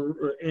see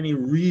any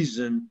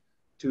reason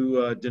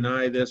to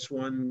deny this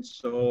one.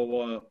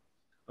 So,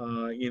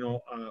 I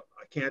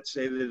can't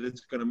say that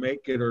it's going to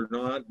make it or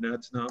not.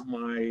 That's not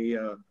my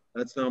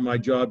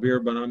job here,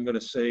 but I'm going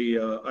to say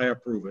I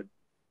approve it.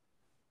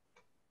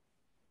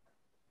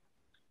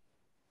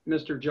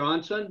 Mr.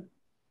 Johnson?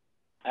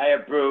 I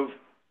approve.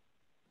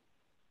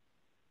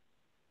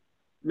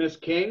 Ms.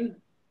 King?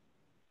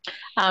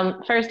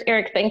 First,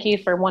 Eric, thank you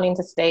for wanting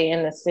to stay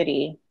in the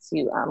city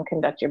to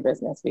conduct your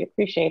business. We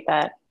appreciate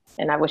that.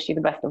 And I wish you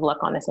the best of luck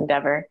on this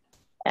endeavor.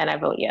 And I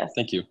vote yes.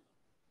 Thank you.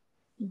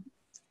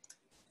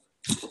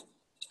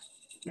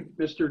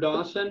 Mr.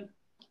 Dawson?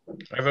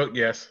 I vote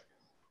yes.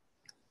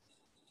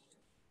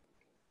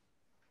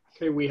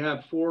 Okay, we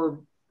have four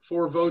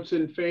votes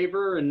in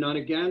favor and none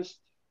against.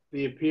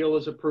 The appeal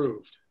is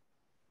approved.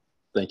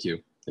 Thank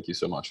you. Thank you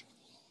so much.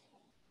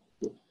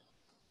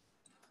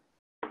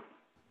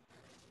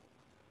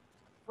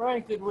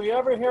 Frank, did we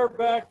ever hear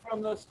back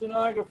from the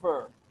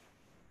stenographer?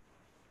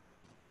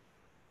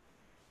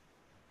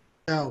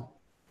 No.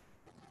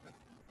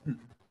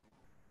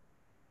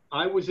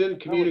 I was in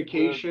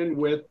communication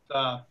with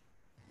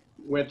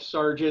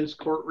Sergeant's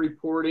court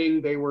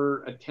reporting. They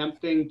were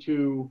attempting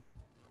to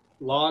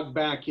log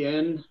back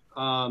in.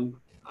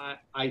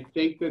 I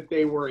think that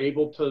they were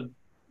able to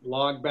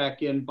log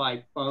back in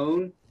by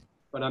phone,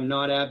 but I'm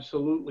not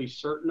absolutely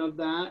certain of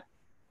that.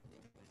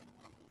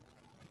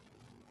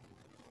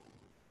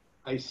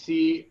 I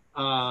see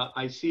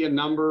a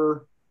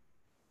number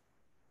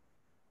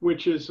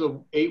which is a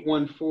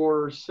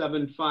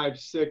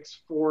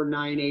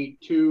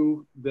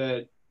 814-756-4982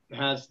 that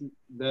hasn't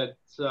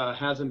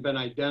been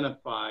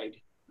identified.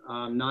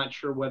 I'm not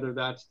sure whether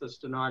that's the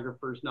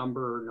stenographer's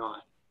number or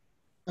not.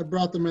 I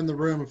brought them in the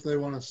room if they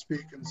want to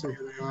speak and say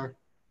who they are.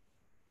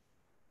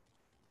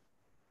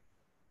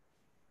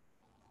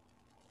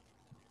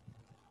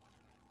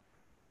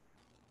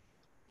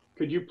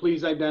 Could you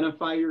please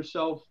identify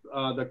yourself,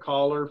 the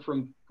caller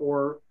from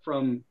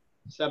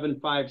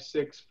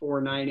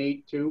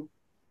 756-4982?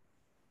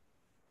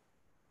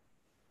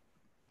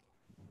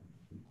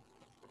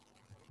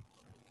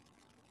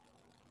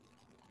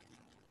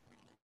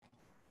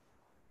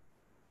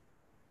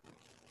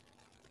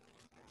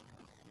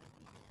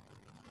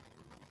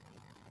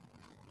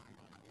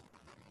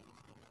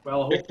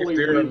 Well, hopefully if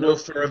there are no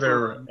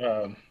further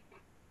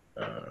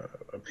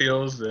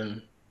appeals,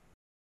 then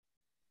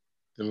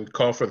we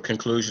call for the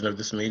conclusion of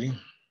this meeting.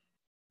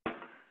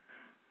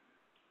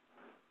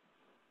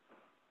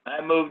 I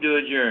move to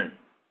adjourn.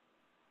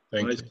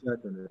 Thank you.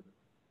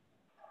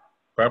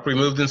 Properly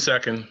moved in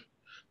second.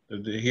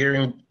 The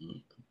hearing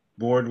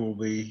board will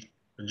be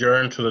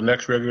adjourned to the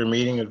next regular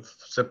meeting of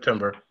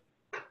September.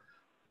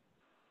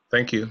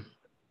 Thank you.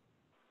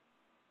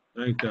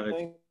 Thanks, guys.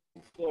 Thanks,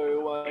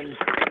 everyone,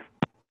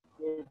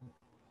 for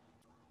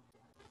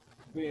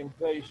being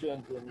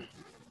patient, and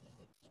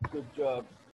good job.